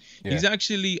he is. Yeah. He's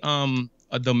actually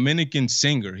a Dominican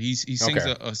singer. He sings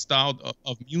a style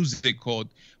of music called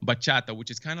bachata,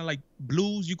 which is kind of like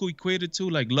blues. You could equate it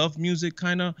to like love music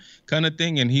kind of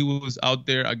thing. And he was out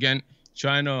there again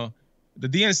the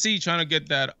DNC trying to get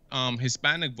that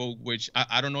Hispanic vote, which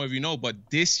I don't know if you know, but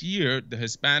this year the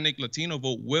Hispanic Latino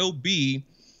vote will be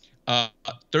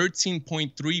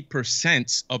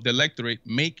 13.3% of the electorate,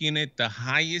 making it the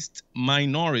highest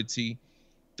minority,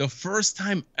 the first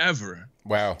time ever.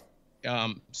 Wow.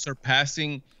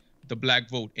 Surpassing the black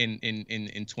vote in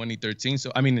 2013.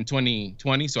 So, I mean, in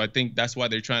 2020. So I think that's why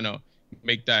they're trying to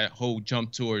make that whole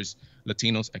jump towards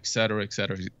Latinos, et cetera,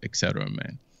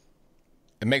 man.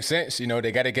 It makes sense.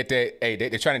 They got to get that. Hey,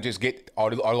 they're trying to just get all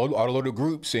the little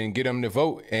groups and get them to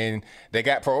vote. And they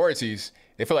got priorities.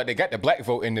 They feel like they got the black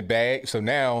vote in the bag. So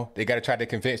now they got to try to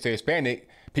convince the Hispanic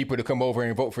people to come over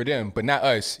and vote for them, but not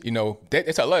us. They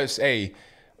tell us, hey,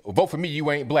 vote for me. You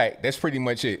ain't black. That's pretty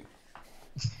much it.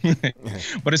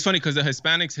 But it's funny because the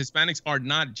Hispanics are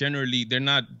not generally, they're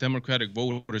not Democratic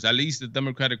voters. At least the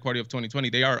Democratic Party of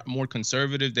 2020, they are more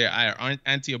conservative. They are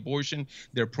anti-abortion.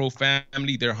 They're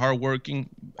pro-family. They're hardworking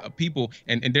people,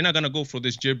 and they're not gonna go for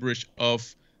this gibberish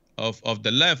of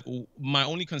the left. My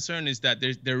only concern is that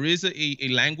there is a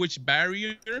language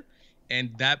barrier,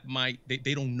 and that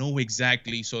they don't know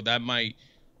exactly, so that might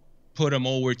put them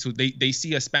over to they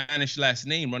see a Spanish last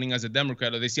name running as a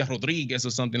Democrat, or they see a Rodriguez or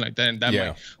something like that, and that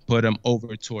might put them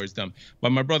over towards them.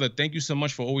 But my brother, thank you so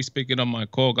much for always picking up my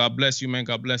call. God bless you, man.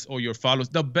 God bless all your followers.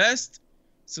 The best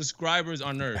subscribers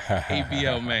on earth.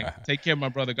 ABL, man. Take care, my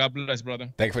brother. God bless, brother.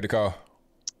 Thank you for the call.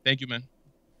 Thank you, man.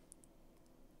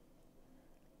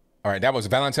 All right, that was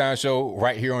Valentine's Show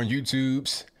right here on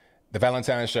YouTube's The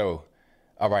Valentine's Show.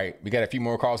 All right, we got a few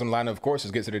more calls on the line, of course.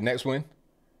 Let's get to the next one.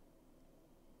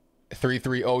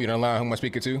 330, you're on the line. Who am I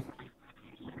speaking to?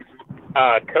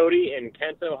 Cody in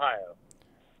Kent, Ohio.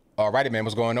 All righty, man.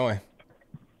 What's going on?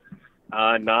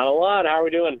 Not a lot. How are we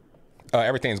doing?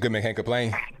 Everything's good, man. Can't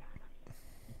complain.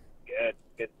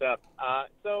 Good stuff.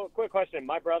 So, quick question.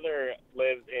 My brother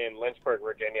lives in Lynchburg,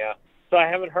 Virginia, so I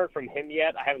haven't heard from him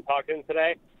yet. I haven't talked to him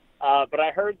today. But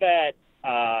I heard that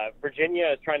Virginia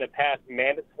is trying to pass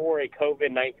mandatory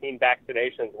COVID-19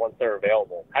 vaccinations once they're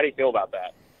available. How do you feel about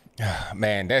that?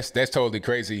 Man, that's totally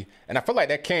crazy. And I feel like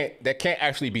that can't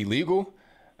actually be legal.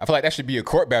 I feel like that should be a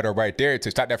court battle right there to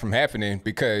stop that from happening,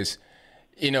 because,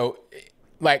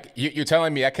 like you're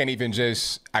telling me I can't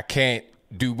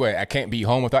do what? I can't be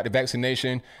home without the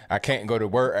vaccination. I can't go to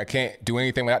work. I can't do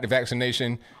anything without the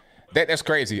vaccination. That's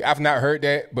crazy. I've not heard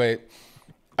that, but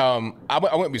I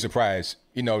wouldn't be surprised.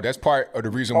 That's part of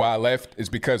the reason why I left, is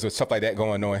because of stuff like that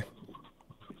going on.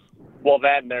 Well,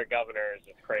 that and their governor is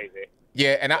just crazy.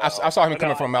 Yeah, and I saw him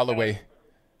coming from a mile away.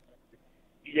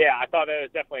 Yeah, I thought that was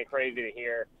definitely crazy to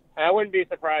hear. And I wouldn't be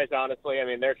surprised, honestly. I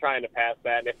mean, they're trying to pass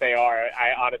that, and if they are,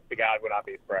 I honest to God would not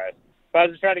be surprised. But I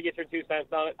was just trying to get your 2 cents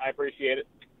on it. I appreciate it.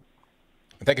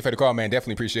 Thank you for the call, man.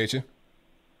 Definitely appreciate you.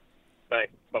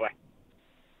 Thanks. Bye-bye.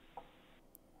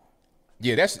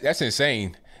 Yeah, that's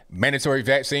insane. Mandatory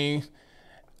vaccine,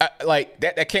 like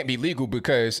that can't be legal,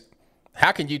 because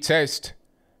how can you test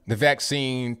the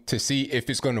vaccine to see if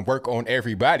it's going to work on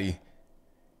everybody?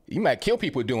 You might kill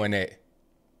people doing that.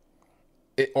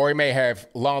 Or it may have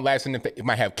long-lasting effect. It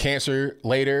might have cancer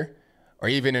later, or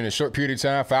even in a short period of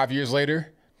time, 5 years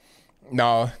later.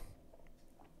 No.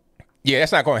 Yeah,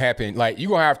 that's not going to happen. Like, you're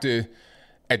going to have to,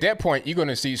 at that point, you're going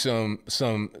to see some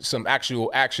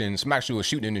actual action, some actual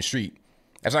shooting in the street.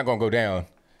 That's not going to go down.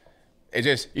 It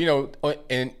just,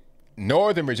 in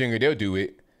Northern Virginia, they'll do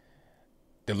it.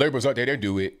 The liberals out there, they'll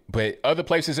do it. But other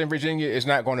places in Virginia, it's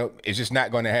just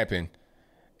not going to happen.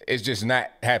 It's just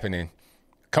not happening.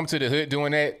 Come to the hood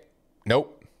doing that?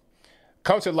 Nope.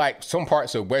 Come to like some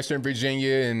parts of Western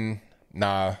Virginia and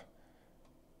nah.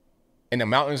 In the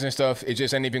mountains and stuff, it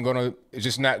just ain't even it's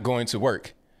just not going to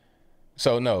work.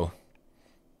 So no.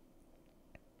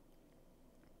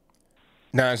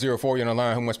 904, you're on the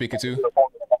line. Who am I speaking to?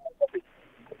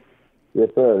 Yes,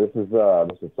 sir. This is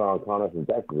Mr. Sean Connor from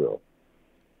Jacksonville.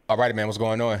 All right, man. What's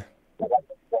going on?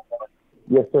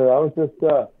 Yes, sir. I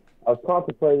was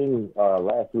contemplating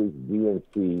last week's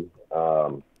DNC.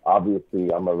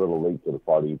 Obviously, I'm a little late to the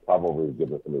party. You probably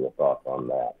give us some of your thoughts on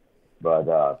that. But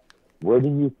where do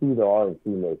you see the RNC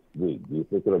next week? Do you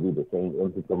think it'll be the same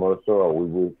empty commercial, or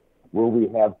will we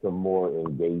have some more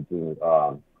engaging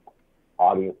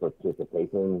audience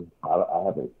participation? I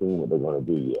haven't seen what they're going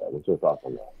to do yet. What's your thoughts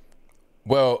on that?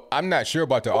 Well, I'm not sure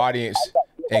about the audience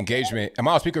engagement. Am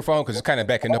I on speakerphone? Because it's kind of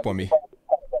backing up on me.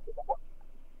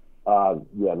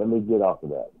 Yeah, let me get off of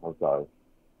that. I'm sorry.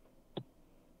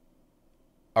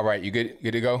 All right, you good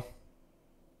to go?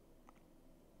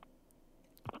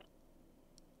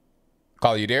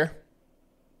 Caller, you there?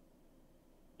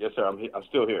 Yes, sir. I'm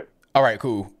still here. All right,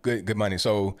 cool. Good money.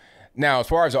 So now, as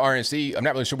far as the RNC, I'm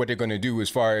not really sure what they're going to do as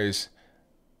far as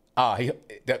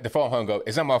the phone hung up.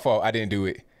 It's not my fault. I didn't do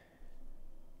it.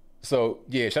 So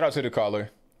yeah, shout out to the caller.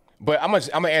 But I'm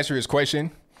gonna answer his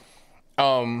question.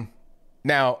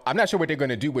 Now, I'm not sure what they're going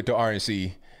to do with the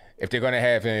RNC, if they're going to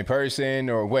have it in person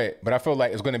or what, but I feel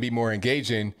like it's going to be more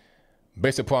engaging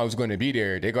based upon who's going to be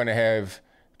there. They're going to have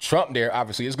Trump there.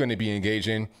 Obviously, it's going to be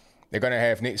engaging. They're going to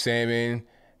have Nick Salmon.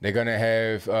 They're going to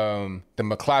have the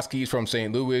McCloskeys from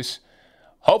St. Louis.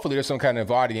 Hopefully, there's some kind of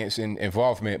audience and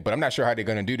involvement, but I'm not sure how they're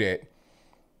going to do that.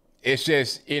 It's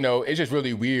just, it's just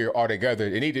really weird altogether.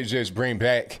 They need to just bring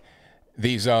back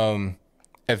these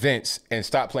events and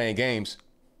stop playing games.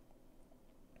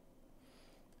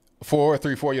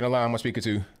 434, you're on the line. I'm speaking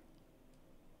to.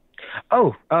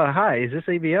 Oh, hi. Is this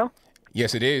ABL?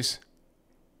 Yes, it is.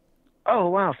 Oh,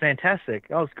 wow. Fantastic.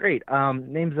 Oh, it's great.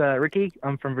 Name's Ricky.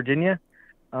 I'm from Virginia.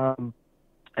 I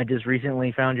just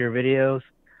recently found your videos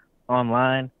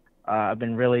online. I've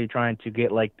been really trying to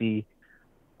get like the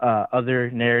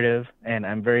other narrative, and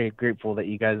I'm very grateful that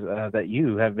you guys that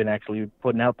you have been actually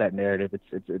putting out that narrative.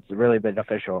 It's really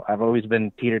beneficial. I've always been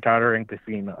teeter-tottering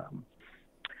between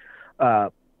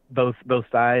both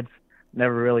sides,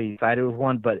 never really sided with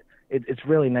one, but it's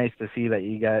really nice to see that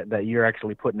you're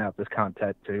actually putting out this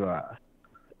content to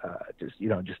just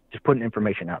putting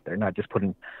information out there, not just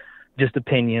putting just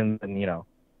opinions and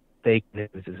fake news,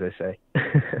 as they say.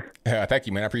 Yeah, thank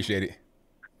you, man. I appreciate it.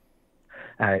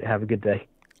 All right, have a good day.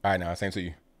 All right, now same to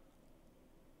you.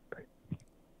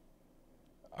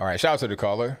 All right, shout out to the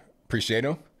caller. Appreciate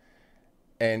him.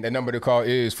 And the number to call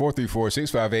is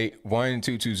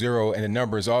 434-658-1220. And the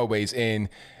number is always in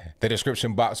the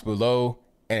description box below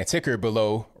and a ticker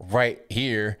below right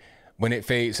here when it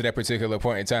fades to that particular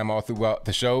point in time all throughout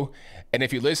the show. And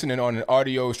if you're listening on an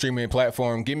audio streaming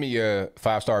platform, give me a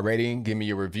 5-star rating, give me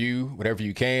a review, whatever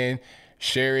you can,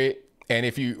 share it. And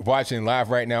if you're watching live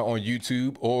right now on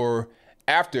YouTube or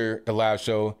after the live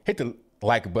show, hit the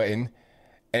like button.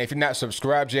 And if you're not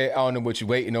subscribed yet, I don't know what you're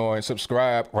waiting on.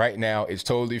 Subscribe right now. It's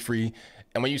totally free.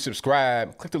 And when you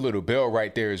subscribe, click the little bell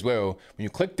right there as well. When you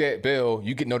click that bell,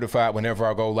 you get notified whenever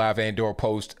I go live and or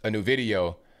post a new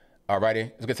video. All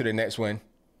righty, let's get to the next one.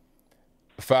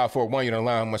 541, you're on the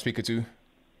line. Who am I speaking to?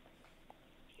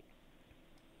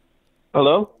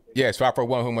 Hello? Yes,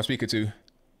 541, who am I speaking to?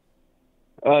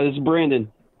 This is Brandon.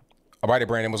 All righty,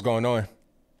 Brandon, what's going on?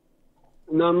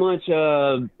 Not much.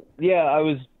 Yeah, I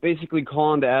was basically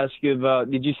calling to ask you about,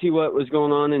 did you see what was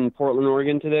going on in Portland,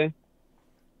 Oregon today?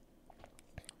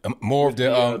 More of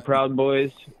the Proud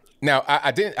Boys. Now,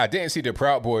 I didn't see the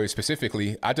Proud Boys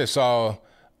specifically. I just saw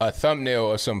a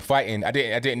thumbnail of some fighting. I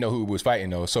didn't know who was fighting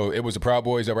though. So it was the Proud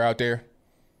Boys that were out there.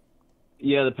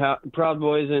 Yeah, the Proud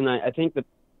Boys, and I think the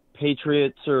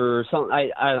Patriots or something.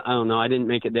 I don't know. I didn't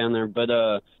make it down there, but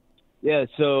yeah.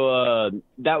 So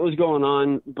that was going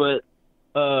on. But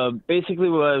basically,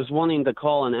 what I was wanting to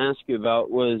call and ask you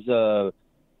about was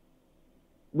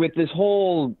with this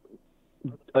whole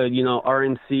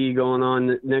RNC going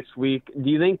on next week. Do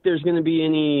you think there's going to be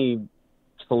any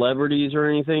celebrities or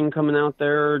anything coming out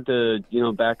there to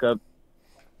back up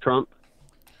Trump?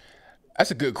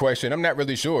 That's a good question. I'm not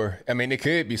really sure. I mean, there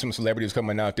could be some celebrities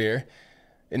coming out there.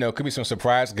 Could be some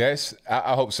surprise guests.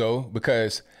 I hope so,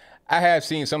 because I have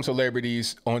seen some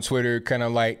celebrities on Twitter kind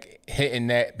of like hitting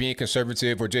that being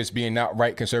conservative or just being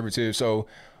outright conservative. So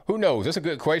who knows? That's a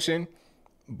good question.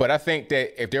 But I think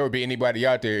that if there would be anybody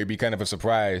out there, it'd be kind of a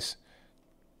surprise.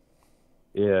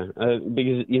 Yeah,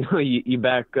 because you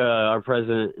back our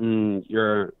president and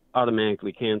you're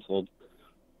automatically canceled.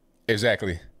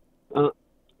 Exactly.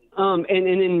 And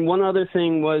then one other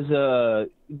thing was,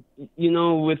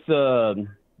 with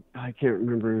I can't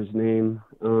remember his name.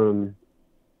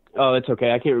 Oh, it's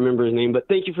okay. I can't remember his name. But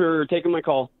thank you for taking my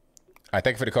call. All right,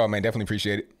 thank you for the call, man. Definitely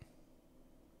appreciate it.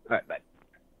 All right, bye.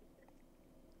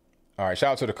 All right,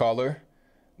 shout out to the caller.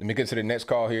 Let me get to the next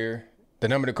call here. The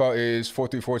number to call is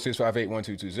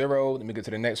 434-658-1220. Let me get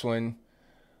to the next one.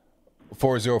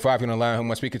 405 on the line. Who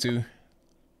am I speaking to?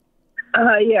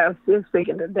 Yes, you're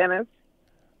speaking to Dennis.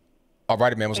 All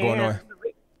righty, man. What's going on?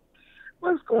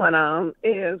 What's going on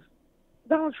is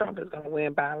Donald Trump is going to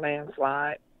win by a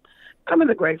landslide. I'm in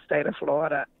the great state of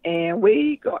Florida, and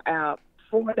we go out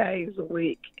 4 days a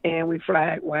week, and we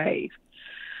flag wave.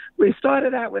 We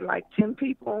started out with like 10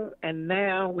 people, and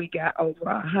now we got over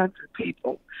 100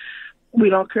 people. We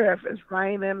don't care if it's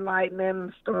raining,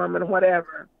 lightning, storming,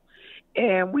 whatever.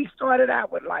 And we started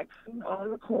out with like 4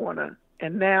 on the corner,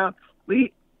 and now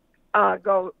we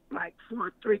go like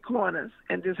 3 corners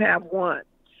and just have one.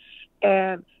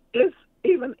 And it's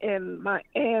even in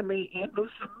Miami, in New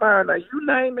Smyrna, you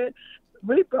name it,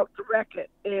 we broke the record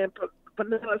in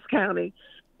Pinellas County.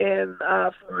 And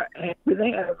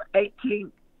they have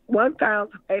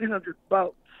 1,800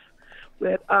 boats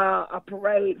with a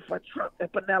parade for Trump in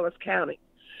Pinellas County.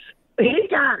 He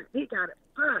got it.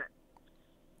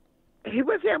 But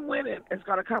with him winning, it's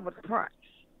going to come with a price.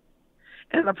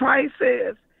 And the price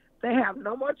is they have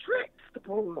no more tricks to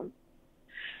pull them.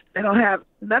 They don't have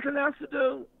nothing else to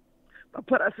do but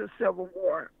put us in civil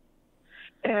war.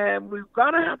 And we're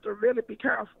going to have to really be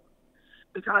careful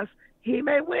because he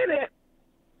may win it,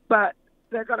 but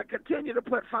they're going to continue to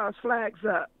put false flags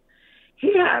up.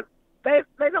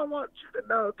 They don't want you to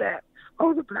know that,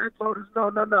 the black voters,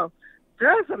 no.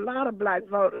 There's a lot of black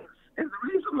voters. And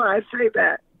the reason why I say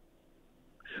that,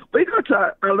 we go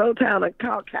to a little town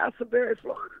called Castleberry,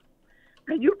 Florida,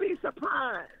 and you'd be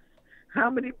surprised how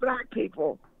many black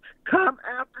people come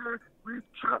after with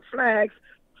Trump flags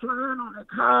flying on their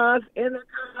cars, in their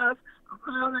cars,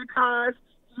 around their cars,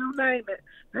 you name it.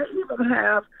 They even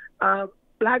have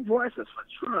black voices for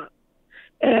Trump.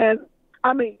 And,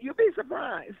 I mean, you'd be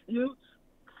surprised.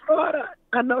 Florida,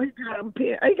 I know he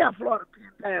got Florida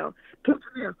pinned down.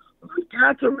 We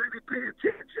got to really pay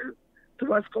attention to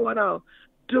what's going on.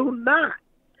 Do not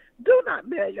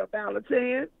mail your ballots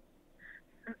in.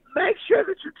 Make sure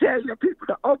that you tell your people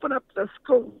to open up the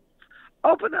schools,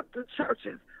 open up the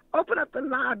churches, open up the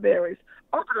libraries,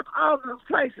 open up all those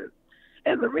places.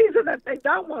 And the reason that they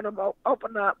don't want them to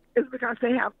open up is because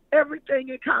they have everything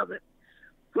in common.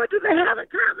 What do they have in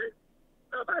common?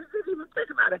 Nobody didn't even think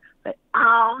about it. They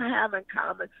all have in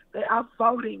common. They are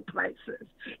voting places.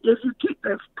 If you keep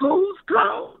the schools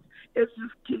closed, if you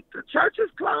keep the churches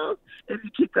closed, if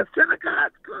you keep the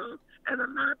synagogues closed and the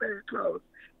library closed,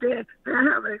 then they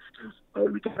have an excuse,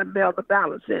 we got to mail the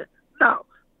ballots in. No.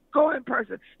 Go in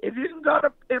person. If you can go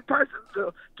in person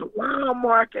to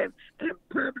Walmart and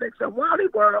Publix and Wally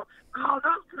World, all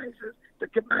those places to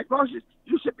get my groceries,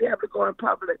 you should be able to go in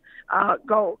public,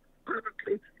 go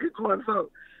publicly and go and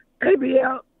vote.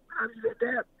 ABL, I'm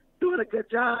there doing a good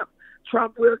job.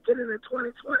 Trump will get it in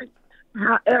 2020.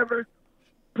 However,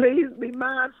 please be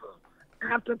mindful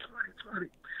after 2020.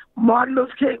 Martin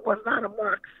Luther King was not a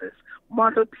Marxist.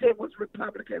 Martin Luther King was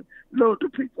Republican. Little do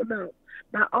people know.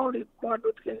 Not only Martin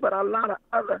Luther King, but a lot of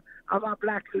other of our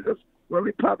black leaders were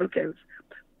Republicans.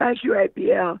 Thank you,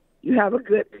 ABL. You have a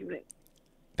good evening.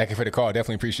 Thank you for the call.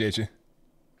 Definitely appreciate you.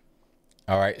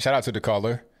 All right. Shout out to the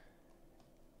caller.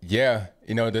 Yeah.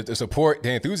 The support,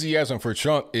 the enthusiasm for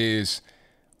Trump is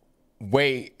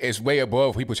way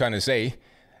above what people trying to say.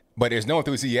 but there's no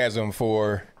enthusiasm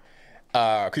for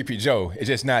Creepy Joe. It's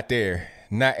just not there,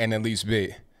 not in the least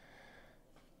bit.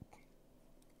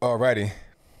 Alrighty.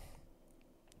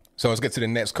 So let's get to the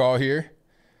next call here.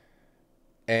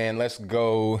 And let's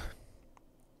go.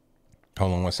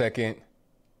 Hold on one second.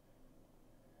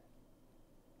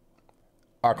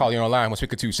 Our call you online. We'll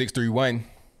speak to 631.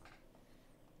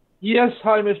 Yes,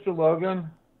 hi, Mr. Logan.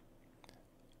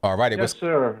 Alrighty. Yes,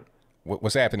 sir.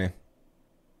 What's happening?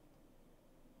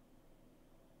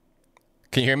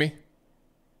 Can you hear me?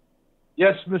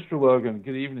 Yes, Mr. Logan.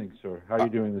 Good evening, sir. How are you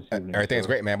doing this evening? Everything's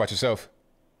great, man. How about yourself?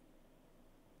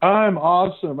 I'm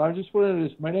awesome. I just wanted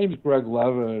to. My name is Greg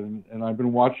Levin, and I've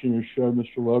been watching your show,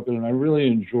 Mr. Logan, and I really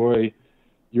enjoy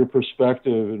your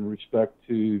perspective in respect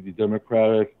to the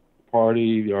Democratic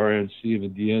Party, the RNC,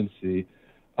 and the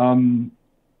DNC.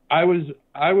 I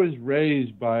was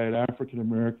raised by an African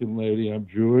American lady. I'm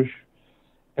Jewish,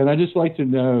 and I just like to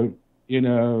note,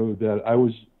 that I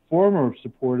was former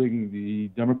supporting the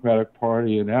Democratic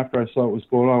Party, and after I saw what was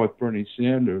going on with Bernie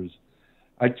Sanders,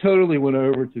 I totally went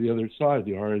over to the other side,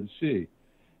 the RNC,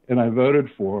 and I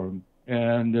voted for him.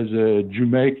 And as a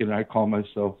Jamaican, I call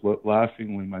myself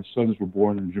laughingly, my sons were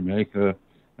born in Jamaica,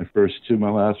 my first two, my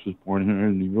last was born here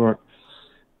in New York.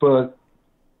 But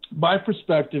my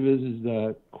perspective is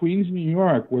that Queens, New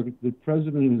York, where the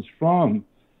president is from,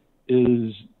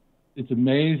 it's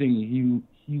amazing.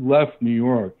 He left New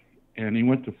York and he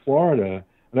went to Florida.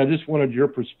 And I just wanted your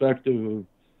perspective of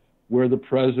where the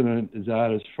president is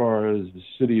at as far as the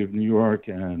city of New York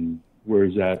and where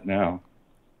he's at now.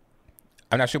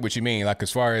 I'm not sure what you mean, like as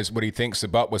far as what he thinks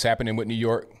about what's happening with New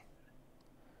York.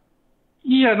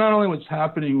 Yeah, not only what's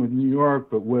happening with New York,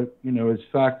 but what, his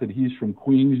fact that he's from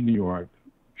Queens, New York,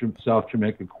 South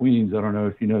Jamaica, Queens. I don't know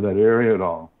if you know that area at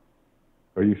all.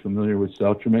 Are you familiar with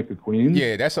South Jamaica, Queens?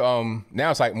 Yeah, that's now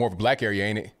it's like more of a black area,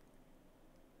 ain't it?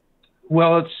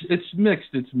 Well, it's mixed.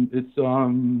 It's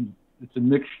a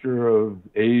mixture of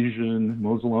Asian,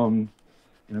 Muslim,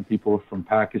 people from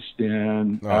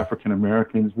Pakistan, African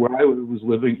Americans. Where I was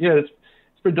living, it's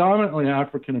predominantly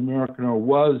African American, or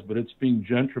was, but it's being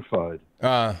gentrified.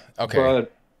 Okay.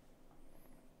 But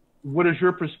what is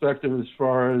your perspective as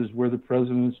far as where the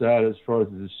president's at, as far as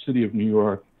the city of New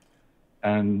York,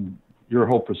 and your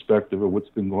whole perspective of what's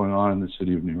been going on in the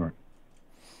city of New York?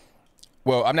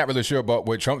 Well, I'm not really sure about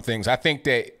what Trump thinks. I think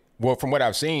that, from what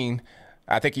I've seen,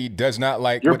 I think he does not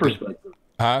like your perspective.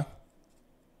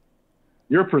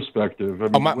 Your perspective. I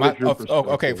mean,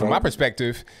 okay. From my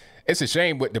perspective, it's a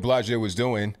shame what de Blasio was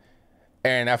doing,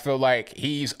 and I feel like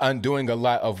he's undoing a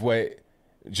lot of what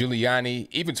Giuliani,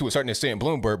 even to a certain extent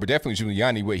Bloomberg, but definitely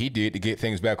Giuliani, what he did to get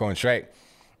things back on track.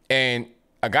 And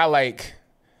a guy like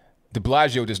de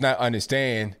Blasio does not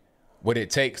understand what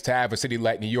it takes to have a city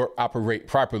like New York operate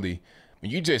properly. When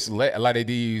you just let a lot of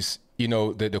these,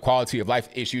 the quality of life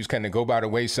issues kind of go by the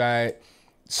wayside,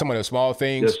 some of the small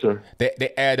things, yes, sir,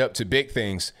 they add up to big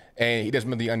things. And he doesn't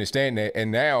really understand that.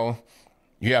 And now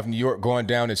you have New York going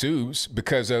down the tubes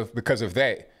because of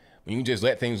that. When you just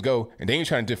let things go, and then you're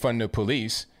trying to defund the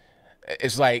police,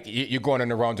 it's like you're going in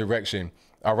the wrong direction.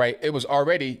 All right. It was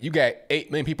already, you got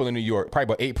 8 million people in New York,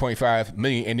 probably about 8.5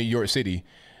 million in New York City.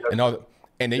 Yes.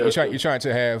 And then you're trying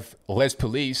to have less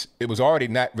police. It was already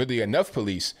not really enough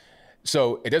police.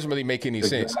 So it doesn't really make any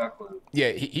sense. Yeah,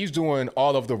 he's doing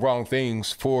all of the wrong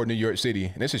things for New York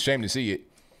City. And it's a shame to see it.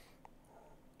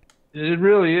 It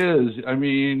really is. I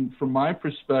mean, from my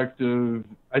perspective,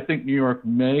 I think New York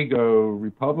may go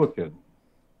Republican.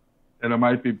 And it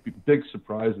might be a big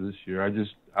surprise this year.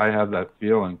 I have that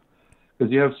feeling.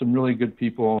 Because you have some really good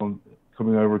people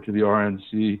coming over to the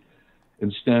RNC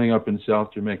and standing up in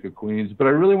South Jamaica, Queens. But I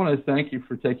really want to thank you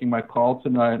for taking my call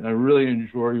tonight, and I really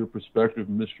enjoy your perspective,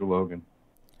 Mr. Logan.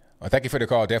 Well, thank you for the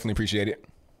call. Definitely appreciate it.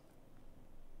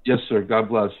 Yes, sir. God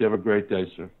bless. You have a great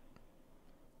day, sir.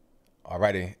 All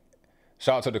righty.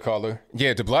 Shout out to the caller.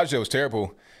 Yeah, de Blasio is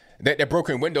terrible. That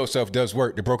broken window stuff does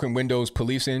work. The broken windows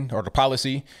policing or the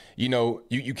policy,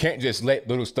 you can't just let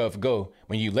little stuff go.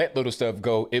 When you let little stuff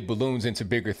go, it balloons into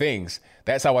bigger things.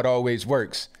 That's how it always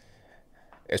works,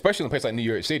 especially in a place like New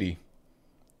York City.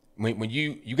 When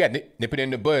you got nip it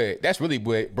in the bud, that's really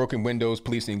what broken windows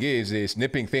policing is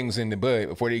nipping things in the bud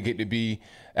before they get to be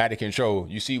out of control.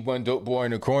 You see one dope boy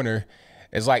in the corner,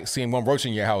 it's like seeing one roach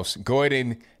in your house. Go ahead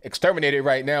and exterminate it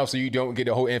right now so you don't get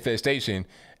a whole infestation.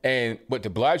 And what de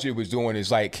Blasio was doing is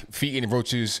like feeding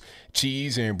roaches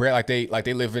cheese and bread like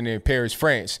they living in Paris,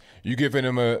 France. You giving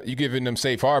them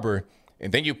safe harbor,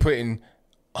 and then you putting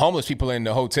homeless people in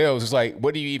the hotels. It's like,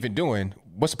 what are you even doing?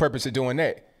 What's the purpose of doing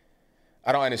that?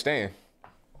 I don't understand.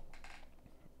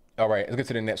 All right, let's get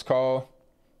to the next call.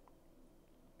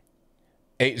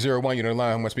 801, you're on the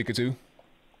line. Who am I speaking to?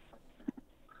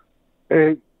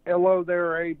 Hey, hello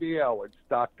there, ABL. It's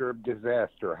Doctor of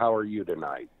Disaster. How are you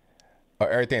tonight?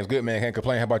 Everything's good, man. Can't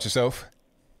complain. How about yourself?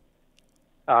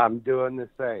 I'm doing the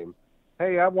same.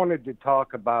 Hey, I wanted to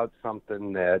talk about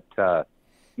something that,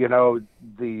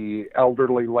 the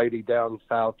elderly lady down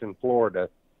south in Florida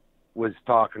was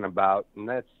talking about, and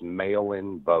that's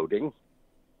mail-in voting.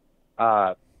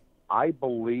 I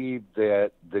believe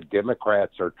that the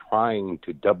Democrats are trying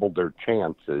to double their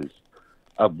chances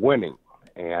of winning.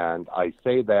 And I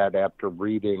say that after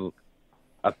reading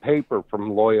a paper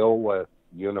from Loyola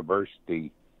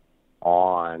University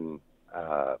on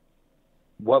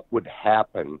what would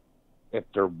happen if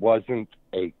there wasn't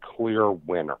a clear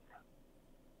winner.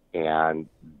 And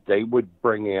they would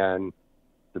bring in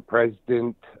the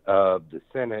president of the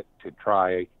Senate to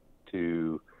try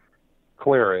to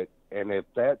clear it. And if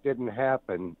that didn't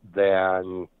happen,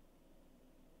 then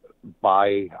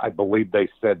by, I believe they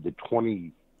said the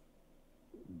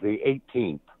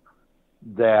 18th,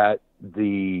 that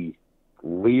the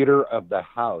leader of the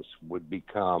House would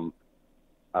become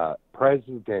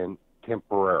president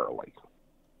temporarily.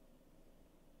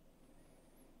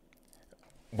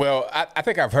 Well, I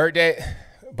think I've heard that,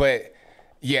 but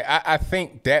yeah, I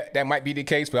think that might be the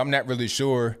case, but I'm not really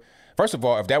sure. First of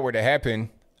all, if that were to happen,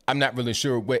 I'm not really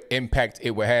sure what impact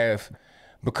it would have,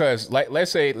 because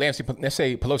let's say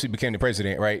Pelosi became the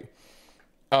president, right?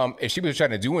 If she was trying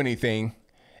to do anything,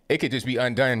 it could just be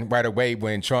undone right away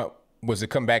when Trump was to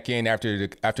come back in after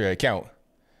a count.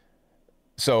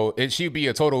 So she'd be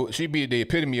the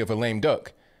epitome of a lame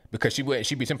duck, because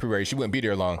she'd be temporary. She wouldn't be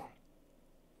there long.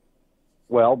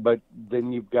 Well, but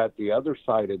then you've got the other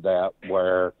side of that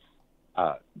where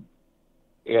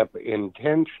if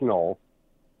intentional,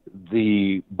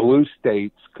 the blue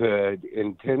states could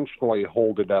intentionally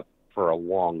hold it up for a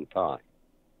long time.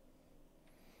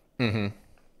 Mm-hmm.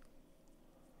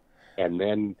 And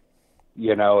then,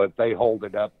 if they hold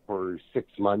it up for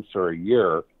 6 months or a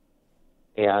year,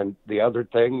 and the other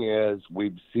thing is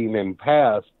we've seen in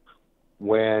past,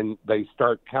 when they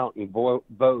start counting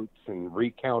votes and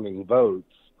recounting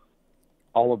votes,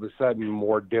 all of a sudden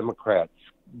more Democrats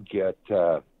get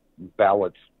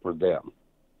ballots for them.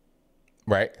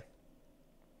 Right.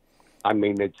 I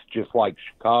mean, it's just like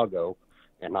Chicago,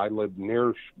 and I live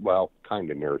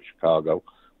kind of near Chicago,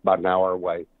 about an hour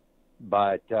away.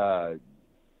 But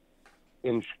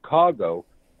in Chicago,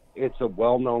 it's a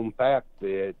well-known fact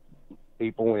that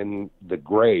people in the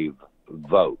grave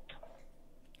vote.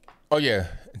 Oh, yeah,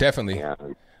 definitely.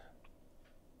 And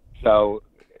so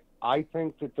I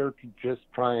think that they're just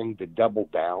trying to double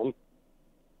down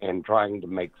and trying to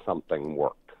make something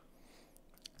work.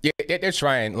 Yeah, they're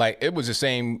trying. Like, it was a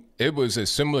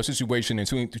similar situation in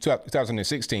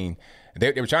 2016.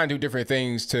 They were trying to do different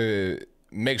things to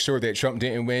make sure that Trump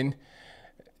didn't win.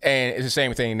 And it's the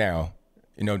same thing now.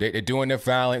 They're doing the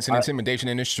violence and intimidation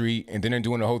in the street, and then they're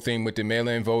doing the whole thing with the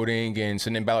mail-in voting and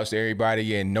sending ballots to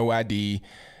everybody and no ID.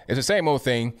 It's the same old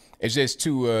thing. It's just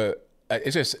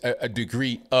a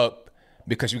degree up,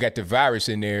 because you got the virus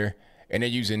in there, and they're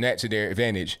using that to their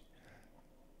advantage.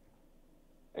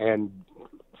 And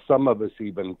some of us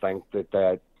even think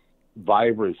that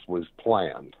virus was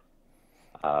planned,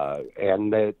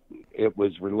 and that it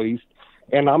was released.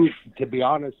 And to be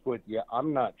honest with you,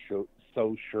 I'm not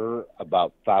so sure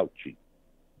about Fauci.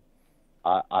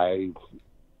 I'm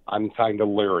kind of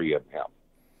leery of him.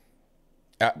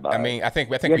 I think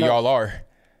we all are.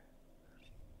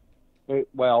 If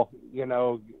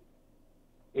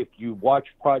you watch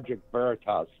Project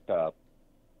Veritas stuff,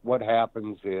 what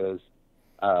happens is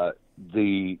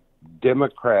the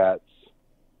Democrats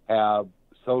have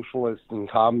socialists and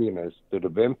communists that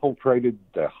have infiltrated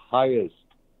the highest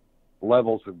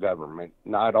levels of government,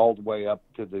 not all the way up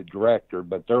to the director,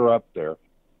 but they're up there,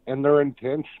 and they're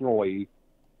intentionally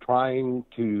trying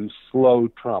to slow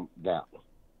Trump down.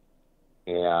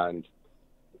 And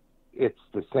it's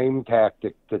the same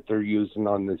tactic that they're using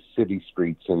on the city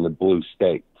streets in the blue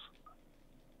states.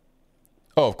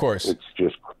 Oh, of course.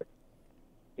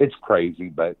 It's crazy,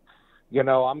 but,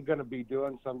 I'm going to be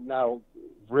doing something now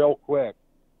real quick.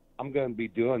 I'm going to be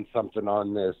doing something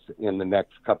on this in the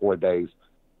next couple of days.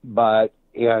 But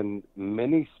in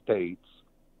many states,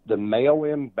 the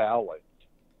mail-in ballots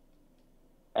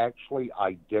actually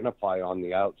identify on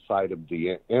the outside of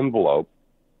the envelope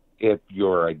if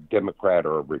you're a Democrat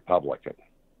or a Republican.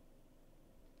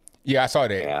 Yeah, I saw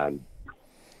that. And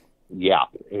yeah.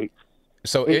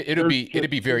 So it'll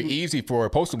be very easy for a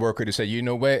postal worker to say, you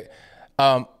know what,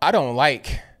 I don't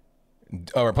like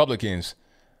Republicans.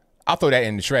 I'll throw that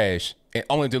in the trash and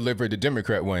only deliver the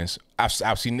Democrat ones.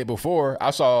 I've seen it before. I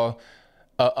saw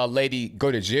a lady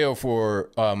go to jail for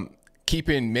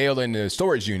keeping mail in the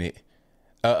storage unit,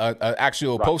 a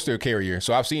actual poster carrier.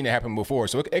 So I've seen it happen before.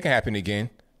 So it can happen again.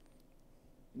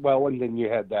 Well, and then you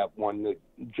had that one that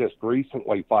just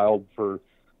recently filed for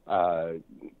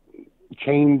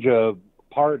change of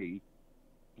party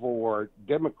for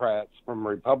Democrats from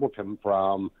Republican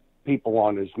from people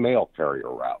on his mail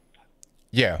carrier route.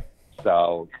 Yeah.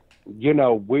 So,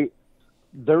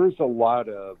 there's a lot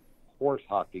of horse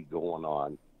hockey going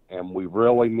on, and we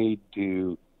really need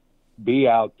to be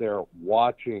out there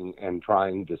watching and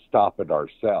trying to stop it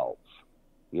ourselves.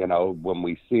 When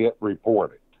we see it,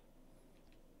 report it.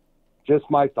 Just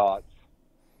my thoughts.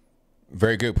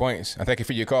 Very good points. I thank you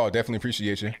for your call. Definitely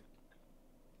appreciate you.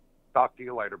 Talk to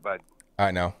you later, bud. All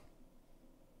right, now.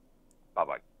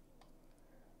 Bye-bye.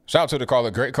 Shout out to the caller.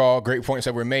 Great call. Great points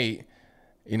that were made.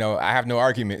 I have no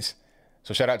arguments.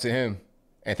 So shout out to him.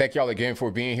 And thank y'all again for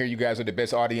being here. You guys are the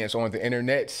best audience on the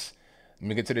internet. Let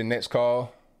me get to the next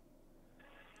call.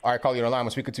 All right, call you on the line. I'm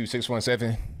speaking to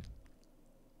 617.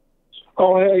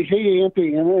 Oh, hey,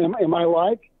 Anthony. Am I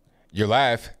live? You're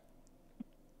live.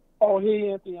 Oh,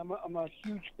 hey, Anthony. I'm a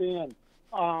huge fan.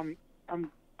 I'm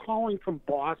calling from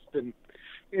Boston,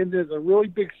 and there's a really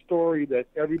big story that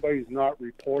everybody's not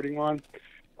reporting on.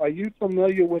 Are you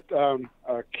familiar with a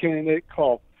candidate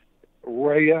called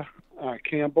Rhea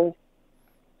Campbell?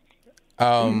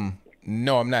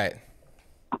 No, I'm not.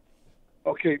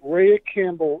 Okay, Rhea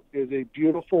Campbell is a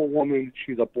beautiful woman.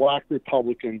 She's a black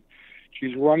Republican.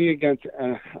 She's running against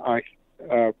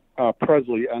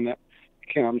Presley. I'm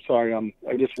sorry. I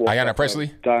just woke Ayanna up,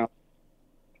 Presley?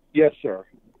 Yes, sir.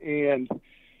 And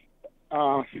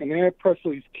Ayanna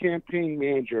Presley's campaign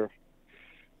manager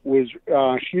was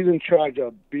she's in charge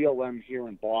of BLM here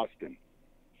in Boston.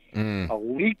 A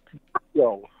leaked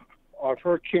video of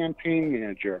her campaign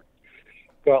manager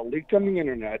got leaked on the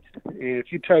internet, and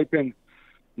if you type in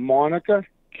Monica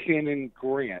Cannon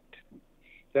Grant,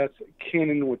 that's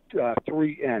Cannon with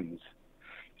 3 N's.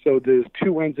 So there's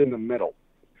 2 N's in the middle.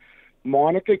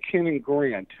 Monica Cannon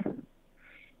Grant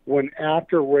went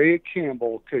after Rhea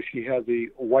Campbell because she has a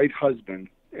white husband,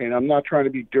 and I'm not trying to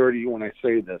be dirty when I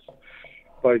say this,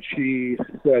 but she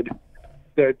said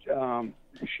that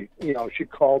she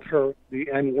called her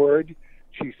the N-word.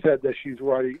 She said that she's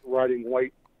riding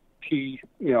white tea,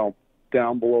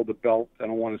 down below the belt. I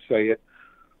don't want to say it.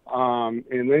 And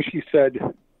then she said,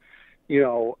 she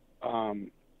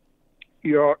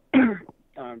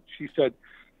said,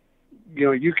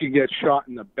 you can get shot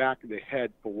in the back of the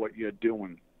head for what you're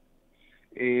doing.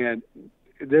 And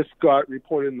this got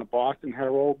reported in the Boston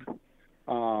Herald,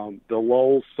 the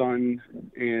Lowell Sun,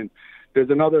 and there's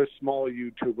another smaller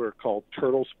YouTuber called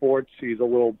Turtle Sports. He's a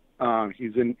little,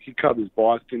 he covers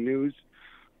Boston news.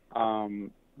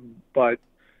 But,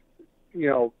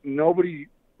 nobody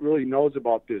really knows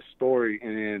about this story.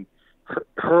 And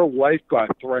her life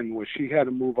got threatened where she had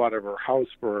to move out of her house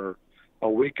for a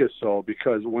week or so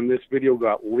because when this video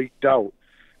got leaked out,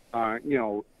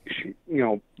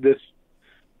 this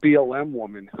BLM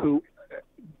woman who,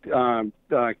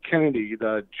 Kennedy,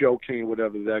 the Joe Kennedy,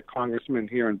 whatever, that congressman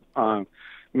here in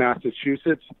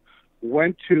Massachusetts,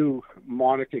 went to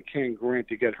Monica King Grant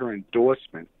to get her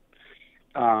endorsement.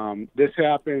 This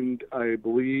happened, I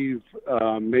believe,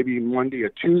 maybe Monday or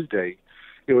Tuesday.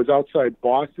 It was outside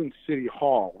Boston City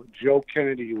Hall. Joe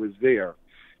Kennedy was there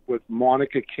with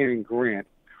Monica King Grant.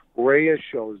 Rhea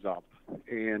shows up,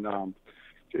 and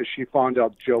she found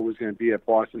out Joe was going to be at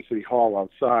Boston City Hall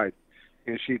outside,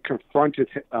 and she confronted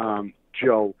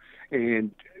Joe,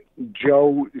 and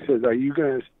Joe says, "Are you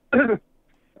going to,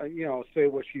 say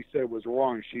what she said was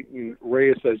wrong?"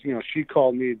 Rhea says, she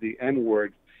called me the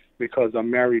N-word because I'm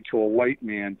married to a white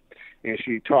man, and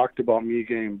she talked about me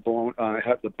getting blown,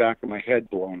 had the back of my head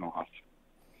blown off.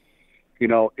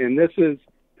 And this is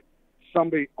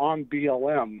somebody on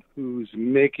BLM who's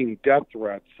making death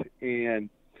threats, and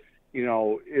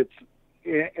it's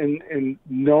and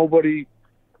nobody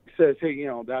says, hey,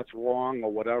 that's wrong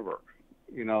or whatever.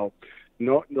 No,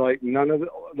 like none of it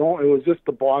was just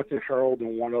the Boston Herald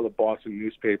and one other Boston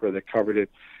newspaper that covered it,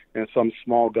 and some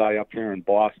small guy up here in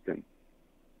Boston.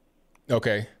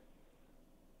 Okay.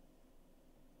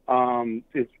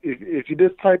 If you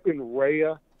just type in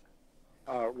Rhea,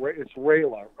 it's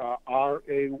Rayla,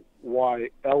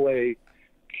 Rayla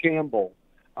Campbell.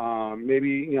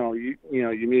 Maybe you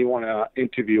may want to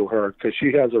interview her because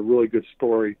she has a really good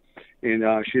story, and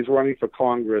she's running for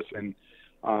Congress, and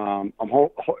a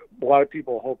lot of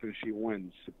people are hoping she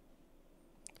wins.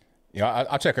 Yeah,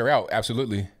 I'll check her out.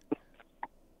 Absolutely.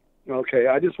 Okay,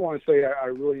 I just want to say I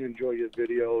really enjoy your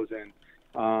videos, and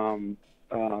I'm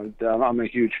a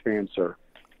huge fan, sir.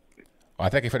 Well,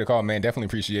 thank you for the call, man. Definitely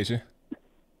appreciate you.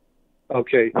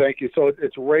 Okay, thank you. So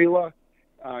it's Rayla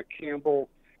Campbell.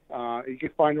 You can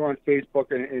find her on Facebook,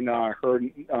 and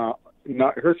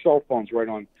her cell phone's right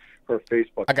on her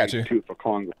Facebook. I got you. Too, for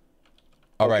Congress.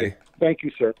 All righty. Okay. Thank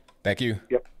you, sir. Thank you.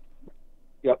 Yep.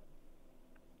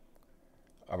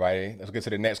 All righty. Let's get to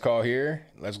the next call here.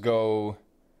 Let's go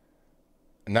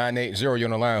 980. You're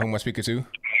on the line. Who am I speaking to?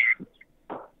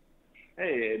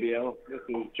 Hey, ABL. This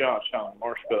is Josh out in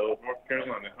Marshville, North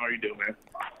Carolina. How are you doing, man?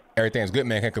 Everything's good,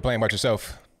 man. Can't complain about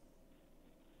yourself.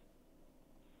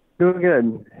 Doing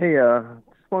good. Hey,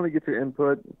 just wanted to get your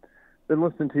input. Been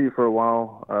listening to you for a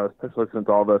while, especially since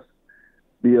all this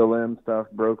BLM stuff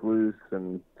broke loose,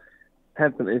 and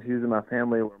had some issues in my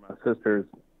family where my sisters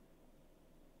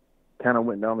kind of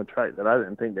went down the track that I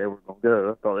didn't think they were going to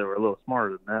go. I thought they were a little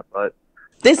smarter than that, but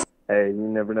hey, you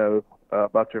never know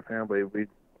about your family. We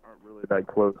aren't really that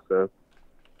close, so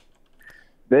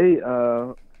they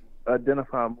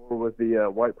identify more with the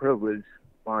white privilege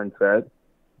mindset.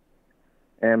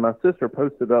 And my sister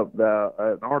posted up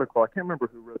an article. I can't remember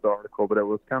who wrote the article, but it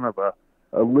was kind of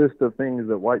a list of things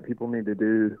that white people need to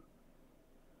do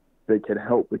that could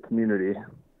help the community.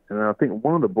 And I think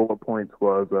one of the bullet points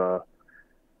was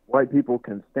white people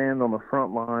can stand on the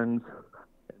front lines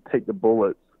and take the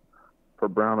bullets for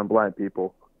brown and black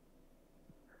people.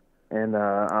 And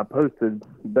I posted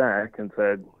back and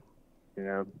said, you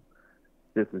know,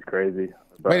 this is crazy.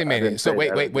 But wait a minute. So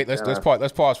wait.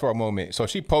 Let's pause for a moment. So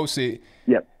she posted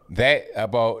that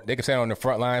about they can stand on the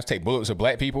front lines, take bullets of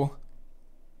black people.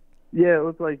 Yeah, it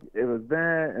was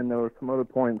that, and there were some other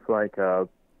points like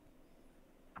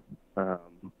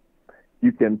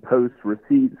you can post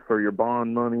receipts for your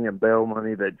bond money and bail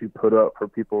money that you put up for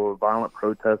people, violent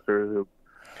protesters who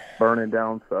burning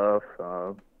down stuff,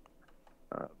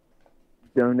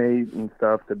 donating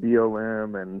stuff to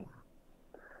BLM, and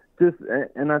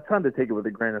I tried to take it with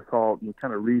a grain of salt and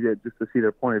kind of read it just to see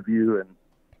their point of view, and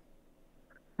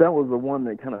that was the one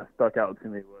that kind of stuck out to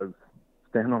me, was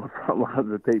stand on the front lines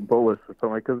and take bullets for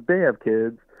somebody, because they have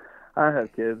kids, I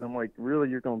have kids. I'm like, really,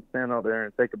 you're going to stand out there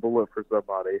and take a bullet for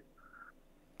somebody?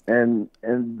 And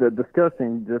the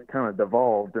discussion just kind of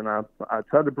devolved, and I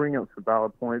tried to bring up some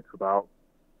valid points about,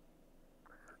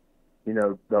 you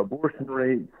know, the abortion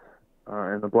rates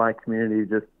in the black community,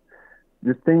 just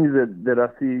things that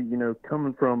I see, you know,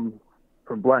 coming from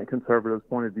black conservatives'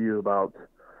 point of view about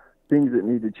things that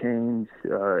need to change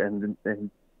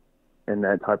in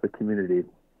that type of community.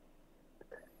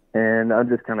 And I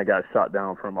just kind of got shot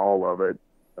down from all of it.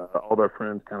 All their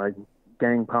friends kind of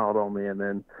gang piled on me, and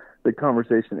then the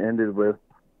conversation ended with,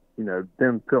 you know,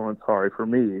 them feeling sorry for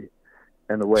me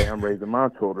and the way I'm raising my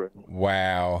children.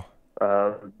 Wow.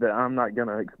 That I'm not going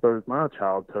to expose my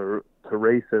child to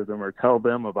racism or tell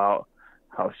them about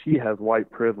how she has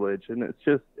white privilege. And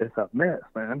it's a mess,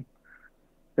 man.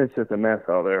 It's just a mess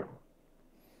out there.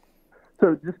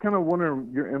 So just kind of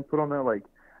wondering your input on that. Like,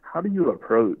 how do you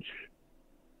approach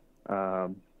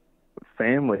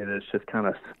family that's just kind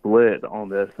of split on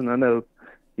this? And I know,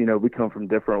 you know, we come from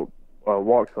different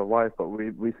walks of life, but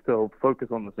we still focus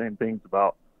on the same things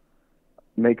about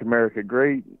make America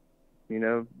great. You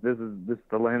know, this is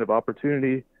the land of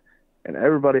opportunity, and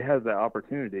everybody has that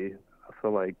opportunity. I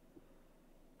feel like,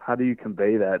 how do you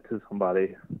convey that to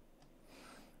somebody?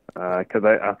 Because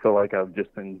I feel like I've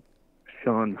just been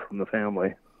shunned from the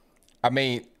family. I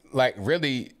mean, like,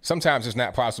 really, sometimes it's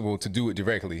not possible to do it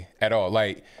directly at all.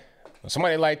 Like,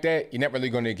 somebody like that, you're not really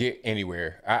going to get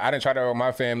anywhere. I didn't try that with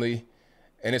my family,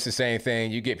 and it's the same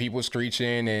thing. You get people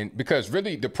screeching, and because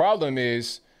really the problem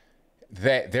is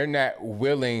that they're not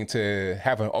willing to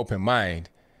have an open mind.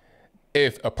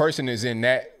 If a person is in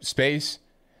that space,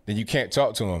 then you can't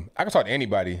talk to them. I can talk to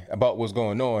anybody about what's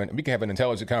going on. We can have an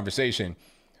intelligent conversation.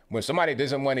 When somebody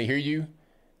doesn't want to hear you,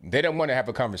 they don't want to have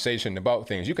a conversation about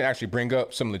things. You can actually bring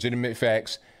up some legitimate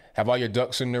facts, have all your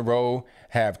ducks in a row,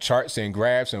 have charts and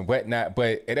graphs and whatnot,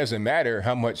 but it doesn't matter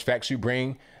how much facts you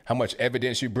bring, how much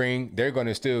evidence you bring. They're going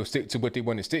to still stick to what they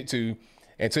want to stick to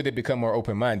until they become more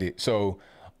open-minded. So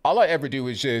all I ever do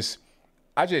is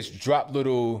I just drop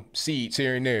little seeds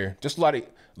here and there, just a lot of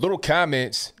little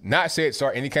comments, not said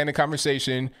start any kind of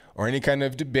conversation or any kind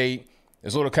of debate.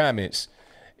 There's little comments.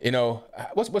 You know,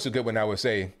 what's a good one I would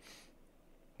say?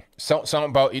 Something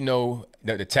about, you know,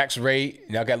 the tax rate.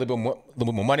 You know, I got a little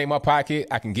bit more money in my pocket.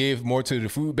 I can give more to the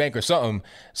food bank or something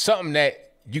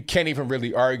that you can't even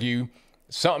really argue.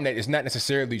 Something that is not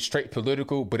necessarily straight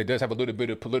political, but it does have a little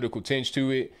bit of political tinge to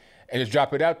it, and just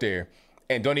drop it out there.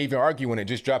 And don't even argue on it,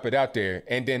 just drop it out there.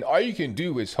 And then all you can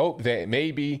do is hope that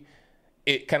maybe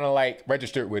it kind of like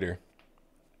registered with her.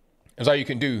 That's all you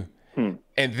can do. And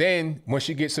then when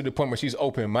she gets to the point where she's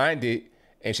open-minded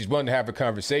and she's willing to have a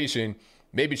conversation,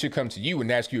 maybe she'll come to you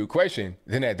and ask you a question.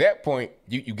 Then at that point,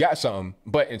 you got something.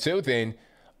 But until then,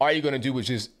 all you're going to do is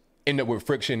just end up with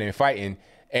friction and fighting.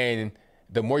 And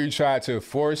the more you try to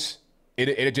force,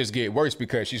 it'll just get worse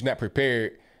because she's not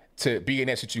prepared to be in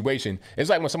that situation. It's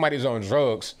like when somebody's on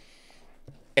drugs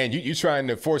and you trying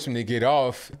to force them to get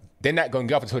off, they're not going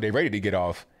to get off until they're ready to get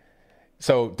off.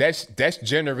 So that's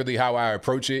generally how I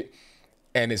approach it.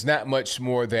 And it's not much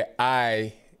more that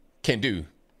I can do.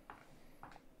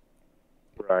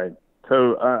 Right.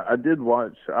 So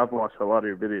I've watched a lot of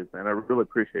your videos, man. I really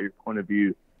appreciate your point of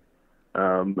view.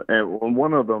 And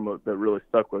one of them that really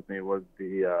stuck with me was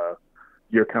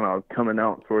your kind of coming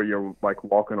out story, your like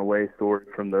walking away story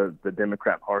from the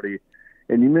Democrat Party.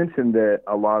 And you mentioned that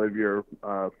a lot of your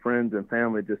friends and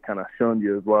family just kind of shunned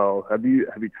you as well. Have you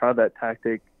tried that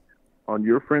tactic on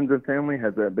your friends and family?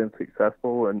 Has that been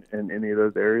successful in any of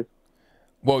those areas?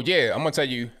 Well, yeah, I'm going to tell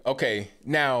you, okay,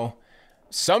 now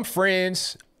some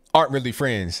friends aren't really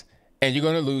friends and you're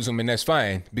going to lose them, and that's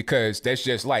fine because that's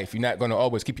just life. You're not going to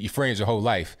always keep your friends your whole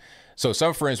life. So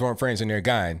some friends weren't friends and they're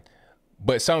gone.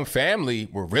 But some family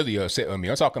were really upset with me.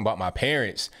 I'm talking about my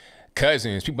parents,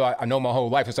 cousins, people I know my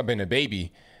whole life since I've been a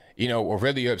baby, were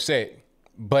really upset.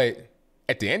 But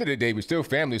at the end of the day, we're still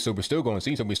family, so we're still going to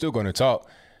see each other. We're still going to talk.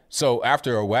 So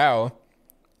after a while,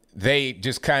 they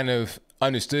just kind of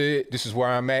understood this is where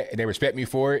I'm at, and they respect me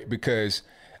for it because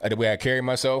of the way I carry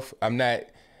myself. I'm not,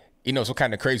 some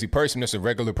kind of crazy person, just a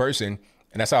regular person,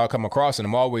 and that's how I come across.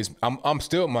 And I'm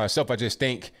still myself. I just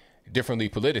think differently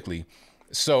politically.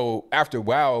 So after a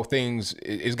while,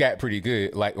 it's got pretty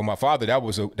good. Like with my father, that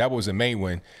was a main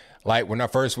one. Like when I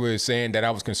first was saying that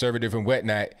I was conservative and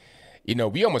whatnot,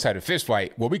 we almost had a fist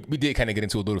fight. Well, we did kind of get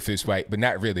into a little fist fight, but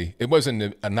not really. It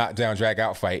wasn't a knockdown, drag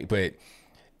out fight, but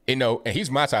and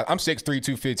he's my size. I'm 6'3",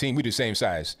 215. We the same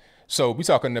size. So we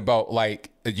talking about like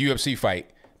a UFC fight.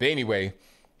 But anyway,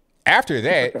 after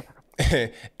that,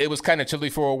 it was kind of chilly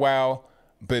for a while,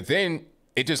 but then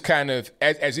it just kind of,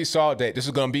 as he saw that this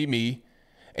is going to be me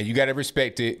and you got to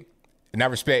respect it and I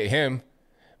respect him,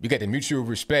 we got the mutual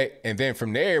respect. And then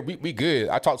from there, we good.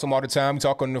 I talk to him all the time. We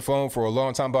talk on the phone for a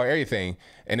long time about everything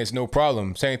and it's no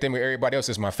problem. Same thing with everybody else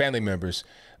as my family members.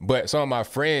 But some of my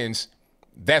friends,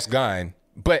 that's gone.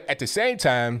 But at the same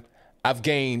time, I've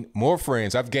gained more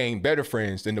friends. I've gained better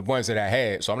friends than the ones that I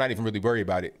had. So I'm not even really worried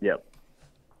about it. Yep.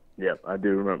 I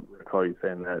do recall you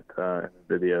saying that in the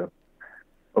video.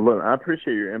 Well, look, I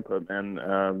appreciate your input,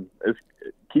 man.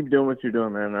 Keep doing what you're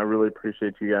doing, man. I really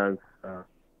appreciate you guys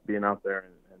being out there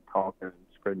and talking and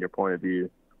spreading your point of view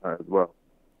as well.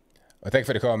 Well, thank you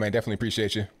for the call, man. Definitely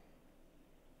appreciate you.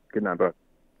 Good night, bro.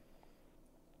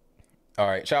 All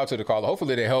right. Shout out to the caller.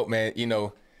 Hopefully they help, man.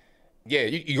 Yeah,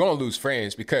 you're going to lose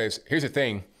friends because here's the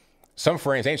thing. Some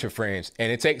friends ain't your friends,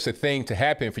 and it takes a thing to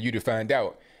happen for you to find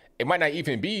out. It might not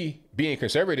even be being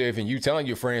conservative and you telling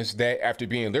your friends that after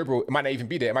being liberal. It might not even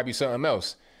be that. It might be something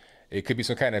else. It could be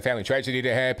some kind of family tragedy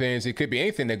that happens. It could be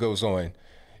anything that goes on.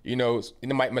 You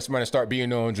might start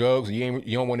being on drugs and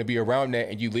you don't want to be around that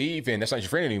and you leave and that's not your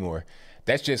friend anymore.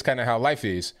 That's just kind of how life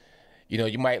is.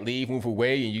 You might leave, move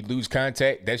away and you lose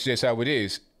contact. That's just how it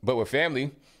is. But with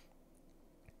family,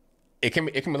 it can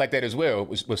be like that as well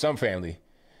with some family.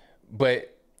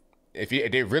 But if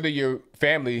they're really your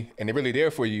family and they're really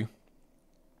there for you,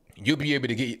 you'll be able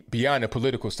to get beyond the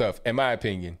political stuff, in my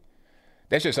opinion.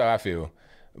 That's just how I feel.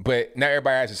 But not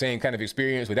everybody has the same kind of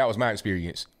experience, but that was my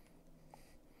experience.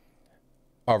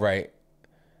 All right.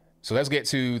 So let's get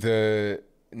to the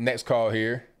next call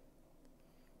here.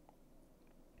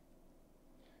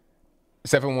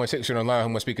 716, you're on the line. Who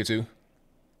am I speaking to?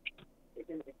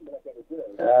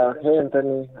 Hey,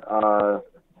 Anthony.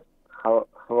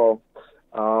 Hello.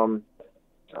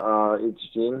 It's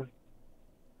Gene.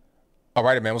 All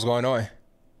right, man. What's going on?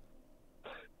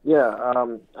 Yeah,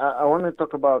 I want to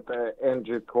talk about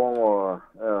Andrew Cuomo,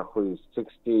 who is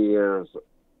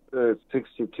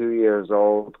 62 years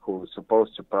old, who's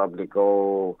supposed to probably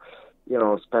go,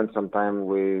 spend some time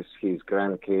with his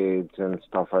grandkids and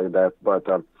stuff like that. But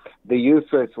the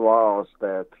useless laws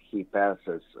that he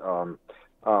passes,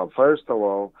 first of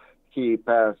all, he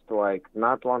passed,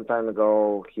 not long time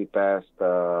ago, he passed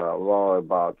a law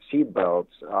about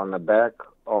seatbelts on the back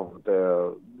of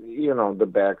the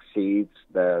back seats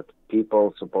that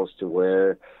people supposed to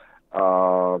wear,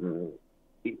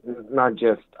 not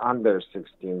just under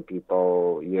 16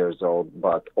 years old,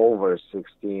 but over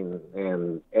 16,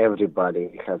 and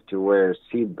everybody have to wear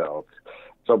seatbelts.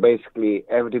 So basically,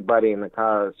 everybody in the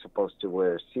car is supposed to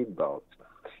wear seatbelts.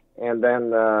 And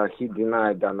then he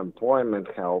denied unemployment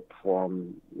help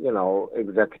from,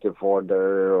 executive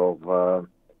order of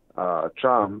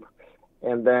Trump,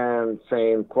 and then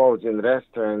saying closing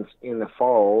restaurants in the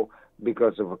fall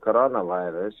because of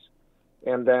coronavirus,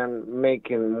 and then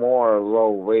making more low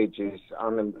wages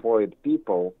unemployed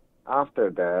people after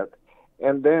that.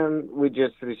 And then we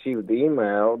just received the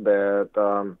email that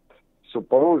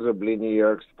supposedly New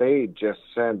York State just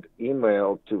sent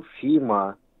email to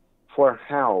FEMA for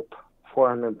help for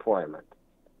unemployment.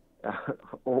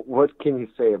 What can you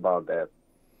say about that?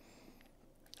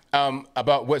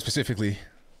 About what specifically?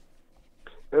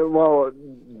 Well,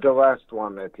 the last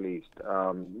one at least. There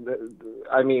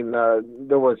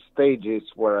was stages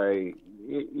where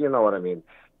you know what I mean.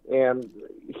 And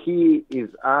he is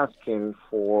asking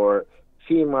for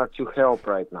FEMA to help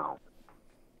right now.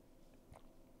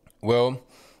 Well,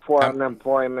 for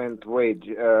unemployment wages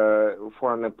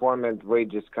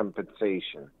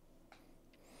compensation.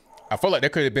 I feel like there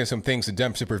could have been some things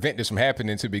done to prevent this from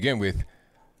happening to begin with.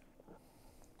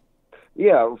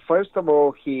 Yeah, first of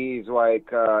all, he's like,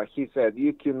 he said,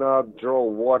 you cannot draw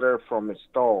water from a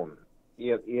stone.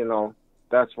 You know,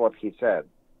 that's what he said.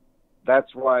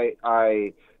 That's why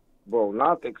I will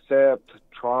not accept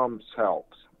Trump's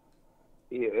help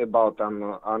about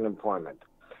unemployment.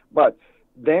 But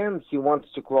then he wants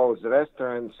to close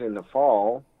restaurants in the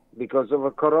fall because of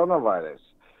a coronavirus.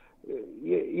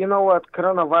 You know what?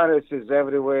 Coronavirus is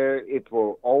everywhere. It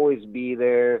will always be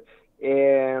there.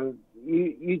 And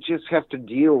you just have to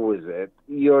deal with it.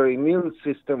 Your immune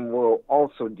system will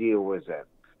also deal with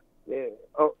it.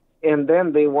 And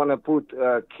then they want to put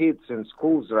kids in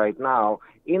schools right now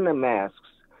in the masks.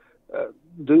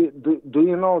 Do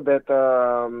you know that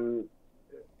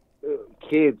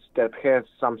kids that have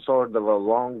some sort of a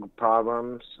lung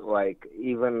problems, like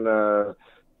even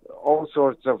all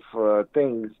sorts of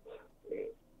things,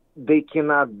 they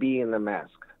cannot be in a mask.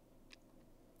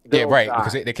 Yeah, right. Die.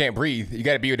 Because they can't breathe. You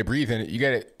got to be able to breathe, and you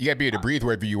got to be able to breathe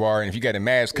wherever you are. And if you got a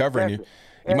mask covering you,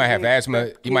 you might have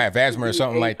asthma. You might have asthma or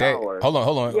something like that. Hold on,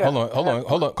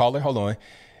 caller. Hold on.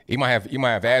 You might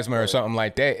have asthma or something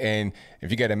like that. And if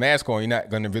you got a mask on, you're not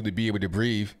going to really be able to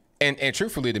breathe. And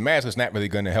truthfully, the mask is not really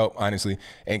going to help, honestly.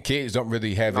 And kids don't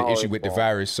really have an issue with the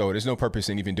virus, so there's no purpose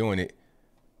in even doing it.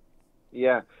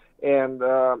 Yeah, and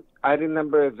I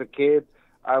remember as a kid,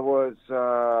 I was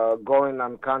going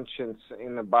unconscious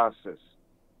in the buses.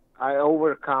 I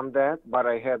overcome that, but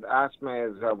I had asthma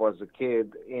as I was a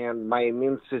kid, and my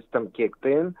immune system kicked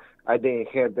in. I didn't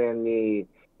have any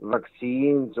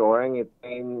vaccines or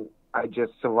anything. I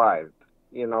just survived,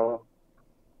 you know.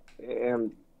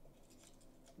 And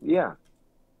yeah.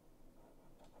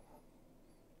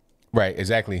 Right,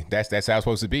 exactly. That's how it's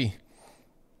supposed to be.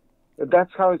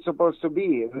 That's how it's supposed to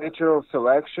be, natural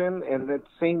selection, and at the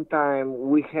same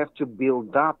time, we have to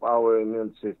build up our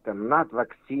immune system, not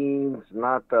vaccines,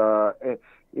 not,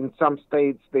 in some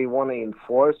states, they want to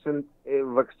enforce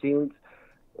vaccines.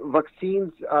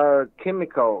 Vaccines are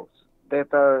chemicals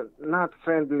that are not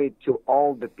friendly to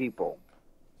all the people.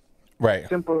 Right.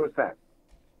 Simple as that.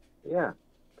 Yeah.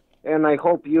 And I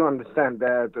hope you understand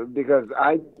that, because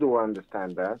I do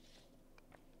understand that.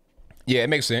 Yeah, it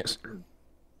makes sense.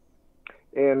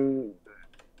 And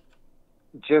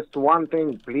just one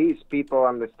thing, please, people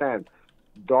understand.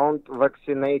 Don't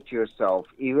vaccinate yourself,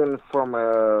 even from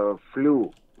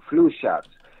flu shots.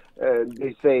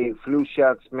 They say flu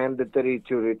shots mandatory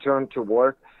to return to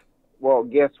work. Well,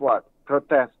 guess what?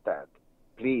 Protest that.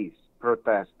 Please,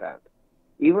 protest that.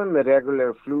 Even the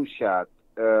regular flu shot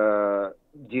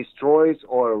destroys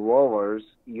or lowers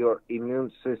your immune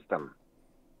system.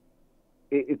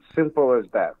 It's simple as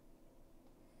that.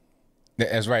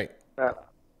 That's right.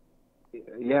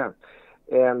 Yeah,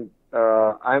 and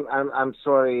I'm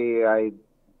sorry.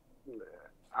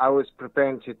 I was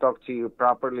preparing to talk to you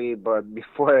properly, but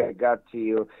before I got to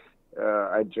you,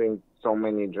 I drink so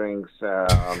many drinks,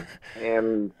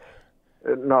 and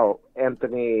no,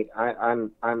 Anthony,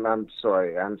 I'm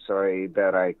sorry. I'm sorry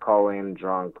that I call in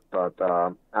drunk, but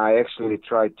I actually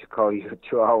tried to call you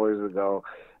 2 hours ago.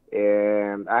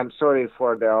 And I'm sorry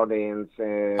for the audience.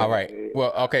 And all right.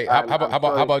 Well, okay. How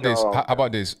about this? How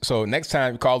about this? So next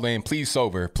time you call in, please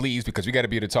sober, please, because we got to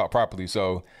be able to talk properly.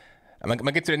 So I'm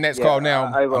gonna get to the next call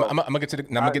now. I'm gonna get to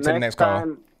the next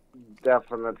call.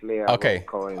 Definitely. Okay.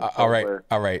 Call in all right.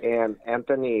 All right. And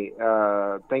Anthony,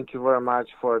 thank you very much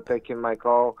for taking my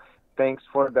call. Thanks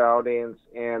for the audience.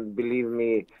 And believe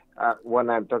me, when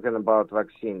I'm talking about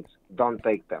vaccines, don't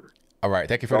take them. All right.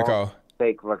 Thank you for the call.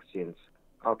 Take vaccines.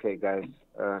 Okay, guys.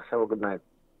 Have a good night,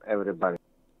 everybody.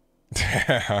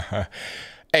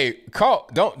 Hey, call.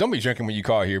 Don't be drinking when you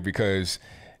call here, because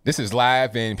This is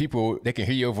live, and people, they can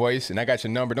hear your voice, and I got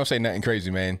your number. Don't say nothing crazy,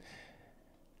 man.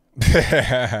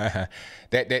 that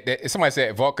somebody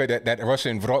said vodka, that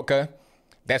Russian vodka,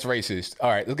 that's racist.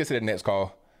 All right, let's get to the next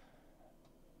call.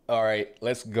 All right,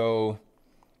 let's go.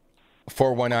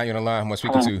 419, you're on the line. Who am I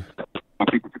speaking to?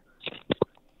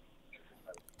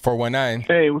 419.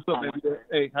 Hey, what's up, ABL?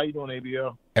 Hey, how you doing,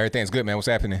 ABL? Everything's good, man. What's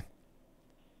happening?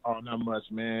 Oh, not much,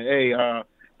 man. Hey,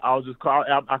 I was just called.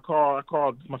 I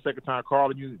called. This is my second time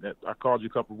calling you. I called you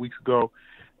a couple of weeks ago,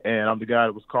 and I'm the guy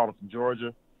that was calling from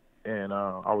Georgia. And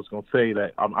I was gonna say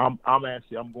that I'm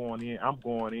going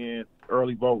in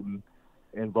early voting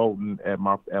and voting at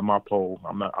my poll.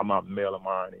 I'm not mailing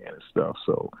mine in and stuff.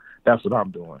 So that's what I'm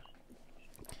doing.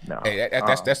 Now, hey,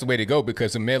 that's the way to go,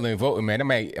 because the mail-in voting, man,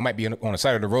 it might be on the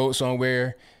side of the road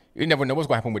somewhere. You never know what's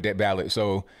going to happen with that ballot.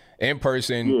 So in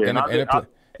person, yeah.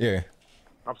 Yeah.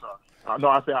 I'm sorry. No,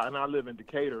 I live in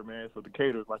Decatur, man. So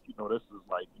Decatur is like, this is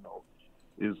like,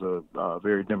 is a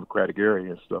very democratic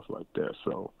area and stuff like that.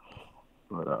 So,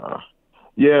 but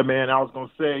yeah, man. I was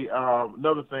gonna say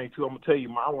another thing too. I'm gonna tell you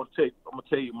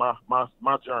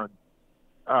my journey.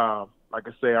 Like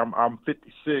I say, I'm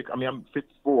 56. I mean, I'm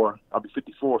 54. I'll be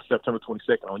 54 September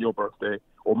 22nd on your birthday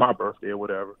or my birthday or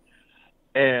whatever.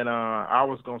 And I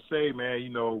was gonna say,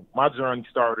 man, my journey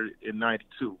started in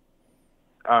 '92.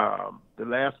 The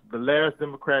last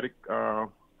Democratic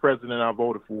president I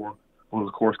voted for was,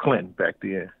 of course, Clinton back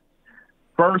then.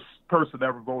 First person I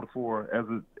ever voted for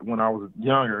when I was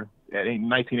younger, in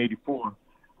 1984,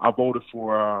 I voted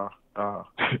for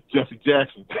Jesse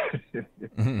Jackson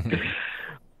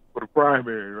for the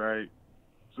primary, right?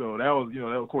 So that was,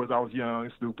 of course, I was young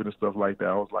and stupid and stuff like that.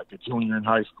 I was like a junior in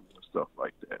high school and stuff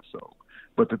like that. So,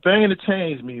 but the thing that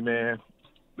changed me, man,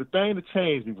 was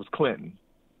Clinton.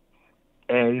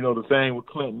 And, the thing with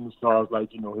Clinton, as far as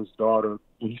like, his daughter,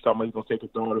 he's talking about he's going to take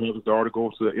his daughter, have his daughter go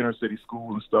to the inner city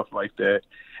school and stuff like that.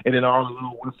 And then all the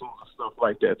little whistles and stuff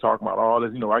like that, talking about all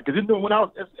this, because when I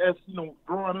was, as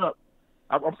growing up,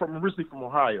 I'm originally from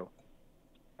Ohio.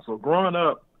 So growing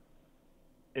up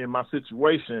in my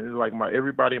situation, it's like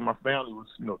everybody in my family was,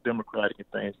 Democratic and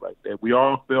things like that. We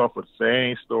all fell for the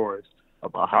same stories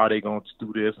about how they going to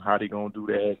do this and how they going to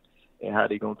do that, and how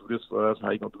they going to do this for us, how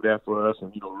they going to do that for us,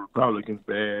 and, Republicans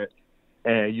bad.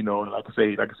 And, like I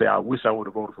say, I wish I would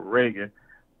have voted for Reagan.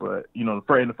 But,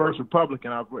 the first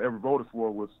Republican I ever voted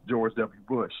for was George W.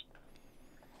 Bush.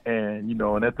 And,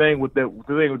 and the thing with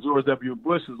George W.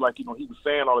 Bush is like, he was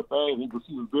saying all the things.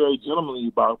 He was very gentlemanly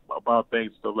about things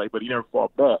and stuff like, but he never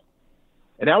fought back.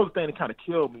 And that was the thing that kind of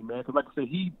killed me, man. Because like I said,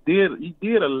 he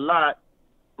did a lot,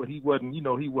 but he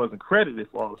wasn't credited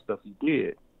for all the stuff he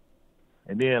did.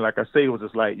 And then, like I say, it was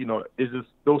just like, it's just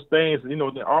those things,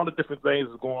 all the different things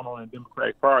that's going on in the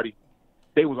Democratic Party.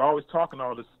 They was always talking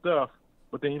all this stuff,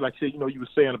 but then, like you said, you were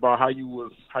saying about how you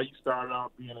started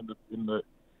out being in the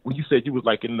when you said you was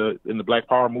like in the Black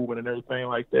Power movement and everything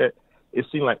like that. It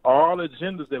seemed like all the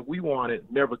agendas that we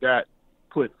wanted never got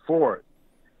put forward.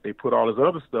 They put all this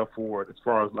other stuff forward, as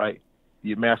far as like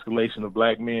the emasculation of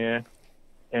black men,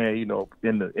 and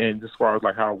and as far as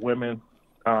like how women.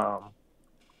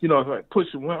 Like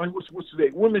pushing women,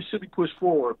 women should be pushed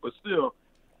forward, but still,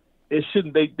 it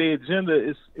shouldn't. Their agenda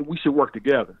is we should work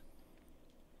together.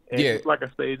 And just like I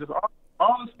say, just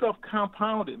all this stuff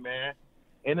compounded, man.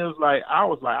 And it was like I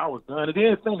was done. And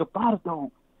then the thing about it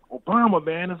though, Obama,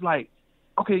 man, it's like,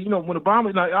 okay, when Obama,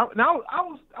 when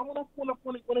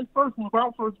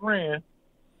Obama first ran,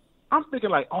 I'm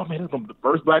thinking like, oh man, this is gonna be the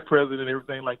first black president and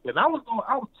everything like that. And I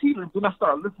was teetering, then I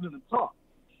started listening to talk.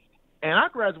 And I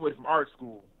graduated from art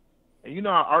school. And you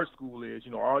know how art school is,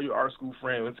 all your art school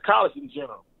friends, it's college in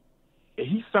general. And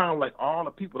he sounded like all the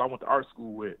people I went to art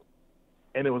school with.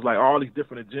 And it was like all these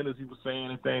different agendas he was saying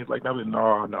and things like that. I was like,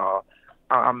 no,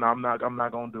 I'm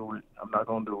not gonna do it. I'm not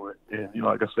gonna do it. And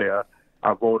like I say,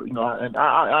 I voted, and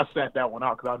I sat that one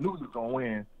out because I knew he was gonna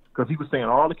win, because he was saying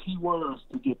all the key words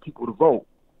to get people to vote.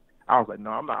 I was like,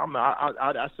 no, I'm not.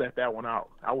 I sat that one out.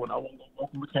 I wasn't gonna vote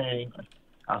for McCain.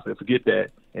 I said, forget that.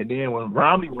 And then when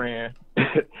Romney ran,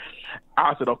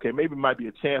 I said, okay, maybe it might be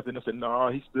a chance. And I said, no,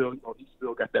 he still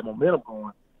got that momentum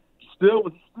going. He still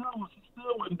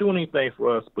wasn't doing anything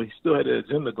for us, but he still had the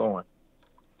agenda going.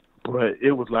 But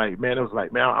it was like, man,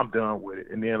 I'm done with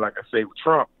it. And then, like I say, with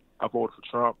Trump, I voted for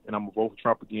Trump, and I'm gonna vote for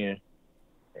Trump again.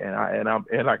 And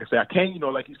like I say, I can't,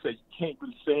 like you said, you can't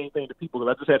really say anything to people.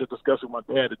 I just had a discussion with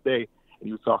my dad today, and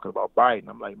he was talking about Biden.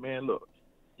 I'm like, man, look.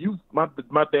 My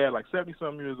dad, like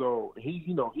 70-something years old, he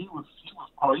was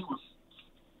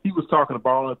talking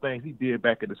about all the things he did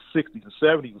back in the 60s and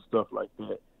 70s and stuff like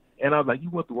that. And I was like, you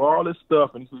went through all this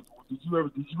stuff, and he said, did you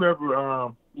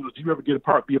ever do you ever be a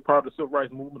part of the Civil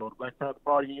Rights Movement or the Black Panther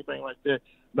Party, anything like that?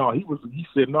 No, he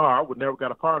said, no, I would never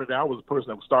got a part of that. I was the person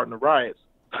that was starting the riots.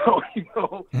 So,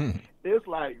 it's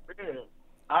like, man,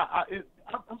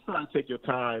 I'm trying to take your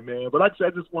time, man. But like I said,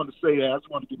 I just wanted to say that. I just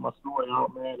wanted to get my story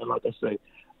out, man. And like I say,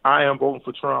 I am voting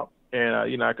for Trump. And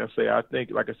like I say, I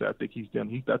think he's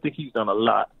done a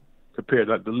lot compared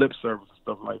to like the lip service and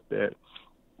stuff like that.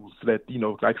 So that,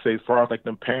 like I say, as far as like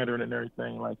them pandering and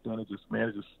everything like that,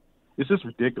 it's just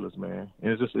ridiculous, man.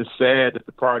 And it's sad that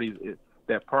the party is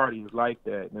like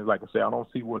that. And like I say, I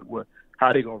don't see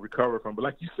how they're gonna recover from. But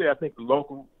like you say, I think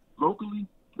locally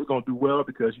they're gonna do well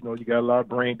because you got a lot of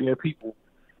brain dead people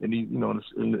in these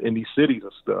in these cities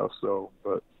and stuff. So,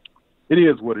 but it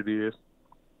is what it is.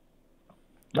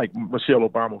 Like Michelle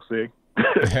Obama said.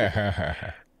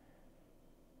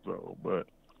 So, but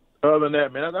other than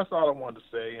that, man, that's all I wanted to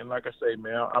say. And like I say,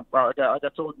 man, like I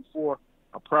told you before,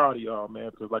 I'm proud of y'all,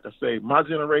 man, because like I say, my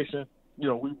generation,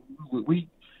 we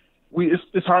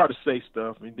it's hard to say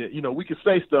stuff. I mean, we can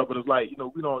say stuff, but it's like,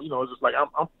 we don't, it's just like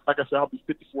I'm like I said, I'll be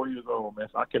 54 years old, man,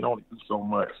 so I can only do so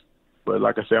much. But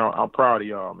like I say, I'm proud of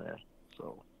y'all, man.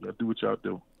 So y'all do what y'all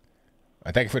do.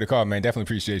 Thank you for the call, man. Definitely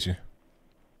appreciate you.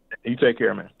 You take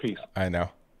care, man. Peace. I know.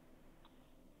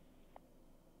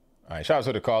 All right, shout out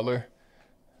to the caller.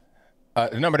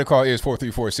 The number to call is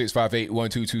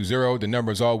 434-658-1220. The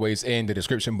number is always in the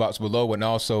description box below and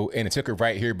also in the ticker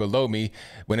right here below me.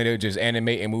 When it'll just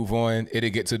animate and move on, it'll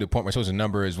get to the point where it shows a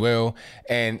number as well.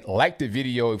 And like the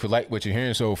video if you like what you're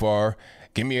hearing so far.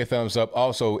 Give me a thumbs up.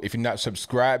 Also, if you're not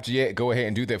subscribed yet, go ahead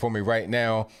and do that for me right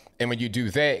now. And when you do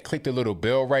that, click the little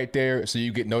bell right there so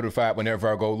you get notified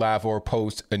whenever I go live or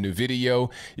post a new video.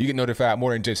 You get notified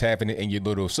more than just having it in your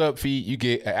little sub feed. You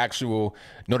get an actual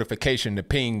notification to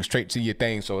ping straight to your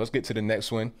thing. So let's get to the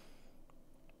next one.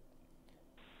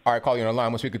 All right, call you on the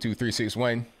line. We'll speak to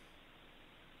 361.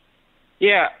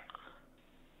 Yeah.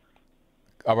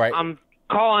 All right. I'm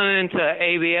calling into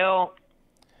ABL.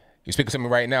 You're speaking to me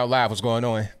right now live. What's going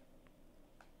on?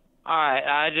 All right,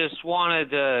 I just wanted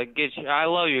to get you. I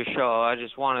love your show. I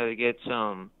just wanted to get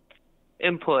some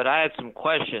input. I had some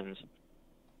questions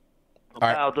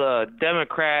about the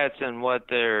Democrats and what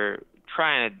they're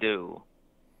trying to do.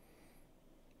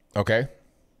 Okay.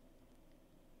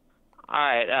 All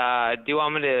right. Do you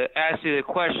want me to ask you the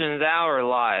questions now or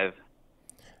live?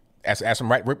 Ask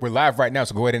them right. We're live right now,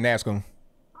 so go ahead and ask them.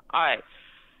 All right.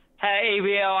 Hey,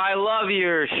 ABL, I love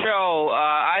your show.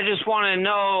 I just want to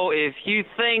know if you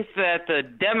think that the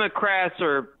Democrats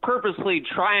are purposely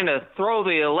trying to throw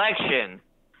the election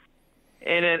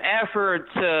in an effort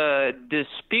to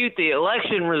dispute the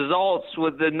election results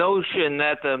with the notion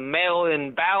that the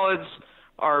mail-in ballots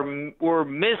were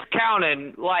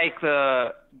miscounted like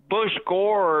the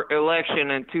Bush-Gore election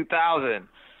in 2000.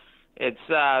 It's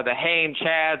the Hain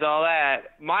Chads, all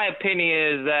that. My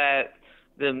opinion is that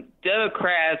the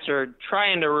Democrats are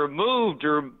trying to remove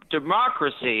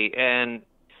democracy and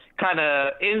kind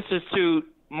of institute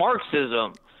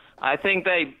Marxism. I think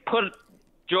they put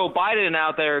Joe Biden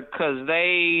out there because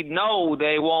they know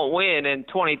they won't win in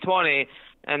 2020,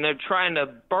 and they're trying to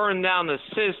burn down the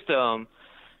system.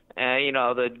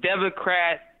 The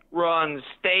Democrat-run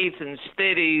states and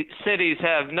cities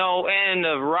have no end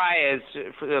of riots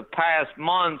for the past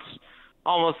months,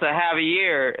 almost a half a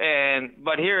year.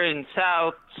 But here in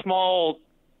small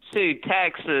city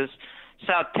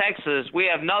South Texas, we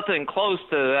have nothing close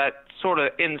to that sort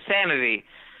of insanity.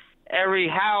 Every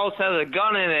house has a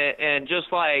gun in it, and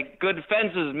just like good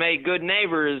fences make good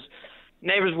neighbors,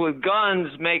 neighbors with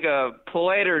guns make a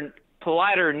politer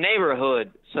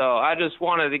neighborhood. So I just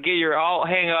wanted to get I'll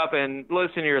hang up and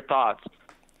listen to your thoughts.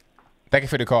 Thank you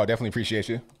for the call. Definitely appreciate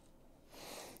you.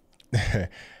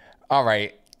 All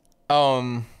right.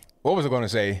 What was I going to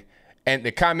say? And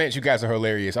the comments, you guys are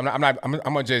hilarious. I'm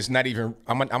gonna just not even.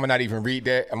 I'm gonna not even read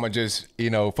that. I'm gonna just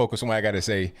focus on what I got to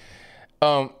say.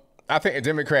 I think the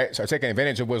Democrats are taking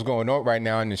advantage of what's going on right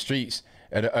now in the streets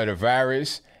of the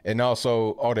virus, and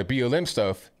also all the BLM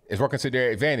stuff is working to their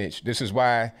advantage. This is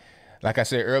why, like I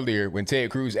said earlier, when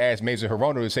Ted Cruz asked Mazer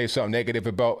Hirono to say something negative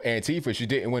about Antifa, she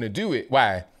didn't want to do it.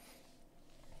 Why?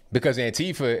 Because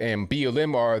Antifa and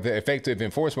BLM are the effective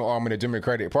enforcement arm of the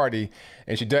Democratic Party,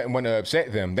 and she doesn't want to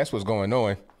upset them. That's what's going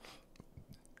on.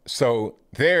 So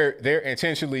they're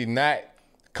intentionally not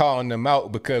calling them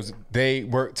out because they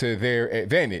work to their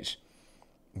advantage.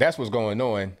 That's what's going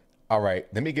on. All right,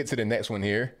 let me get to the next one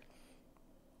here.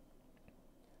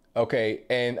 Okay,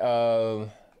 and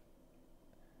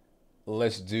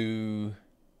let's do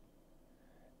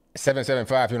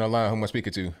 775. You're on the line. Who am I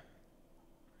speaking to?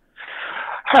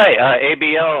 Hi,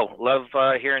 ABL. Love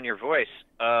hearing your voice.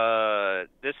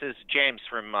 This is James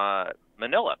from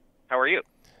Manila. How are you?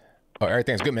 Oh,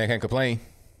 everything's good, man. Can't complain.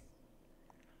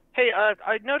 Hey,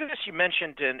 I noticed you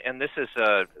mentioned, and this is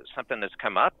something that's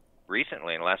come up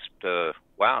recently in the last,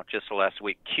 just the last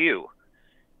week, Q.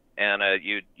 And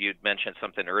you'd mentioned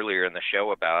something earlier in the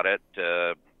show about it.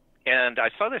 And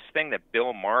I saw this thing that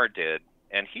Bill Maher did,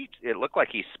 and it looked like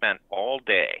he spent all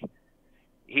day.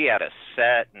 He had a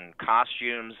set and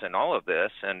costumes and all of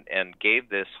this, and gave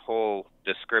this whole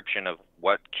description of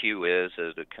what Q is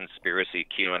as a conspiracy,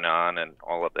 QAnon, and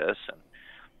all of this, and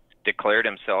declared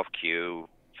himself Q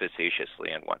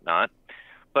facetiously and whatnot.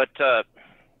 But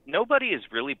nobody has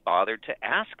really bothered to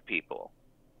ask people.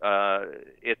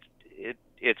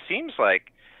 It seems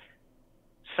like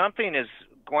something is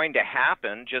going to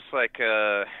happen, just like,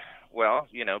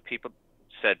 people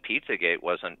said Pizzagate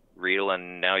wasn't real,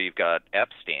 and now you've got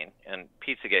Epstein. And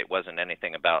Pizzagate wasn't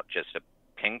anything about just a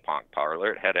ping pong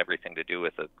parlor. It had everything to do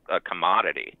with a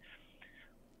commodity.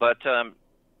 But I'm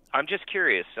just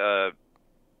curious. I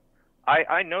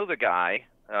know the guy,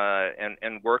 and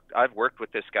I've worked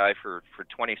with this guy for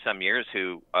 20-some years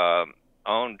who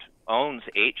owns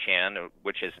 8chan,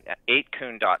 which is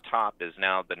 8kun.top is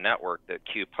now the network that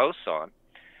Q posts on.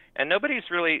 And nobody's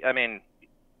really,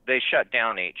 they shut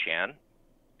down 8chan,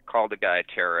 called the guy a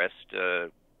terrorist.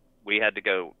 We had to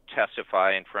go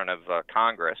testify in front of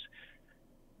Congress.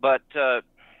 But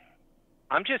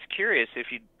I'm just curious do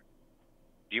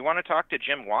you want to talk to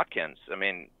Jim Watkins?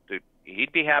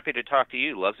 He'd be happy to talk to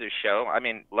you. Loves his show.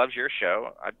 Loves your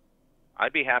show.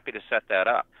 I'd be happy to set that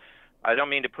up. I don't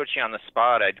mean to put you on the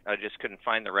spot. I just couldn't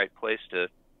find the right place to.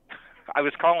 I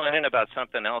was calling in about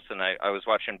something else, and I was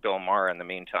watching Bill Maher in the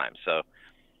meantime. So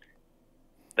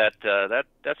that's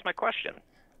my question.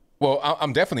 Well,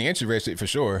 I'm definitely interested for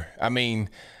sure. I think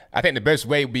the best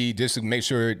way would be just to make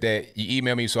sure that you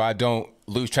email me so I don't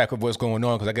lose track of what's going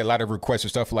on, because I get a lot of requests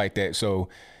and stuff like that. So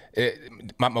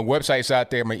my website's out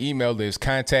there. My email is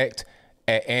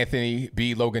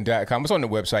contact@anthonyblogan.com. It's on the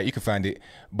website. You can find it.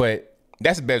 But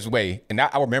that's the best way. And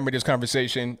I'll remember this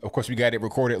conversation. Of course, we got it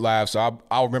recorded live, so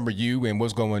I'll remember you and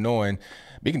what's going on.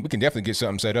 We can definitely get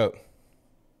something set up.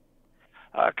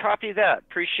 Copy that.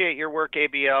 Appreciate your work,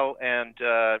 ABL. And,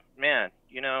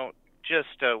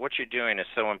 what you're doing is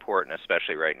so important,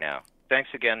 especially right now. Thanks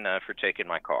again for taking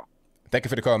my call. Thank you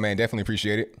for the call, man. Definitely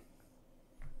appreciate it.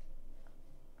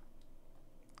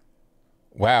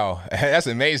 Wow, that's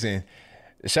amazing.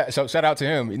 Shout out to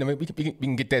him. We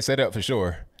can get that set up for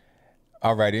sure.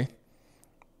 Alrighty.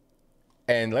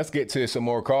 And let's get to some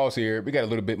more calls here. We got a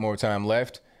little bit more time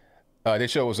left.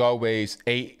 This show is always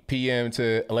 8 p.m.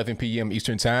 to 11 p.m.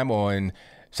 Eastern time on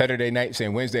Saturday nights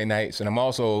and Wednesday nights. And I'm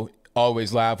also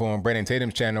always live on Brandon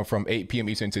Tatum's channel from 8 p.m.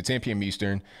 Eastern to 10 p.m.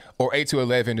 Eastern, or 8 to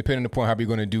 11, depending upon how we're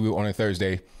going to do it on a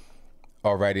Thursday.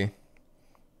 Alrighty.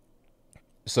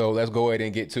 So let's go ahead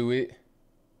and get to it.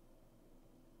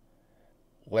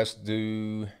 Let's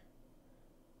do.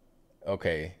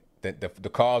 Okay. The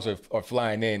calls are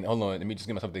flying in. Hold on. Let me just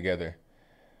get myself together.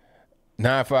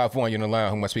 951, you're on the line.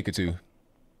 Who am I speaking to?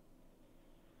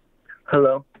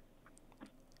 Hello.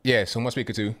 Yes, who am I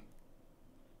speaking to?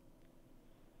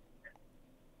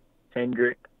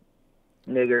 Hendrick.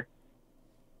 Nigger.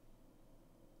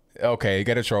 Okay, you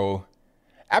got a troll.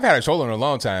 I've had a troll in a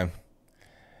long time.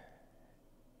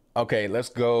 Okay, let's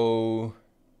go.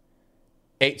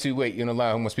 828, you're on the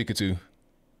line. Who am I speaking to?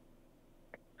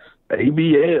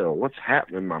 ABL, what's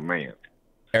happening, my man?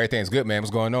 Everything's good, man. What's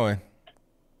going on?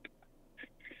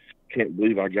 Can't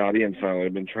believe I got in finally.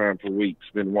 I've been trying for weeks.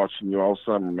 Been watching you all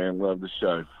summer, man. Love the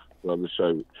show. Love the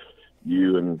show.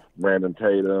 You and Brandon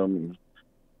Tatum,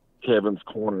 Kevin's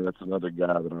Corner. That's another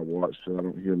guy that I watch that I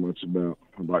don't hear much about.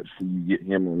 I'd like to see you get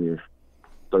him on your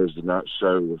Thursday night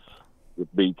show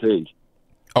with BT.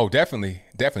 Oh, definitely.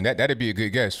 That'd be a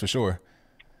good guess for sure.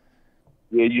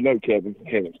 Yeah, you know Kevin's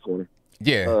Corner.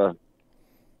 Yeah.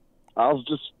 I was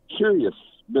just curious.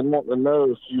 Been wanting to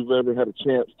know if you've ever had a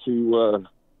chance to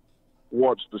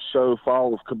watch the show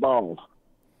Fall of Cabal.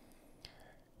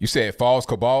 You said Falls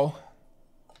Cabal?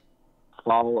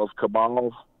 Fall of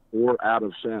Cabal or Out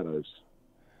of Shadows.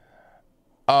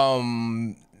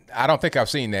 I don't think I've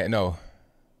seen that, no.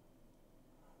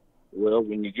 Well,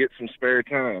 when you get some spare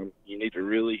time, you need to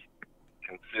really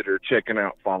consider checking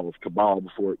out Fall of Cabal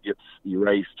before it gets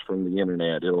erased from the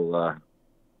internet. It'll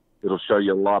show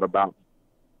you a lot about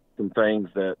some things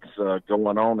that's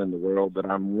going on in the world that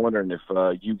I'm wondering if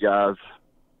you guys,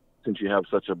 since you have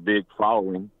such a big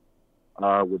following,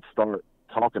 would start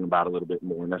talking about a little bit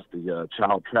more, and that's the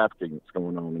child trafficking that's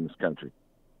going on in this country.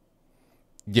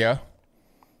 Yeah.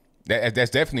 That's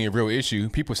definitely a real issue.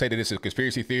 People say that it's a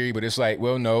conspiracy theory, but it's like,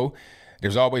 well, no.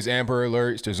 There's always Amber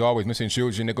Alerts. There's always missing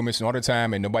children. They go missing all the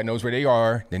time, and nobody knows where they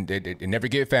are. Then they never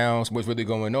get found. So what's really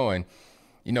going on?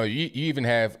 You know, you even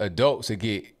have adults that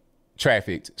get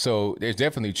trafficked. So there's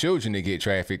definitely children that get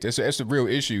trafficked. It's a real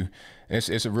issue.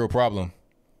 It's a real problem.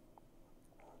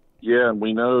 Yeah, and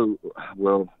we know,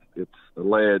 well, it's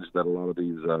alleged that a lot of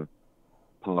these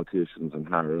politicians and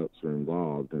higher-ups are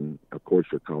involved, and, of course,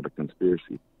 you're called a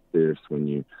conspiracy theorist when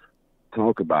you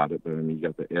talk about it, but, I mean, you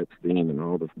got the Epstein and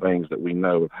all the things that we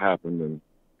know have happened, and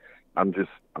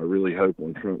I really hope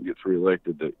when Trump gets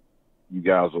reelected that you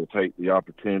guys will take the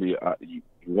opportunity. You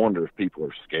wonder if people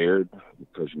are scared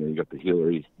because, you know, you got the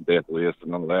Hillary death list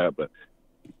and all that, but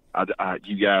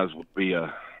you guys would be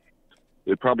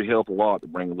it'd probably help a lot to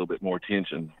bring a little bit more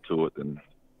attention to it than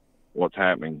what's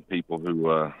happening. People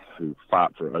who fight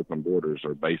for open borders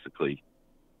are basically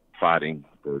fighting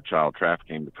for child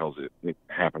trafficking because it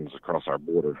happens across our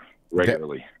border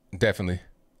regularly. Definitely.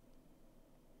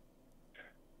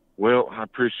 Well, I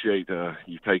appreciate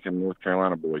you taking North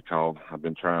Carolina boy call. I've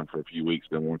been trying for a few weeks,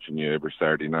 been watching you every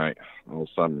Saturday night all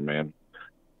summer, man.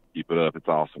 Keep it up. It's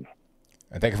awesome.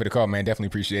 Thank you for the call, man. Definitely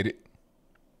appreciate it.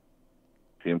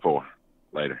 10-4.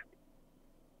 Later.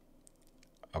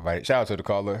 All right. Shout out to the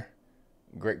caller.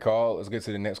 Great call. Let's get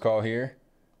to the next call here.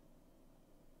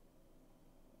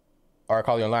 All right,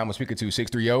 caller online. We're speaking to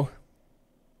 630.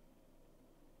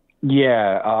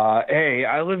 Yeah. Hey,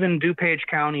 I live in DuPage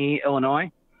County,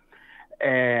 Illinois,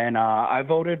 and I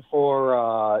voted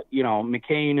for,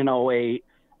 McCain in 2008,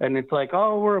 and it's like,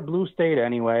 oh, we're a blue state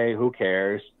anyway. Who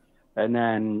cares? And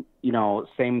then,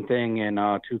 same thing in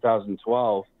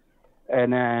 2012.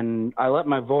 And then I let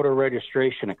my voter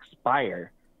registration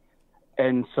expire.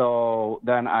 And so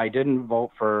then I didn't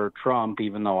vote for Trump,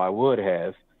 even though I would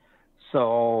have.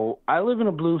 So I live in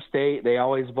a blue state. They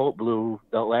always vote blue.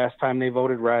 The last time they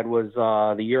voted red was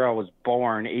the year I was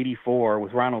born, 1984,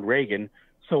 with Ronald Reagan.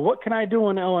 So what can I do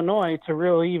in Illinois to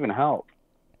really even help?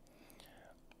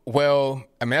 Well,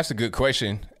 I mean, that's a good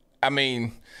question. I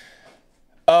mean,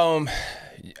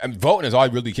 voting is all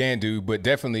you really can do, but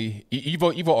definitely you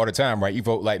vote all the time, right? You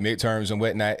vote like midterms and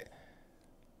whatnot.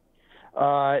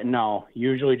 No,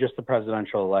 usually just the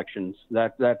presidential elections.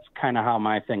 That's kind of how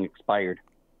my thing expired.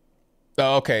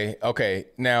 Oh, okay.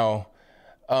 Now,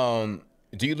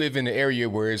 do you live in an area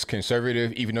where it's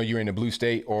conservative, even though you're in a blue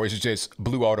state, or is it just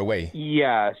blue all the way?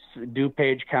 Yes,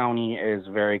 DuPage County is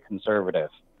very conservative.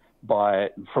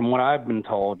 But from what I've been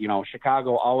told,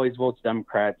 Chicago always votes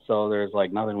Democrat, so there's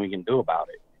like nothing we can do about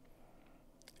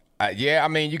it. Yeah, I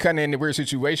mean, you're kind of in a weird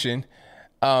situation.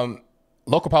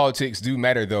 Local politics do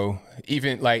matter, though.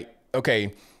 Even like,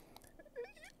 okay,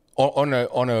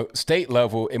 on a state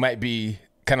level, it might be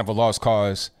kind of a lost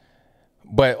cause,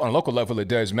 but on a local level, it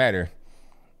does matter.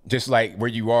 Just like where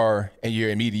you are in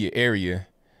your immediate area.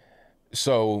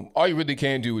 So all you really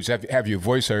can do is have your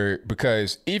voice heard,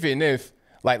 because even if,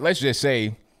 like, let's just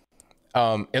say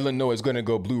Illinois is going to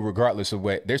go blue regardless of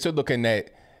what, they're still looking at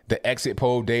the exit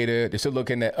poll data. They're still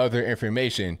looking at other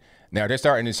information. Now they're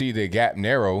starting to see the gap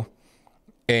narrow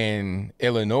in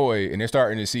Illinois, and they're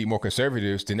starting to see more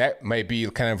conservatives. Then that might be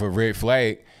kind of a red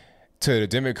flag to the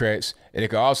Democrats. And it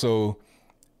could also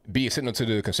be a signal to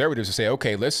the conservatives to say,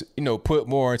 okay, let's, put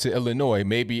more into Illinois.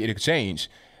 Maybe it'll change.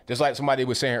 Just like somebody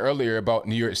was saying earlier about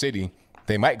New York City,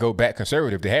 they might go back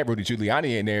conservative. They had Rudy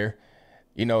Giuliani in there.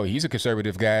 He's a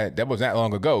conservative guy. That was not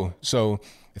long ago. So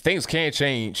things can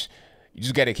change. You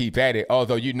just got to keep at it.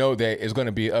 Although you know that it's going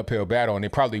to be an uphill battle, and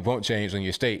it probably won't change in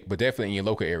your state, but definitely in your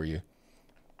local area.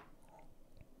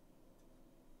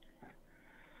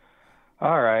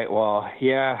 All right. Well,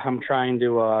 yeah, I'm trying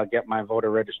to get my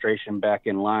voter registration back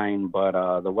in line, but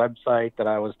the website that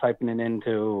I was typing it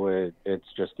into, it's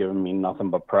just giving me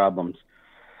nothing but problems.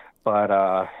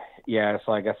 But yeah,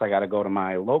 so I guess I got to go to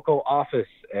my local office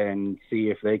and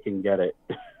see if they can get it,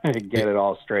 it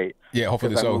all straight. Yeah,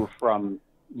 hopefully so. I moved from,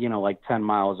 like 10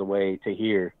 miles away to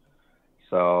here.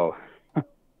 So.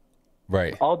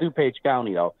 Right. All DuPage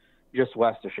County, though, just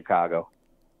west of Chicago.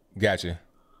 Gotcha.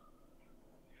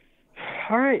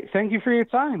 All right. Thank you for your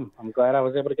time. I'm glad I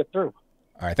was able to get through.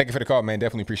 All right. Thank you for the call, man.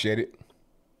 Definitely appreciate it.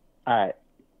 All right.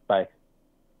 Bye.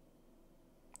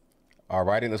 All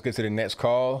righty. Let's get to the next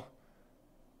call.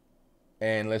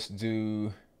 And let's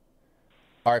do.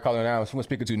 All right, caller now. Someone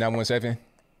speaking to 917.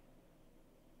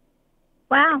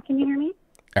 Wow. Can you hear me?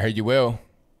 I heard you well.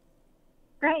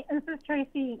 Great. This is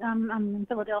Tracy. I'm in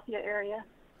Philadelphia area.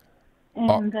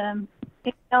 And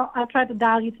I tried to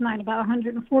dial you tonight about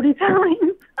 140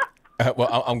 times.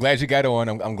 Well, I'm glad you got on.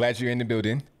 I'm glad you're in the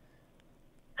building.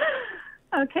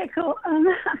 Okay, cool.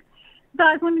 So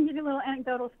I was wanting to give you a little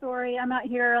anecdotal story. I'm out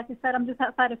here, like I said, I'm just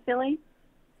outside of Philly.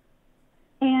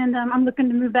 and I'm looking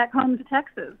to move back home to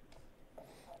Texas.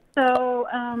 So,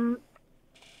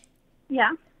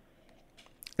 yeah.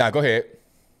 Now, go ahead.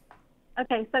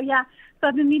 Okay, so yeah, so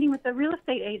I've been meeting with a real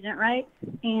estate agent, right?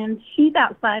 And she's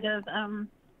outside of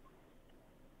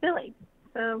Philly.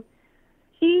 So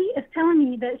she is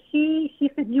telling me that she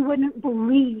said you wouldn't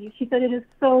believe. She said it is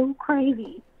so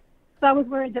crazy. So I was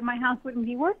worried that my house wouldn't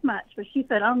be worth much, but she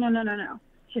said, oh, no.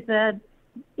 She said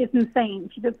it's insane.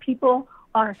 She said people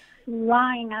are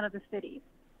flying out of the cities.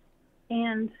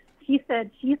 And she said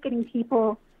she's getting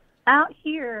people out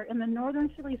here in the northern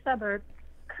Philly suburbs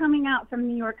coming out from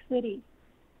New York City,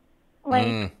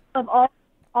 like of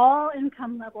all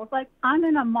income levels. Like, I'm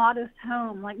in a modest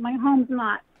home. Like, my home's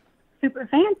not super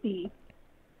fancy.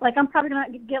 Like, I'm probably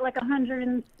gonna get like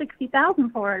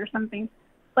 $160,000 for it or something.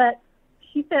 But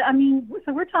she said, I mean,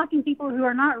 so we're talking people who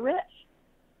are not rich,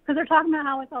 because they're talking about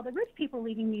how it's all the rich people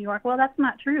leaving New York. Well, that's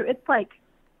not true. It's like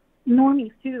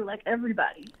normies too, like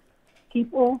everybody.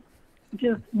 People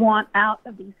just want out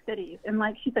of these cities. And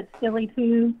like she said, Philly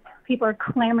too. People are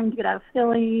clamoring to get out of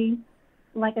Philly.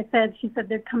 Like I said, she said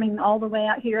they're coming all the way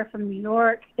out here from New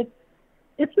York.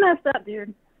 It's messed up,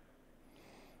 dude.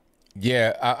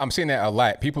 Yeah, I'm seeing that a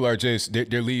lot. People are just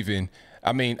they're leaving.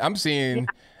 I mean, I'm seeing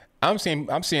a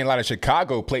lot of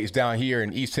Chicago plates down here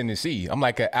in East Tennessee. I'm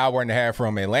like an hour and a half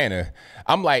from Atlanta.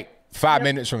 I'm like 5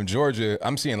 minutes from Georgia.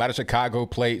 I'm seeing a lot of Chicago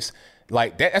plates.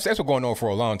 Like that's what's going on for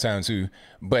a long time too,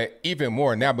 but even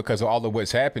more now because of all of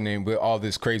what's happening with all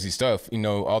this crazy stuff. You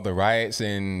know, all the riots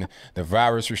and the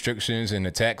virus restrictions and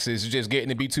the taxes. It's just getting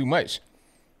to be too much.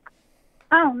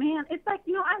 Oh man, it's like,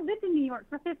 you know, I lived in New York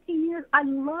for 15 years. I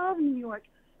love New York.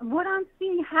 What I'm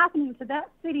seeing happening to that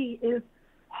city is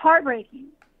heartbreaking.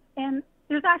 And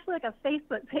there's actually like a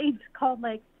Facebook page called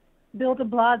like Bill de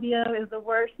Blasio is the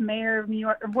worst mayor of New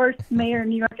York, or worst mayor in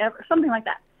New York ever, something like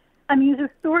that. I mean, there's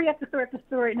story after story after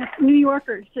story, and it's New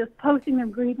Yorkers just posting their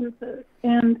grievances,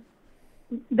 and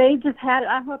they just had it.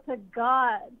 I hope to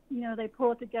God, you know, they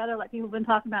pull it together like people have been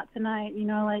talking about tonight, you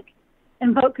know, like,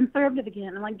 and vote conservative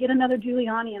again, and like get another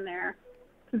Giuliani in there,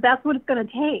 because that's what it's going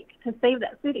to take to save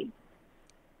that city.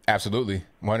 Absolutely,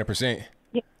 100%.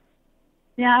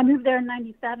 Yeah, I moved there in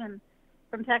 '97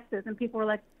 from Texas, and people were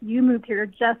like, "You moved here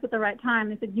just at the right time."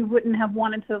 They said you wouldn't have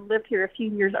wanted to have lived here a few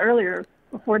years earlier,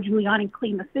 before Giuliani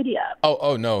cleaned the city up.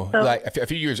 Oh no! So, like a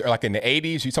few years, like in the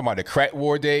 '80s, you talking about the crack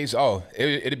war days. Oh,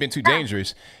 it'd have been too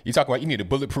dangerous. You talking about you need a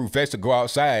bulletproof vest to go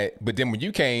outside, but then when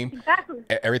you came,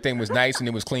 everything was nice and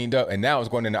it was cleaned up, and now it's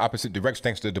going in the opposite direction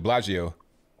thanks to de Blasio.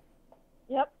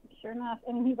 Yep, sure enough.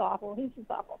 I mean, he's awful. He's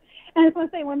just awful. And I just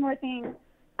want to say one more thing.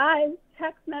 I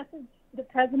text messaged the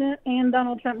president and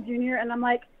Donald Trump Jr. and I'm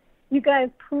like, you guys,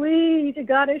 please, you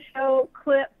got to show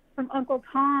clips from Uncle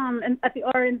Tom and at the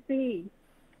RNC.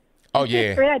 Oh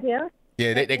yeah, great idea.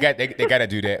 Yeah, they got to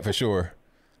do that for sure.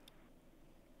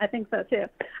 I think so too.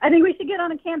 I think we should get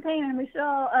on a campaign and we should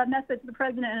all message the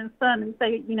president and his son and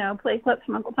say, you know, play clips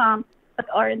from Uncle Tom at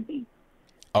the RNC.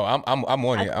 Oh, I'm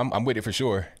on it. I'm with it for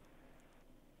sure.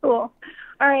 Cool.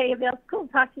 All right, Abel. Cool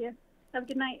to talk to you. Have a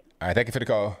good night. All right, thank you for the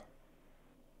call.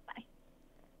 Bye.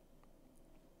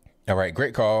 All right,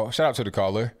 great call. Shout out to the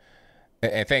caller,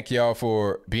 and thank y'all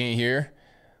for being here.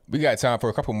 We got time for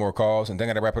a couple more calls, and then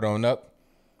I gotta wrap it on up.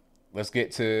 Let's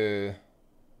get to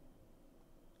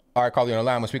our caller on the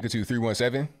line. We're speaking to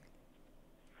 317.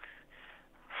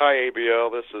 Hi,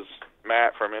 ABL. This is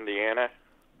Matt from Indiana.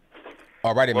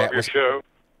 All righty, Matt. Love your show.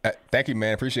 Thank you,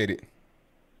 man. Appreciate it.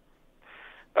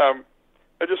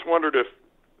 I just wondered if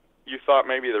you thought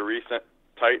maybe the recent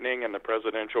tightening in the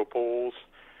presidential polls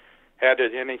had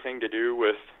anything to do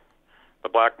with the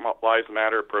Black Lives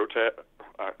Matter protest.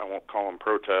 I won't call them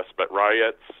protests, but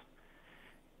riots.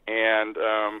 And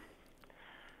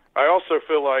I also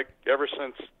feel like ever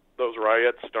since those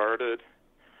riots started,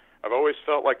 I've always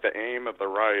felt like the aim of the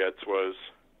riots was,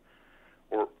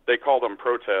 or they called them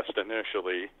protests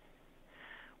initially,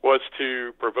 was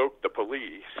to provoke the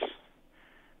police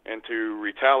into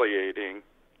retaliating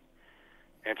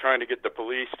and trying to get the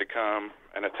police to come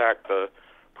and attack the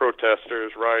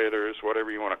protesters, rioters, whatever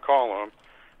you want to call them,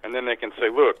 and then they can say,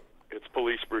 look, it's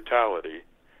police brutality.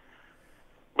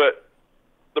 But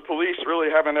the police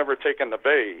really haven't ever taken the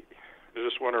bait. I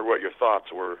just wonder what your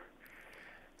thoughts were.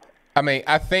 I mean,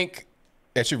 I think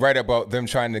that you're right about them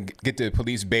trying to get the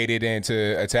police baited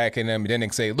into attacking them, and then they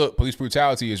say, look, police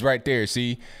brutality is right there,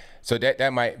 see? So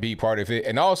that might be part of it.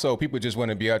 And also, people just want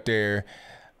to be out there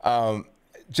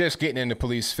just getting in the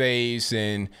police face,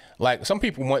 and like some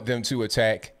people want them to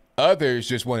attack. Others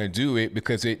just want to do it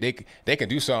because they can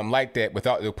do something like that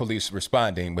without the police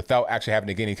responding, without actually having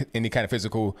to get any kind of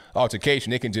physical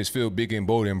altercation. They can just feel big and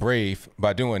bold and brave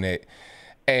by doing it.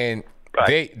 And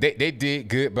they did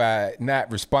good by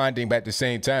not responding, but at the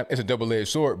same time, it's a double-edged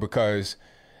sword because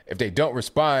if they don't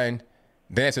respond,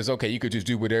 then it says, okay, you could just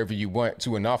do whatever you want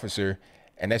to an officer,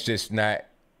 and that's just not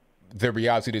the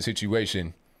reality of the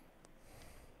situation.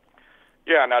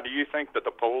 Yeah, now do you think that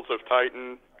the polls have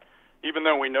tightened? Even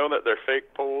though we know that they're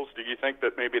fake polls, do you think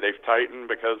that maybe they've tightened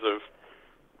because of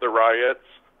the riots?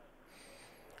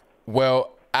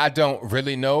 Well, I don't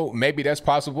really know. Maybe that's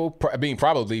possible. I mean,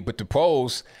 probably. But the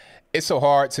polls, it's so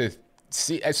hard to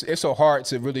see. It's so hard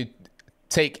to really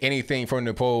take anything from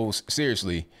the polls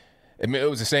seriously. I mean, it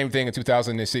was the same thing in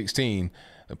 2016.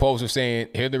 The polls were saying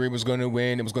Hillary was going to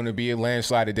win. It was going to be a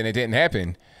landslide, and then it didn't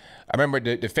happen. I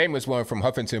remember the famous one from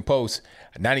Huffington Post,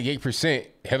 98%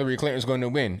 Hillary Clinton's going to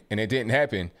win, and it didn't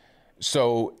happen.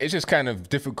 So it's just kind of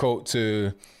difficult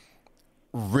to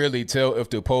really tell if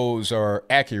the polls are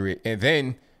accurate. And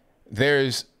then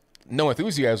there's no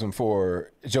enthusiasm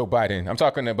for Joe Biden. I'm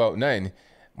talking about none.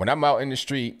 When I'm out in the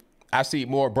street, I see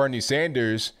more Bernie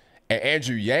Sanders and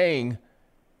Andrew Yang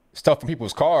stuff from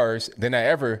people's cars than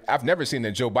I've never seen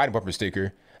a Joe Biden bumper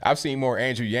sticker. I've seen more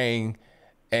Andrew Yang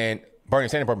and Bernie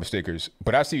Sanders bumper stickers,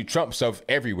 but I see Trump stuff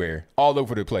everywhere, all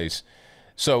over the place.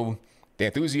 So the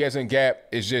enthusiasm gap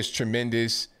is just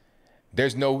tremendous.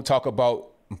 There's no talk about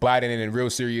Biden in a real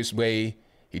serious way.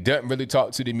 He doesn't really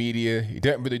talk to the media. He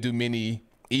doesn't really do many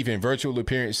even virtual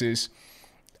appearances.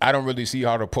 I don't really see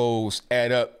how the polls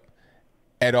add up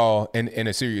at all in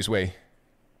a serious way.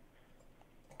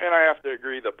 And I have to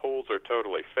agree the polls are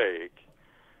totally fake.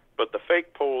 But the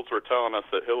fake polls were telling us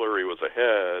that Hillary was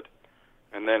ahead,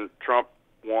 and then Trump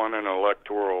won an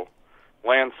electoral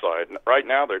landslide. Right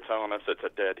now they're telling us it's a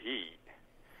dead heat.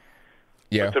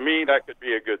 Yeah. But to me, that could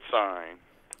be a good sign.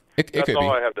 It That's could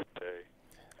all be. I have to say.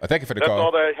 Thank you for the That's call.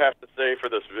 all that I have to say for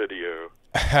this video.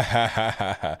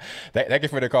 Thank you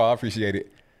for the call. I appreciate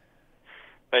it.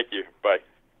 Thank you. Bye.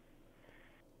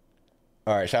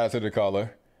 All right. Shout out to the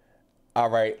caller. All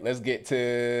right. Let's get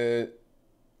to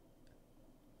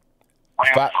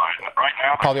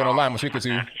call you on the line. We're speaking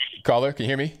to caller. Can you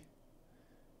hear me?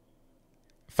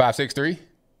 563.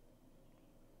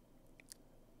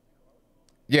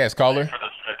 Yes, caller.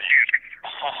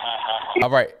 All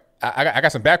right. I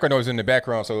got some background noise in the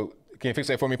background, so can you fix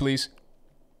that for me, please?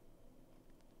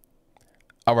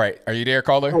 All right. Are you there,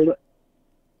 caller?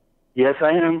 Yes, I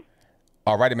am.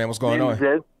 All righty, man. What's going My on? name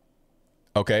is Ed.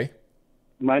 Okay.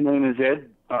 My name is Ed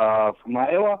from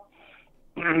Iowa.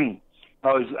 I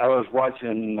was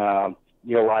watching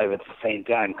you live at the same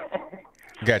time.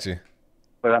 Gotcha.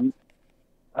 But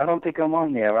I don't think I'm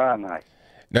on there, am I?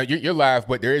 No, you're live,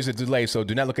 but there is a delay, so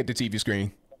do not look at the TV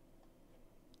screen.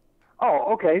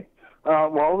 Oh, okay.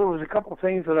 Well, there was a couple of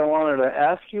things that I wanted to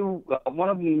ask you. One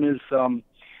of them is, do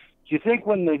you think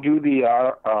when they do the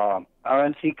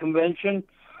RNC convention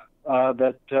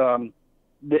that the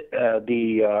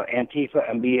Antifa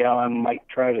and BLM might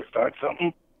try to start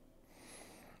something?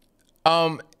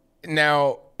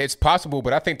 Now, it's possible,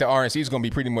 but I think the RNC is going to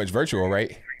be pretty much virtual,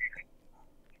 right?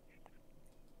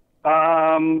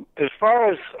 As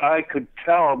far as I could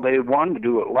tell, they wanted to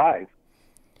do it live.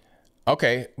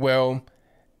 Okay, well,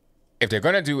 if they're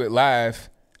going to do it live,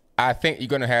 I think you're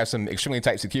going to have some extremely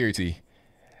tight security.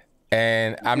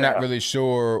 And I'm not really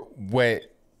sure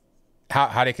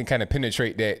how they can kind of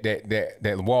penetrate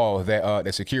that wall,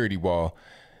 that security wall.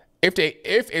 If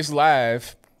it's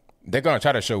live, they're going to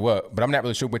try to show up, but I'm not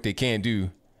really sure what they can do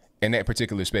in that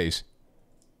particular space.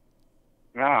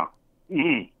 Yeah.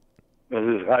 Mm-hmm.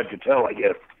 This is hard to tell, I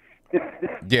guess.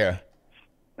 Yeah.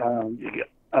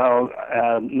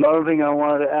 Another thing I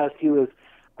wanted to ask you is,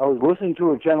 I was listening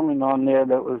to a gentleman on there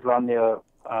that was on there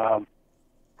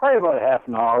probably about half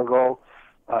an hour ago.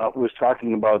 Was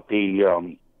talking about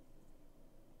the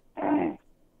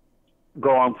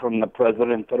going from the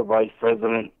president to the vice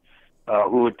president,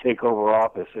 who would take over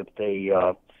office if they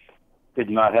did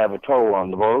not have a toll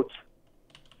on the votes.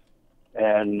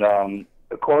 And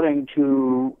according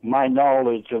to my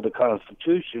knowledge of the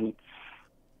Constitution,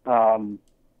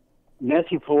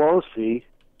 Nancy Pelosi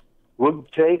would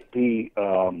take the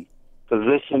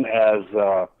position as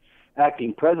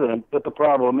acting president, but the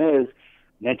problem is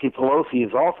Nancy Pelosi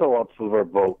is also up for her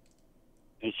vote,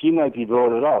 and she might be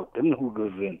voted out. Then who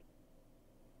goes in?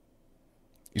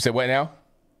 You said what now?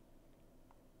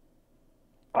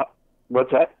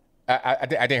 What's that? I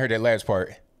didn't hear that last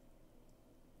part.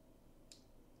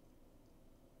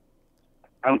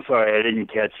 I'm sorry, I didn't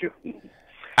catch you.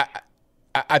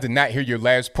 I did not hear your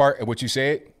last part of what you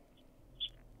said.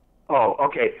 Oh,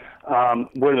 okay.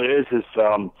 What it is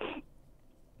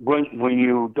when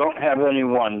you don't have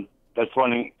anyone that's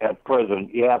running at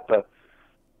president, you have to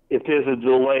if there's a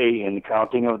delay in the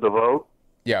counting of the vote,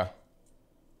 Yeah.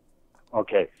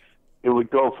 okay, it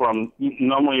would go from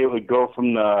normally it would go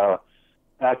from the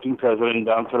acting president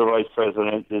down to the vice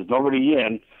president. There's nobody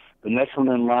in. The next one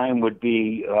in line would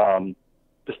be the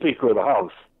Speaker of the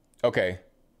House. Okay.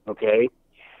 Okay,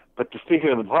 but the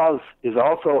Speaker of the House is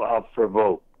also up for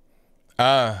vote.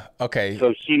 Okay.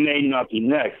 So she may not be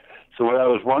next. So what I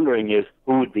was wondering is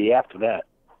who would be after that?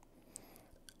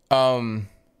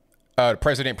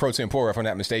 President pro tempore, if I'm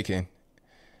not mistaken,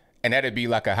 and that'd be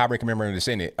like a high ranking member of the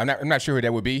Senate. I'm not sure who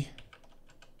that would be.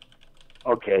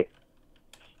 Okay.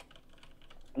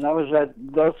 And that was that.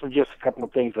 Those were just a couple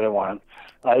of things that I wanted.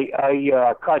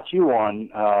 I caught you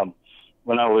on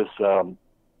when I was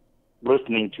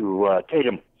listening to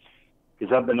Tatum,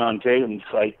 because I've been on Tatum's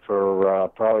site for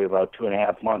probably about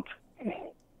 2.5 months,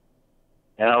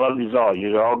 and I love these all.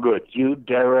 You're all good. You,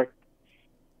 Derek,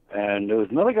 and there was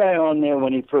another guy on there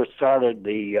when he first started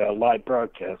the live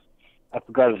broadcast. I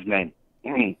forgot his name.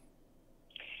 You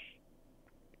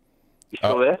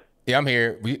still there? Yeah, I'm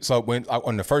here. So when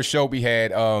on the first show we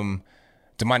had Damani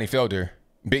Felder,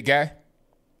 big guy.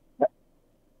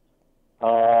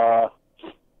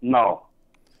 No.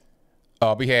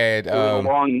 We had It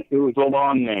was a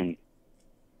long name.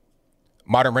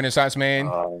 Modern Renaissance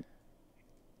Man.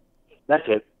 That's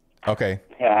it. Okay.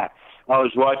 Yeah, I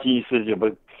was watching you, said,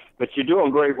 but you're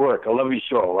doing great work. I love your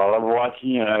show. I love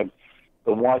watching you, and I've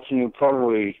been watching you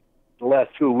probably the last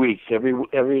 2 weeks.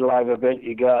 Every live event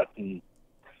you got, and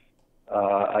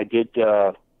I did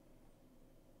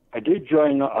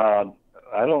join.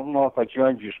 I don't know if I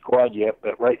joined your squad yet,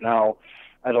 but right now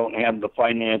I don't have the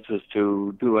finances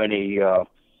to do any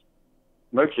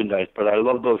merchandise. But I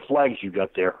love those flags you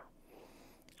got there.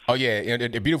 Oh yeah,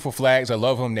 they're beautiful flags. I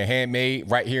love them. They're handmade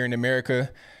right here in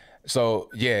America. So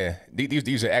yeah,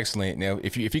 these are excellent. Now,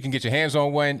 if you can get your hands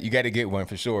on one, you got to get one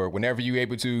for sure. Whenever you're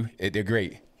able to, they're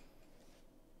great.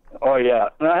 Oh yeah,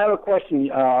 and I have a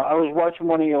question. I was watching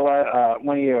one of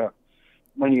your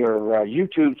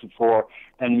YouTubes before,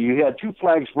 and you had two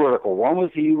flags vertical. One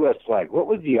was the U.S. flag. What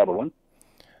was the other one?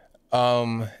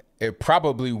 It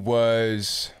probably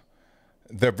was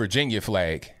the Virginia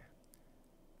flag.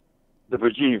 The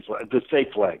Virginia flag, the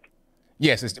state flag.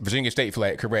 Yes, it's the Virginia state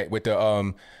flag, correct. With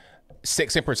the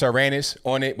Six Emperor Tyrannus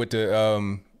on it, with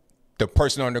the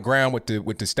person on the ground with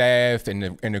the staff and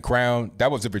the crown.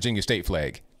 That was the Virginia state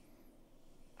flag.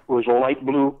 It was a light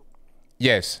blue.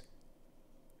 Yes.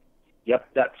 Yep,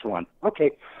 that's the one.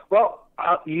 Okay. Well,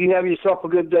 you have yourself a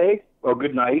good day or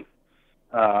good night.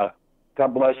 God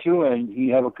bless you, and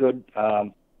you have a good,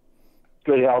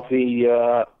 healthy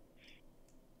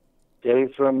day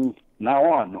from now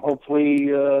on.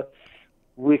 Hopefully,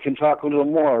 we can talk a little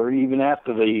more, even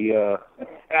after the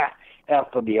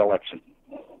election.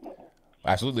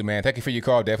 Absolutely, man. Thank you for your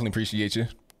call. Definitely appreciate you.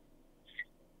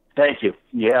 Thank you.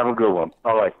 You have a good one.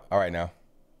 All right. All right now.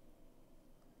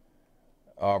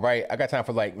 All right. I got time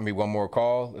for like maybe one more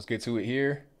call. Let's get to it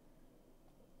here.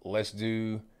 Let's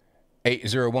do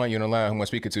 801. You're on the line. Who am I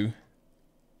speaking to?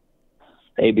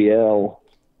 ABL,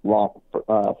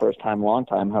 first time, long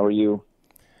time. How are you?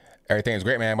 Everything's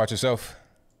great, man. How about yourself?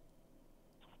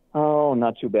 Oh,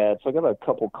 not too bad. So I got a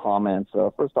couple comments.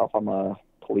 First off, I'm a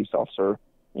police officer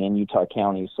in Utah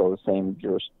County, so the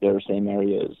same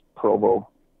area as Provo,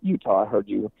 Utah. I heard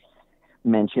you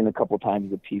mention a couple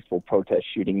times the peaceful protest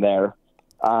shooting there.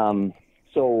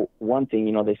 So one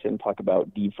thing, they sit and talk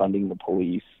about defunding the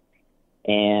police.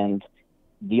 And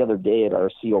the other day at our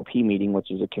COP meeting,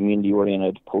 which is a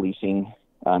community-oriented policing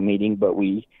meeting, but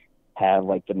we have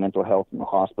like the mental health and the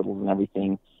hospitals and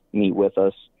everything meet with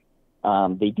us.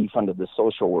 They defunded the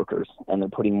social workers, and they're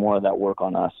putting more of that work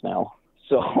on us now.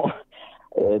 So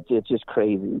it's just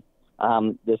crazy.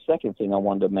 The second thing I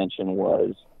wanted to mention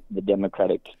was the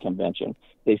Democratic convention.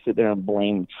 They sit there and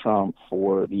blame Trump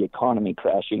for the economy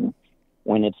crashing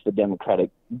when it's the Democratic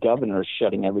governor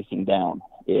shutting everything down.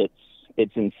 It's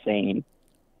insane.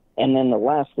 And then the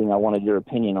last thing I wanted your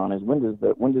opinion on is when does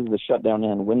the shutdown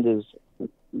end? When does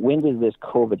this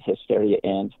COVID hysteria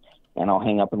end? And I'll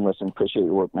hang up and listen. Appreciate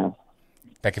your work, man.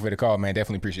 Thank you for the call, man.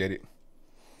 Definitely appreciate it.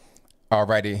 All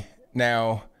righty.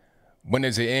 Now, when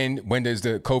does it end? When does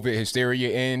the COVID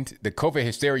hysteria end? The COVID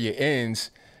hysteria ends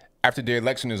after the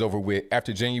election is over with,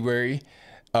 after January,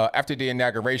 after the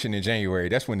inauguration in January.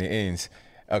 That's when it ends.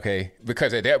 Okay,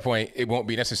 because at that point, it won't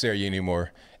be necessary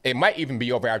anymore. It might even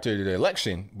be over after the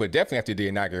election, but definitely after the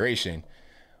inauguration.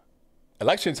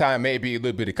 Election time may be a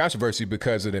little bit of controversy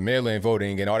because of the mail-in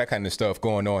voting and all that kind of stuff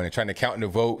going on and trying to count the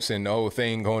votes and the whole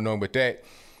thing going on with that.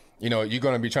 You're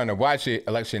going to be trying to watch it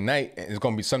election night, and there's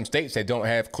going to be some states that don't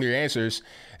have clear answers,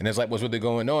 and it's like, what's really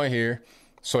going on here?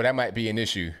 So that might be an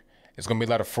issue. There's going to be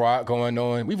a lot of fraud going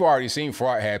on. We've already seen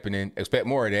fraud happening. Expect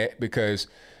more of that because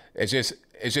it's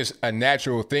just a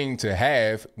natural thing to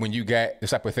have when you got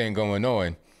this type of thing going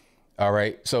on. All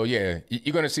right. So, yeah,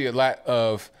 you're going to see a lot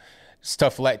of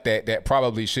stuff like that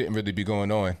probably shouldn't really be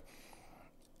going on.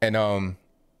 And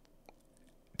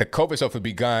the COVID stuff will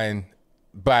be gone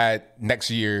by next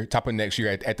year, top of next year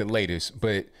at the latest.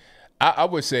 But I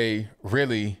would say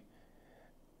really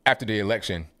after the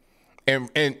election. And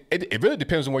it really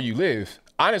depends on where you live.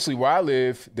 Honestly, where I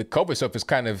live, the COVID stuff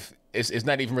is it's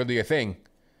not even really a thing.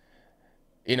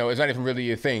 You know, it's not even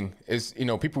really a thing. It's, you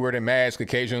know, people wear their mask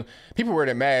occasionally. People wear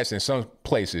their mask in some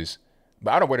places,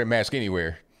 but I don't wear their mask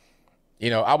anywhere. You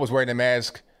know, I was wearing a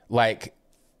mask like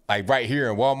right here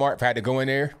in Walmart if I had to go in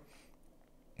there.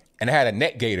 And I had a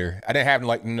neck gaiter. I didn't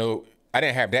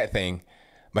have that thing.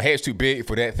 My head's too big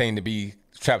for that thing to be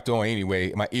strapped on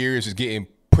anyway. My ears is getting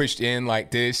pushed in like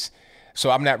this. So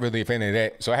I'm not really a fan of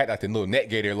that. So I had like the little neck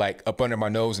gaiter like up under my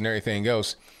nose and everything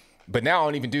else. But now I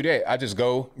don't even do that. I just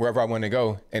go wherever I want to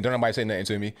go and don't nobody say nothing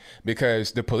to me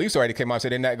because the police already came out and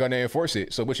said they're not going to enforce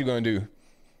it. So what you going to do?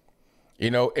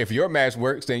 You know, if your mask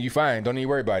works, then you fine. Don't even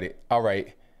worry about it. All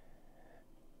right.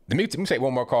 Let me take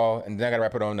one more call and then I got to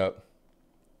wrap it on up.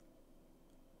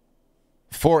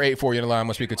 484, you're on the line.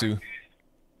 I'm speaking to.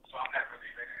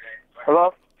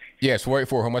 Hello? Yes,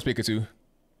 484. Who am I speaking to?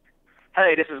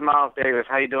 Hey, this is Miles Davis.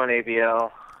 How you doing, ABL?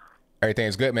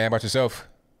 Everything's good, man. How about yourself?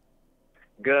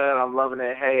 Good. I'm loving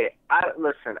it. Hey,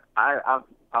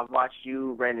 I've watched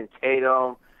you, Brandon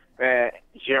Tatum,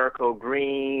 Jericho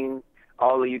Green,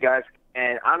 all of you guys.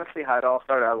 And honestly, how it all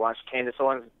started, I watched Candace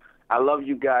Owens. I love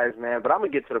you guys, man. But I'm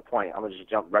going to get to the point. I'm going to just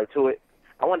jump right to it.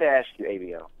 I wanted to ask you,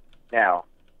 ABL. Now,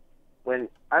 when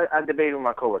I debated with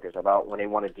my coworkers about when they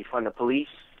want to defund the police,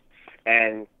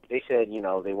 and they said, you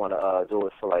know, they want to do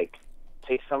it for, like,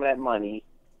 take some of that money,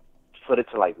 put it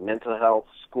to, like, mental health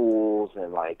schools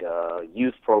and, like,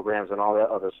 youth programs and all that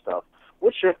other stuff.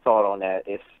 What's your thought on that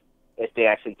if they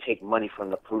actually take money from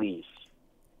the police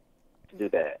to do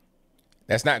that?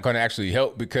 That's not going to actually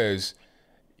help because,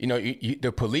 you know,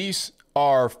 the police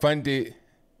are funded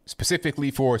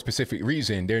specifically for a specific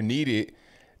reason. They're needed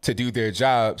to do their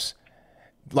jobs.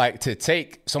 Like, to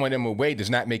take some of them away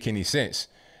does not make any sense.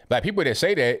 Like, people that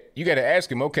say that, you got to ask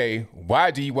them, okay,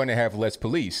 why do you want to have less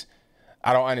police?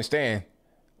 I don't understand.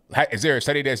 Is there a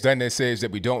study that's done that says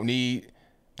that we don't need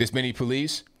this many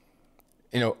police?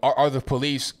 You know, are the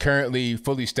police currently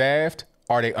fully staffed?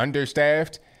 Are they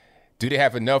understaffed? Do they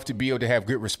have enough to be able to have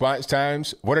good response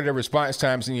times? What are the response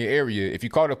times in your area? If you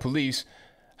call the police,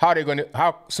 how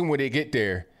soon will they get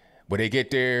there? Will they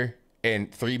get there in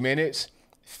 3 minutes,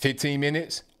 15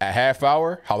 minutes, a half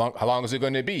hour? How long is it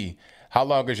going to be? How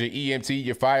long is your EMT,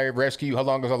 your fire rescue? How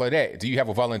long is all of that? Do you have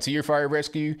a volunteer fire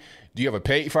rescue? Do you have a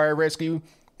paid fire rescue?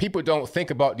 People don't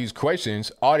think about these questions.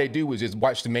 All they do is just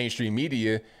watch the mainstream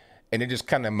media, and they're just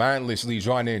kind of mindlessly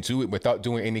drawn into it without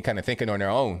doing any kind of thinking on their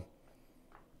own.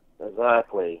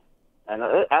 Exactly. And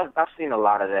I've seen a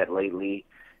lot of that lately,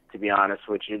 to be honest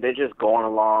with you. They're just going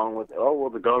along with, oh, well,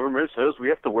 the government says we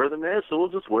have to wear the mask, so we'll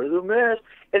just wear the mask.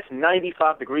 It's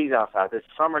 95 degrees outside. It's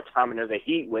summertime, and there's a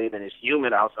heat wave, and it's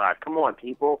humid outside. Come on,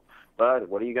 people. But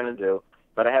what are you going to do?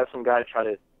 But I had some guy try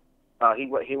to, he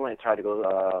went and tried to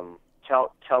go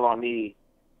tell on me,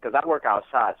 because I work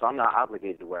outside, so I'm not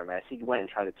obligated to wear a mask. He went and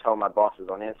tried to tell my bosses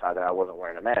on the inside that I wasn't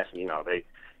wearing a mask. You know, they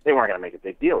weren't going to make a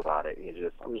big deal about it.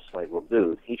 I'm just like, well,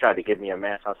 dude, he tried to give me a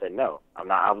mask. I said, no, I'm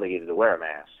not obligated to wear a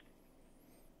mask.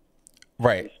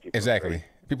 Right, exactly.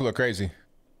 People are crazy.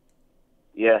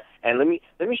 Yeah, and let me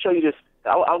show you this.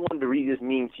 I wanted to read this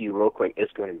meme to you real quick.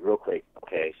 It's going to be real quick.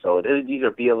 Okay, so these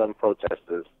are BLM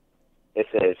protesters. It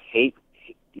says,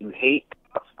 you hate,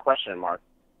 question mark.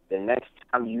 The next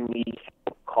time you need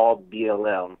help, call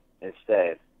BLM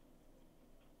instead.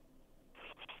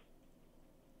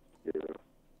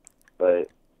 But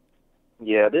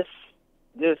yeah, this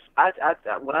when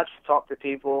I talk to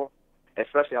people,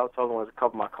 especially I was talking with a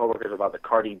couple of my coworkers about the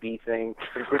Cardi B thing.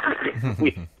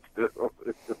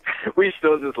 we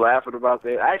still just laughing about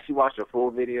that. I actually watched a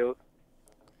full video.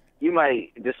 You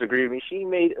might disagree with me. She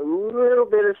made a little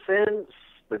bit of sense,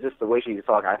 but just the way she was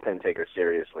talking, I couldn't take her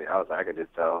seriously. I could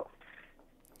just tell.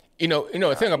 You know,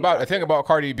 the thing about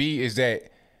Cardi B is that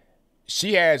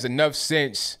she has enough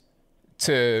sense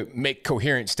to make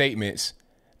coherent statements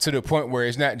to the point where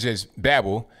it's not just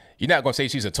babble. You're not going to say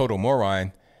she's a total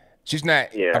moron. She's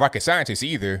not a rocket scientist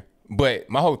either. But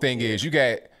my whole thing is you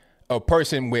got a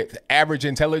person with average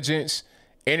intelligence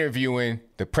interviewing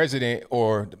the president,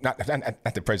 or not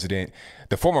the president,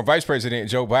 the former vice president,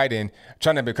 Joe Biden,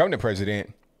 trying to become the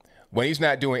president, when he's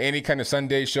not doing any kind of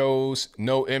Sunday shows,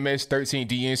 no MS-13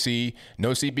 DNC,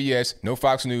 no CBS, no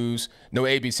Fox News, no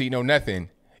ABC, no nothing.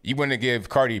 You want to give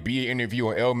Cardi B an interview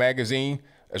on Elle magazine?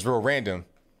 That's real random.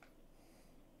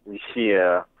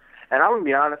 Yeah. And I'm going to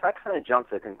be honest, I kind of jumped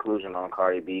to the conclusion on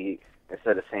Cardi B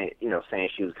instead of saying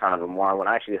she was kind of a moron. When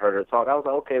I actually heard her talk, I was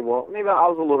like, okay, well, maybe I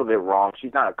was a little bit wrong.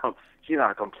 She's not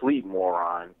a complete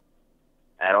moron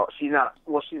at all. She's not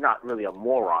really a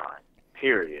moron,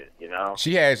 period, you know?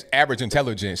 She has average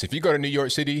intelligence. If you go to New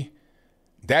York City,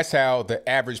 that's how the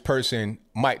average person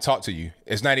might talk to you.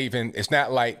 It's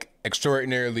not like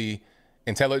extraordinarily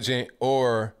intelligent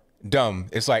or dumb.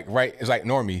 It's like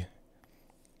normie.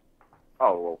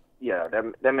 Oh, well, yeah,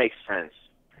 that makes sense.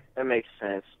 That makes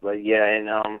sense. But yeah, and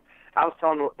I was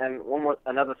telling, and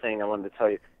another thing I wanted to tell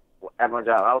you at my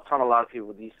job, I was telling a lot of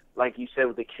people these, like you said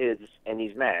with the kids and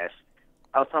these masks.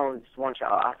 I was telling this one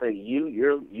child, I said,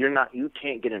 you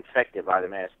can't get infected by the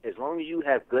mask as long as you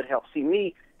have good health. See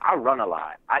me, I run a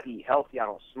lot. I eat healthy. I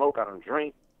don't smoke. I don't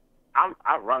drink.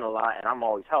 I run a lot, and I'm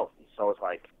always healthy. So it's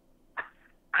like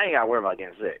I ain't got to worry about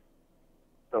getting sick.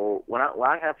 So when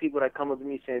I have people that come up to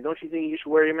me saying, don't you think you should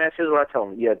wear your mask? Here's what I tell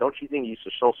them. Yeah, don't you think you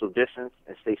should social distance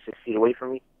and stay 6 feet away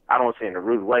from me? I don't say in a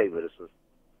rude way, but it's just...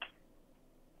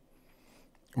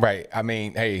 Right. I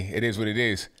mean, hey, it is what it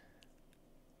is.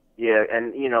 Yeah,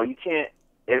 and, you can't...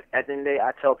 At the end of the day,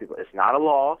 I tell people, it's not a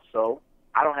law, so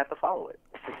I don't have to follow it.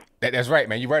 That's right,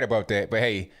 man. You're right about that. But,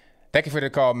 hey, thank you for the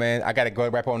call, man. I got to go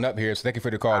wrap on up here, so thank you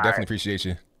for the call. Definitely appreciate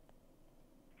you.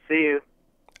 See you.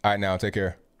 All right, now, take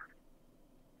care.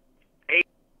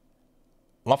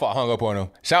 My fault, I hung up on him.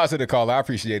 Shout out to the caller. I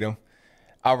appreciate him.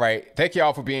 All right. Thank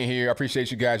y'all for being here. I appreciate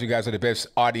you guys. You guys are the best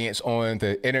audience on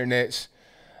the internets.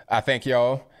 I thank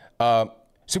y'all.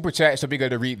 Super chats, so be good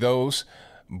to read those.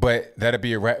 But that'll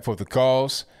be a wrap for the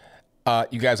calls.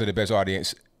 You guys are the best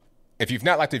audience. If you've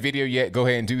not liked the video yet, go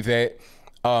ahead and do that.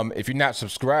 If you're not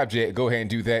subscribed yet, go ahead and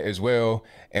do that as well.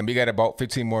 And we got about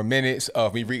 15 more minutes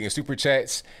of me reading super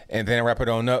chats and then wrap it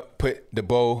on up, put the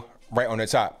bow right on the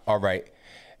top. All right.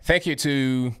 Thank you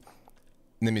to,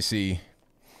 let me see,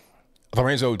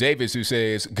 Lorenzo Davis, who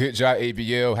says, good job,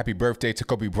 ABL. Happy birthday to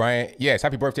Kobe Bryant. Yes,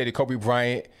 happy birthday to Kobe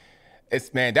Bryant.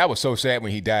 Man, that was so sad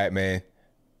when he died, man.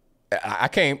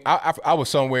 I was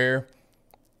somewhere,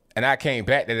 and I came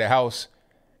back to the house,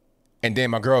 and then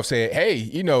my girl said,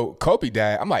 hey, Kobe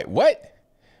died. I'm like, what?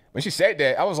 When she said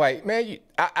that, I was like, man,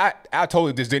 I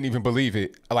totally just didn't even believe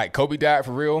it. Like, Kobe died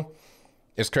for real?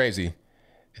 It's crazy.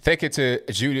 Thank you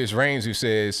to Judas Reigns, who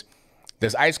says,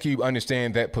 does Ice Cube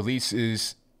understand that the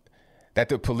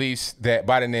police that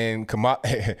Biden and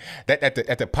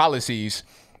that the policies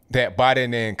that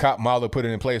Biden and Kamala put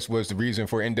in place was the reason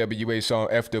for NWA song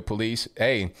F the Police?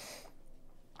 Hey,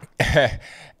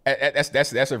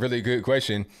 that's a really good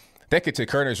question. Thank you to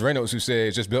Curtis Reynolds, who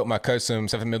says, just built my custom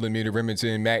 7mm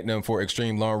Remington Magnum for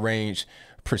extreme long range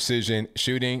precision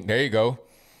shooting. There you go.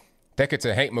 Thank you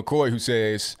to Hank McCoy, who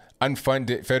says,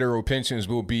 unfunded federal pensions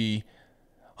will be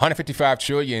 $155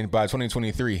 trillion by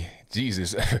 2023.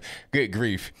 Jesus, good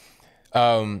grief.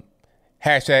 Hashtag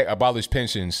abolish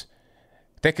pensions.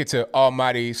 Thank you to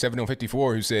Almighty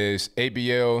 754, who says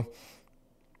ABL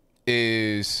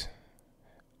is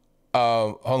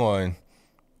hold on.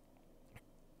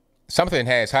 Something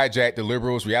has hijacked the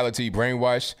liberals' reality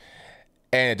brainwash,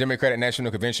 and the Democratic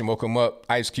National Convention woke him up.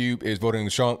 Ice Cube is voting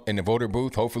Trump in the voter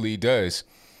booth. Hopefully he does.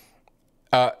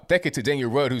 Thank you to Daniel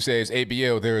Rudd, who says,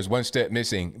 ABL, there is one step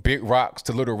missing. Big rocks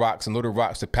to little rocks and little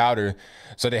rocks to powder,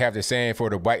 so they have the sand for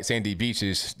the white sandy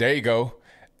beaches. There you go.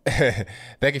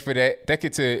 Thank you for that. Thank you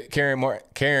to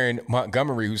Karen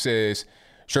Montgomery, who says,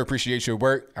 sure appreciate your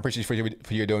work. I appreciate you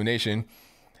for your donation.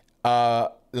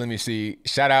 Let me see.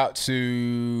 Shout out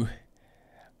to,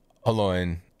 hold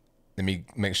on. Let me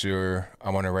make sure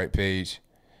I'm on the right page.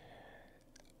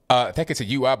 Thank you to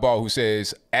you, Eyeball, who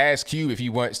says, ask Q if he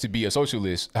wants to be a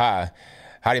socialist. Hi.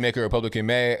 How do you make a Republican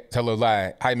mad? Tell a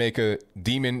lie. How do you make a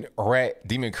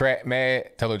Democrat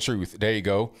mad? Tell the truth. There you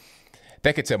go.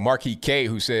 Thank you to Marquis K,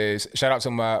 who says, shout out to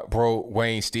my bro,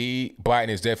 Wayne Steed. Biden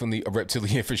is definitely a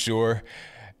reptilian for sure.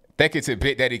 Thank you to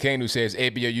Big Daddy Kane, who says,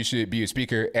 ABL, you should be a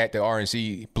speaker at the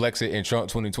RNC Blexit in Trump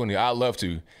 2020. I'd love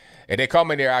to. If they call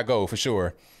me there, I go for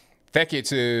sure. Thank you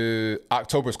to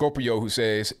October Scorpio, who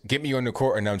says, get me on the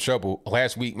court and I'm in trouble.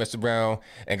 Last week, Mr. Brown,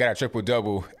 and got a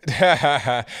triple-double.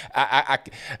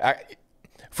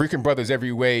 Freaking brothers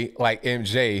every way, like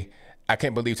MJ. I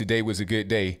can't believe today was a good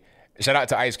day. Shout out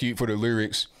to Ice Cube for the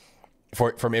lyrics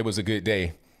from It Was a Good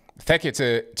Day. Thank you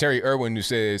to Terry Irwin, who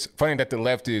says, funny that the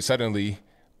left is suddenly,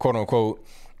 quote-unquote,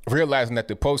 realizing that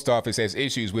the post office has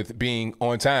issues with being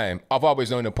on time. I've always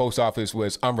known the post office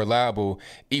was unreliable,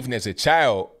 even as a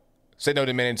child. Said no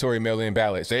to mandatory mail-in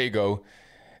ballots. There you go.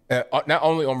 Not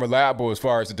only unreliable as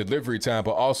far as the delivery time,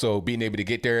 but also being able to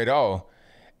get there at all.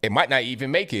 It might not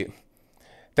even make it.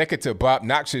 Thank you to Bob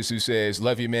Noxious, who says,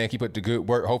 love you, man. Keep up the good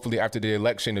work. Hopefully after the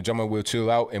election, the drama will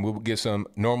chill out and we'll get some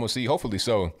normalcy. Hopefully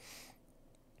so.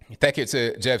 Thank you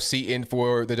to Jeff Seaton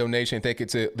for the donation. Thank you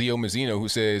to Leo Mazzino, who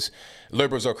says,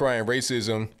 liberals are crying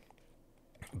racism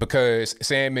because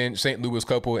Sandman, St. Louis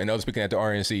couple, and others speaking at the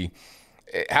RNC.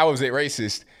 How is it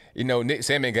racist? You know, Nick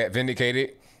Sandman got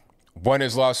vindicated, won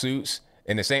his lawsuits,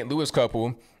 and the St. Louis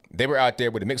couple, they were out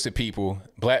there with a mix of people,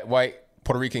 black, white,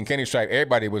 Puerto Rican, Kenny Stripe.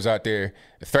 Everybody was out there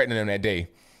threatening them that day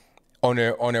on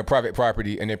their private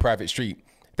property and their private street.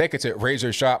 Thank you to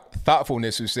Razor Shop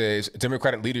Thoughtfulness, who says,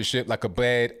 Democratic leadership, like a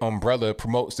bad umbrella,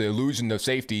 promotes the illusion of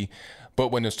safety, but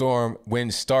when the storm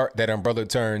winds start, that umbrella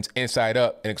turns inside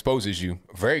up and exposes you.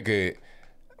 Very good.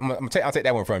 I'll take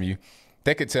that one from you.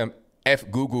 Thank you to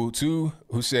F Google 2,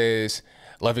 who says,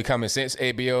 love your common sense,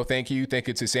 ABL. Thank you. Thank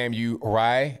you to Samu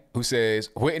Rye, who says,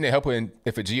 wouldn't it help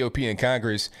if a GOP in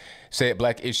Congress said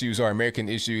black issues are American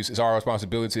issues? It's our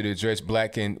responsibility to address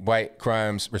black and white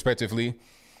crimes, respectively.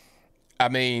 I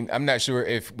mean, I'm not sure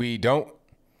if we don't.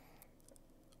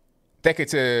 Thank you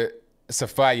to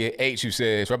Sophia H, who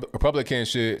says, Republicans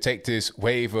should take this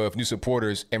wave of new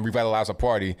supporters and revitalize a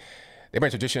party. They've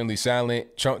been traditionally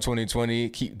silent. Trump 2020,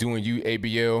 keep doing you,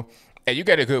 ABL. And you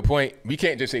got a good point. We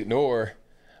can't just ignore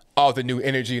all the new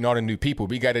energy and all the new people.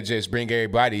 We got to just bring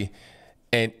everybody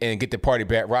and get the party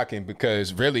back rocking,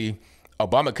 because really,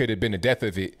 Obama could have been the death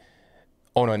of it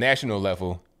on a national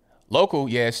level. Local,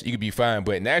 yes, you could be fine,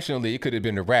 but nationally, it could have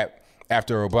been a wrap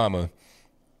after Obama.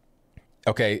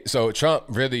 Okay, so Trump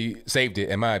really saved it,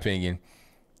 in my opinion.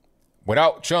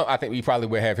 Without Trump, I think we probably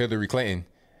would have Hillary Clinton.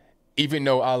 Even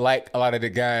though I like a lot of the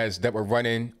guys that were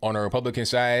running on the Republican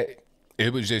side,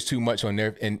 it was just too much on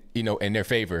their, in their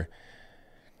favor.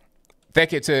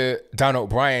 Thank you to Donald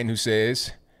Bryan, who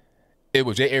says, it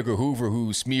was J. Edgar Hoover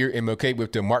who smeared MLK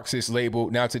with the Marxist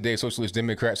label. Now today, Socialist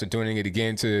Democrats are doing it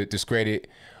again to discredit,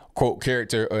 quote,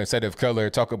 character instead of color.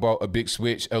 Talk about a big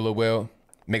switch, LOL.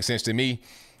 Makes sense to me.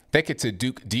 Thank you to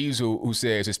Duke Diesel, who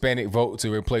says Hispanic vote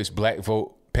to replace black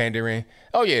vote pandering.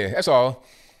 Oh, yeah, that's all.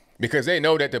 Because they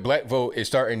know that the black vote is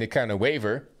starting to kind of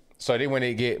waver. So they want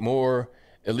to get more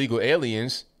illegal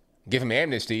aliens, give them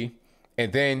amnesty,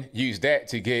 and then use that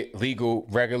to get legal,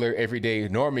 regular, everyday,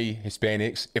 normie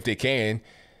Hispanics, if they can,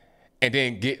 and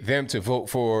then get them to vote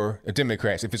for the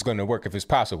Democrats if it's going to work, if it's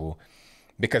possible.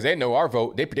 Because they know our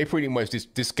vote, they pretty much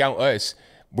discount us.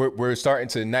 We're starting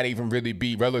to not even really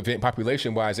be relevant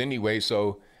population-wise anyway,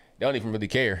 so they don't even really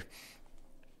care.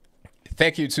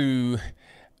 Thank you to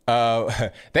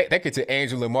thank you to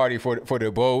Angela Marty for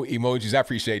the bow emojis. I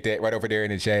appreciate that right over there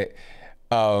in the chat.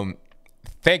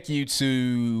 Thank you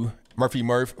to Murphy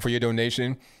Murph for your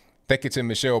donation. Thank you to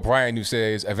Michelle Bryan, who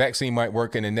says a vaccine might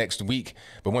work in the next week,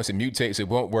 but once it mutates, it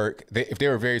won't work. If they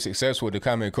were very successful, the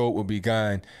common cold will be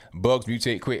gone. Bugs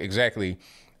mutate quick, exactly.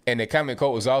 And the common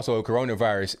cold is also a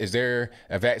coronavirus. Is there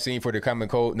a vaccine for the common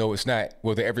cold? No, it's not.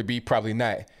 Will there ever be? Probably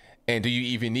not. And do you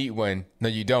even need one? No,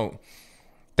 you don't.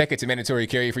 Thank you to Mandatory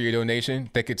Carry for your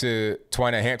donation. Thank you to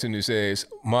Twyna Hampton, who says,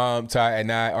 Mom, Ty,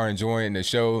 and I are enjoying the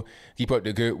show. Keep up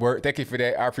the good work. Thank you for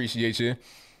that. I appreciate you.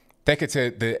 Thank you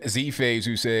to the Z-Phase,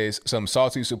 who says some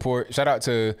salty support. Shout out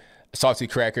to Salty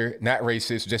Cracker, not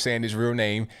racist, just saying his real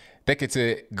name. Thank you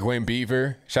to Gwen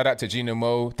Beaver. Shout out to Gina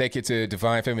Moe. Thank you to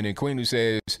Divine Feminine Queen, who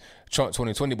says Trump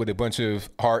 2020 with a bunch of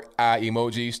heart eye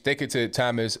emojis. Thank you to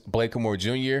Thomas Blakemore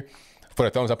Jr. for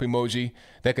the thumbs up emoji.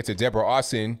 Thank you to Deborah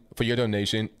Austin for your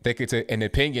donation. Thank you to An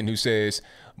Opinion, who says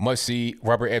must see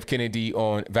Robert F. Kennedy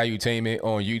on Valuetainment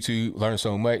on YouTube. Learn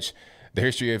so much. The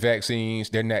history of vaccines,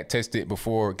 they're not tested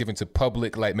before given to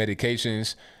public like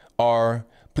medications are.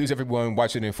 Please, everyone,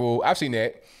 watch it in full. I've seen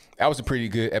that. That was a pretty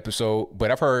good episode,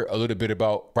 but I've heard a little bit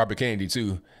about Robert Kennedy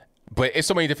too. But it's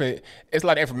so many different, it's a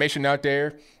lot of information out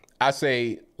there. I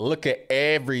say, look at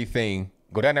everything.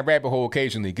 Go down that rabbit hole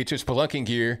occasionally. Get your spelunking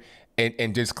gear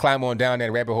and just climb on down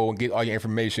that rabbit hole and get all your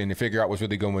information and figure out what's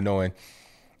really going on.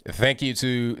 Thank you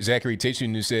to Zachary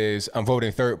Titchen, who says, I'm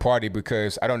voting third party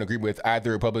because I don't agree with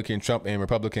either Republican Trump and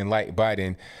Republican like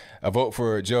Biden. A vote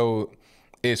for Joe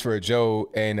is for Joe,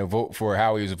 and a vote for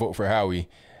Howie is a vote for Howie.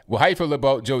 Well, how you feel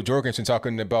about Joe Jorgensen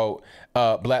talking about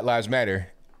Black Lives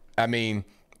Matter? I mean,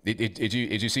 did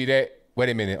you see that? Wait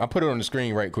a minute. I'll put it on the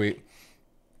screen right quick.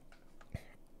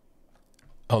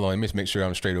 Hold on. Let me just make sure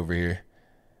I'm straight over here.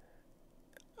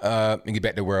 Let me get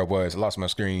back to where I was. I lost my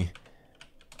screen.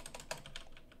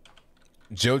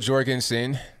 Jo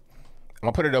Jorgensen. I'm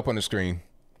going to put it up on the screen.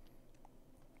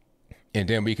 And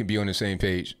then we can be on the same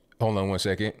page. Hold on one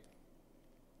second.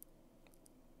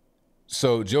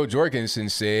 So Jo Jorgensen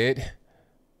said,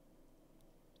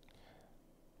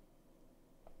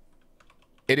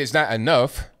 it is not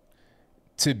enough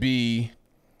to be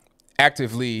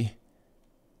actively,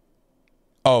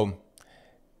 to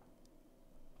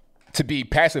be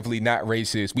passively not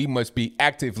racist, we must be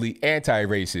actively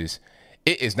anti-racist.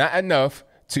 It is not enough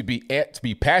to be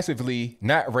passively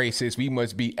not racist, we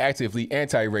must be actively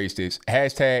anti-racist.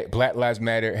 Hashtag Black Lives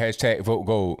Matter, hashtag vote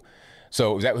gold.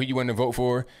 So is that who you want to vote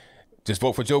for? Just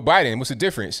vote for Joe Biden. What's the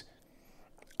difference?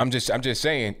 I'm just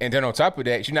saying. And then on top of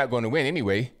that, you're not going to win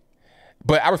anyway.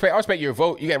 But I respect your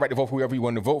vote. You got the right to vote for whoever you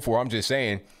want to vote for. I'm just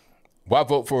saying, why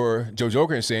vote for Jo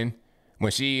Jorgensen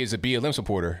when she is a BLM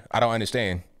supporter? I don't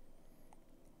understand.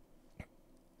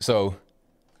 So,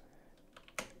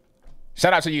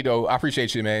 shout out to you though. I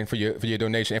appreciate you, man, for your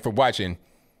donation and for watching.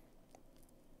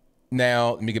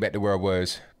 Now, let me get back to where I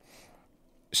was.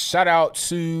 Shout out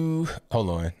to, hold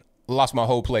on. Lost my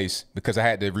whole place because I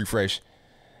had to refresh.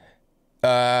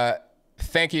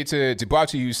 Thank you to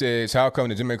Debauchery, who says, how come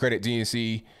the Democratic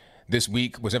DNC this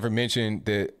week was never mentioned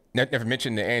the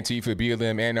Antifa,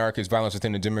 BLM, anarchist violence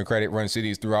within the Democratic-run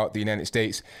cities throughout the United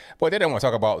States? Boy, they don't want to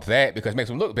talk about that because it makes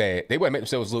them look bad. They want to make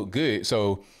themselves look good,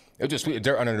 so they'll just sweep the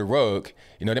dirt under the rug.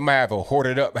 You know, they might have a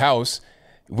hoarded up house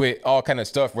with all kind of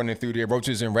stuff running through there,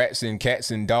 roaches and rats and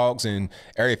cats and dogs and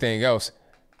everything else.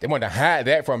 They want to hide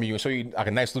that from you and show you like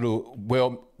a nice little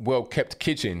well-kept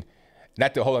kitchen.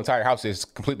 Not the whole entire house is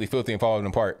completely filthy and falling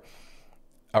apart.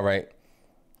 All right.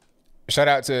 Shout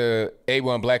out to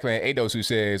A1 Black Man Ados, who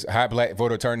says high black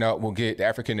voter turnout will get the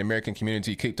African American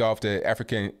community kicked off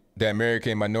the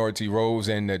American minority roles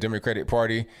in the Democratic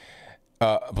Party.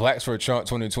 Blacks for Trump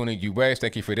 2020 US.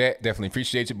 Thank you for that. Definitely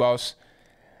appreciate you, boss.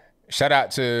 Shout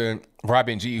out to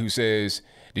Robin G, who says,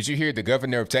 did you hear the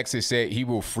governor of Texas said he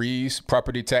will freeze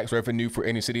property tax revenue for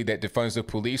any city that defunds the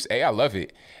police? Hey, I love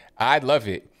it. I love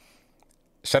it.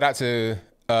 Shout out to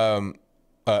was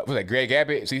that Greg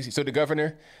Abbott? So the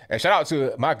governor. And shout out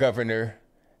to my governor,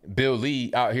 Bill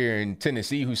Lee, out here in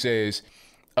Tennessee, who says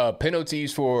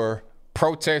penalties for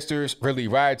protesters, really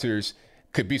rioters,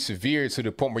 could be severe to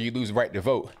the point where you lose the right to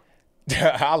vote.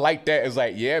 I like that. It's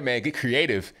like, yeah, man, get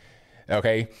creative.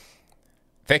 Okay.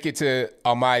 Thank you to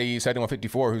Almighty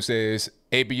 7154, who says,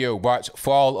 ABO, watch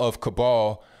Fall of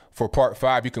Cabal for part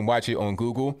 5. You can watch it on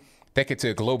Google. Thank you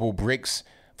to Global Bricks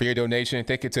for your donation.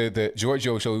 Thank you to the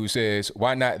Giorgio Show, who says,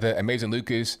 why not the amazing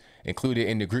Lucas included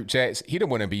in the group chats? He don't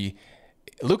want to be,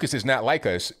 Lucas is not like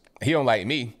us. He don't like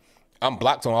me. I'm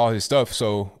blocked on all his stuff.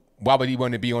 So why would he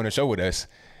want to be on the show with us?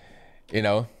 You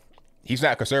know, he's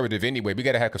not conservative anyway. We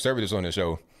got to have conservatives on the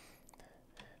show.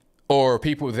 Or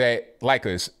people that like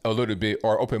us a little bit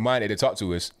or open-minded to talk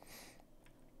to us.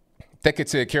 Thank you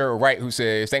to Carol Wright, who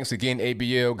says, thanks again,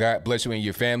 ABL. God bless you and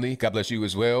your family. God bless you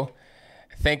as well.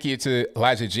 Thank you to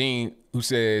Elijah Jean, who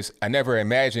says, I never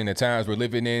imagined the times we're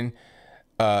living in.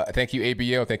 Thank you,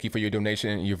 ABL. Thank you for your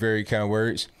donation and your very kind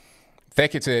words.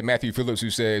 Thank you to Matthew Phillips, who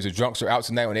says, the drunks are out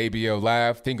tonight on ABL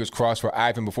Live. Fingers crossed for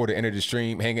Ivan before the end of the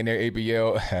stream. Hang in there,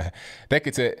 ABL. Thank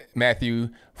you to Matthew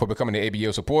for becoming an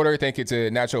ABL supporter. Thank you to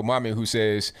Nacho Mami, who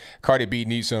says, Cardi B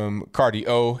needs some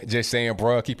cardio. Just saying,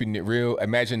 bro, keeping it real.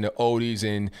 Imagine the oldies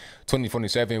in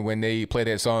 2027 when they play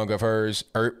that song of hers.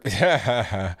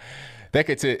 Thank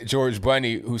you to George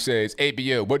Bunny, who says,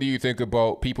 ABL, what do you think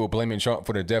about people blaming Trump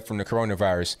for the death from the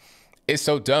coronavirus? It's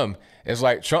so dumb. It's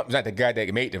like Trump's not the guy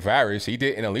that made the virus. He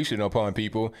didn't unleash it upon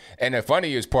people. And the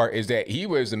funniest part is that he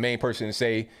was the main person to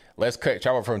say, let's cut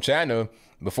travel from China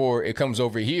before it comes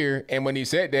over here. And when he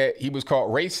said that, he was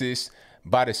called racist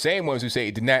by the same ones who say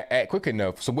he did not act quick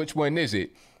enough. So which one is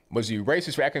it? Was he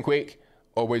racist for acting quick,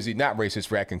 or was he not racist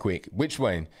for acting quick? Which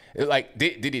one? Like,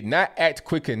 did he not act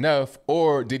quick enough,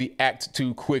 or did he act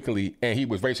too quickly and he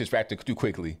was racist for acting too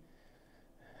quickly?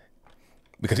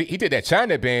 Because he did that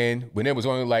China ban when there was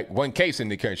only like one case in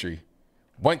the country.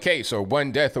 One case or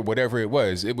one death or whatever it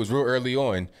was. It was real early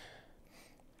on.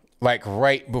 Like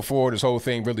right before this whole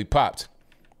thing really popped.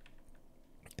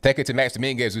 Thank you to Max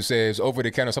Dominguez, who says,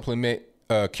 over-the-counter supplement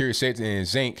quercetin and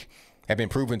zinc have been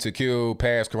proven to kill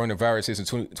past coronaviruses in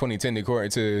 2010,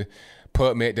 according to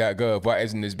PubMed.gov. Why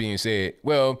isn't this being said?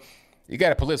 Well, you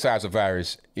got to politicize a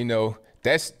virus. You know,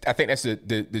 I think that's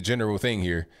the general thing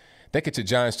here. Thank you to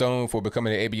John Stone for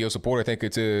becoming an ABO supporter. Thank you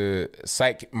to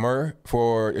Psych Mur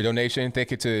for your donation.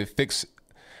 Thank you to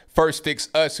First Fix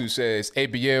Us, who says,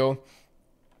 ABL.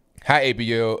 Hi,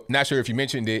 ABL. Not sure if you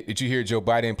mentioned it. Did you hear Joe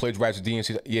Biden plagiarize the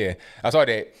DNC? Yeah, I saw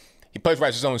that. He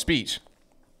plagiarized his own speech.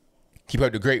 Keep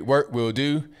up the great work. Will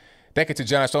do. Thank you to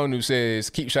John Stone, who says,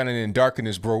 keep shining in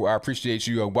darkness, bro. I appreciate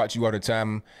you. I watch you all the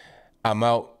time. I'm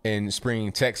out in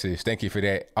Spring, Texas. Thank you for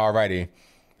that. All righty.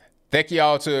 Thank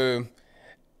y'all to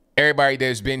everybody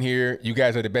that's been here. You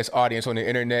guys are the best audience on the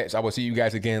internet. So I will see you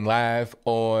guys again live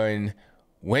on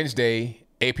Wednesday,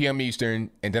 8 p.m. Eastern.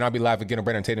 And then I'll be live again on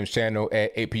Brandon Tatum's channel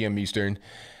at 8 p.m. Eastern.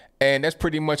 And that's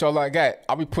pretty much all I got.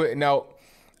 I'll be putting out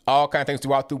all kind of things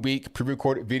throughout the week,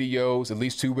 pre-recorded videos, at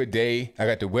least 2 a day. I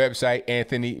got the website,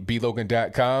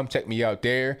 anthonyblogan.com. Check me out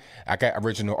there. I got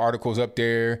original articles up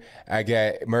there. I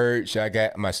got merch. I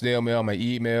got my snail mail, my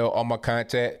email, all my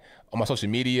contact, all my social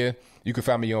media. You can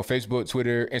find me on Facebook,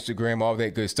 Twitter, Instagram, all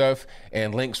that good stuff.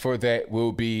 And links for that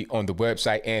will be on the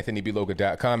website,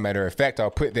 anthonyblogan.com. Matter of fact, I'll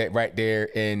put that right there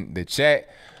in the chat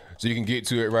so you can get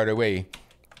to it right away.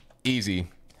 Easy.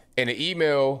 And the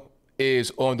email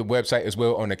is on the website as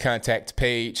well on the contact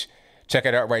page. Check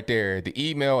it out right there. The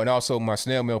email and also my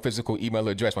snail mail physical email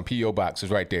address, my P.O. box is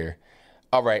right there.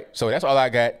 All right. So that's all I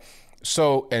got.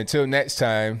 So until next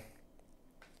time,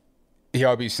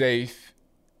 y'all be safe.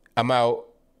 I'm out.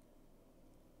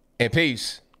 And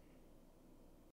peace.